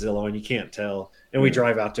you're on Zillow and you can't tell. And we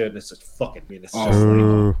drive out to it, and it's just fucking mean.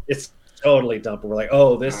 It's totally dumb. We're like,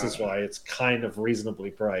 oh, this is why it's kind of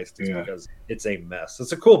reasonably priced. It's because it's a mess.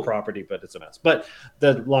 It's a cool property, but it's a mess. But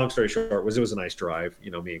the long story short was it was a nice drive.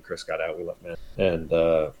 Me and Chris got out. We left, man, and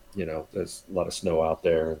there's a lot of snow out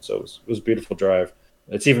there, and so it was a beautiful drive.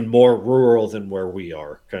 It's even more rural than where we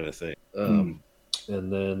are, kind of thing.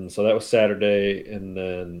 And then so that was Saturday, and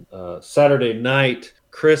then Saturday night,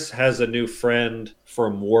 Chris has a new friend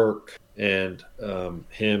from work. And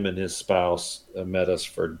him and his spouse met us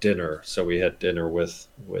for dinner, so we had dinner with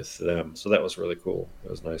them. So that was really cool.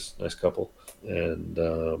 It was nice couple, and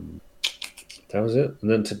that was it.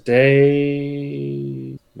 And then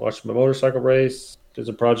today, watched my motorcycle race, did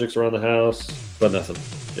some projects around the house, but nothing.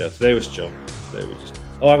 Yeah, today was chill.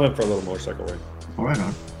 I went for a little motorcycle ride. All right,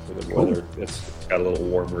 on. The weather, it's got a little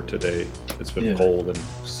warmer today. It's been cold and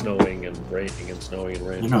snowing and raining and snowing and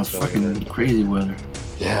raining. It's fucking crazy weather.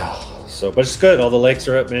 Yeah. So, but it's good. All the lakes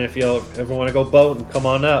are up, man. If you ever want to go boating, come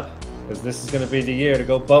on up, because this is going to be the year to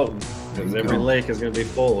go boating. Because every lake is going to be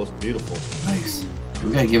full. It's beautiful. Nice.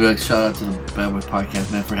 We gotta give a shout out to the Bad Boy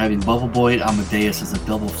Podcast, man, for having Bubble Boy and Amadeus as a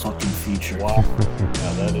double fucking feature. Wow.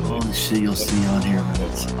 Yeah, that is holy shit you'll see on here, man.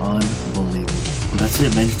 It's unbelievable. Well, that's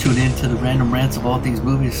it, man. Just tune in to the random rants of all things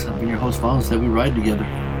movies. I've been your host, Fonso. That we ride together.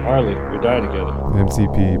 Harley, we die together.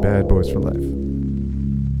 MCP, Bad Boys for Life.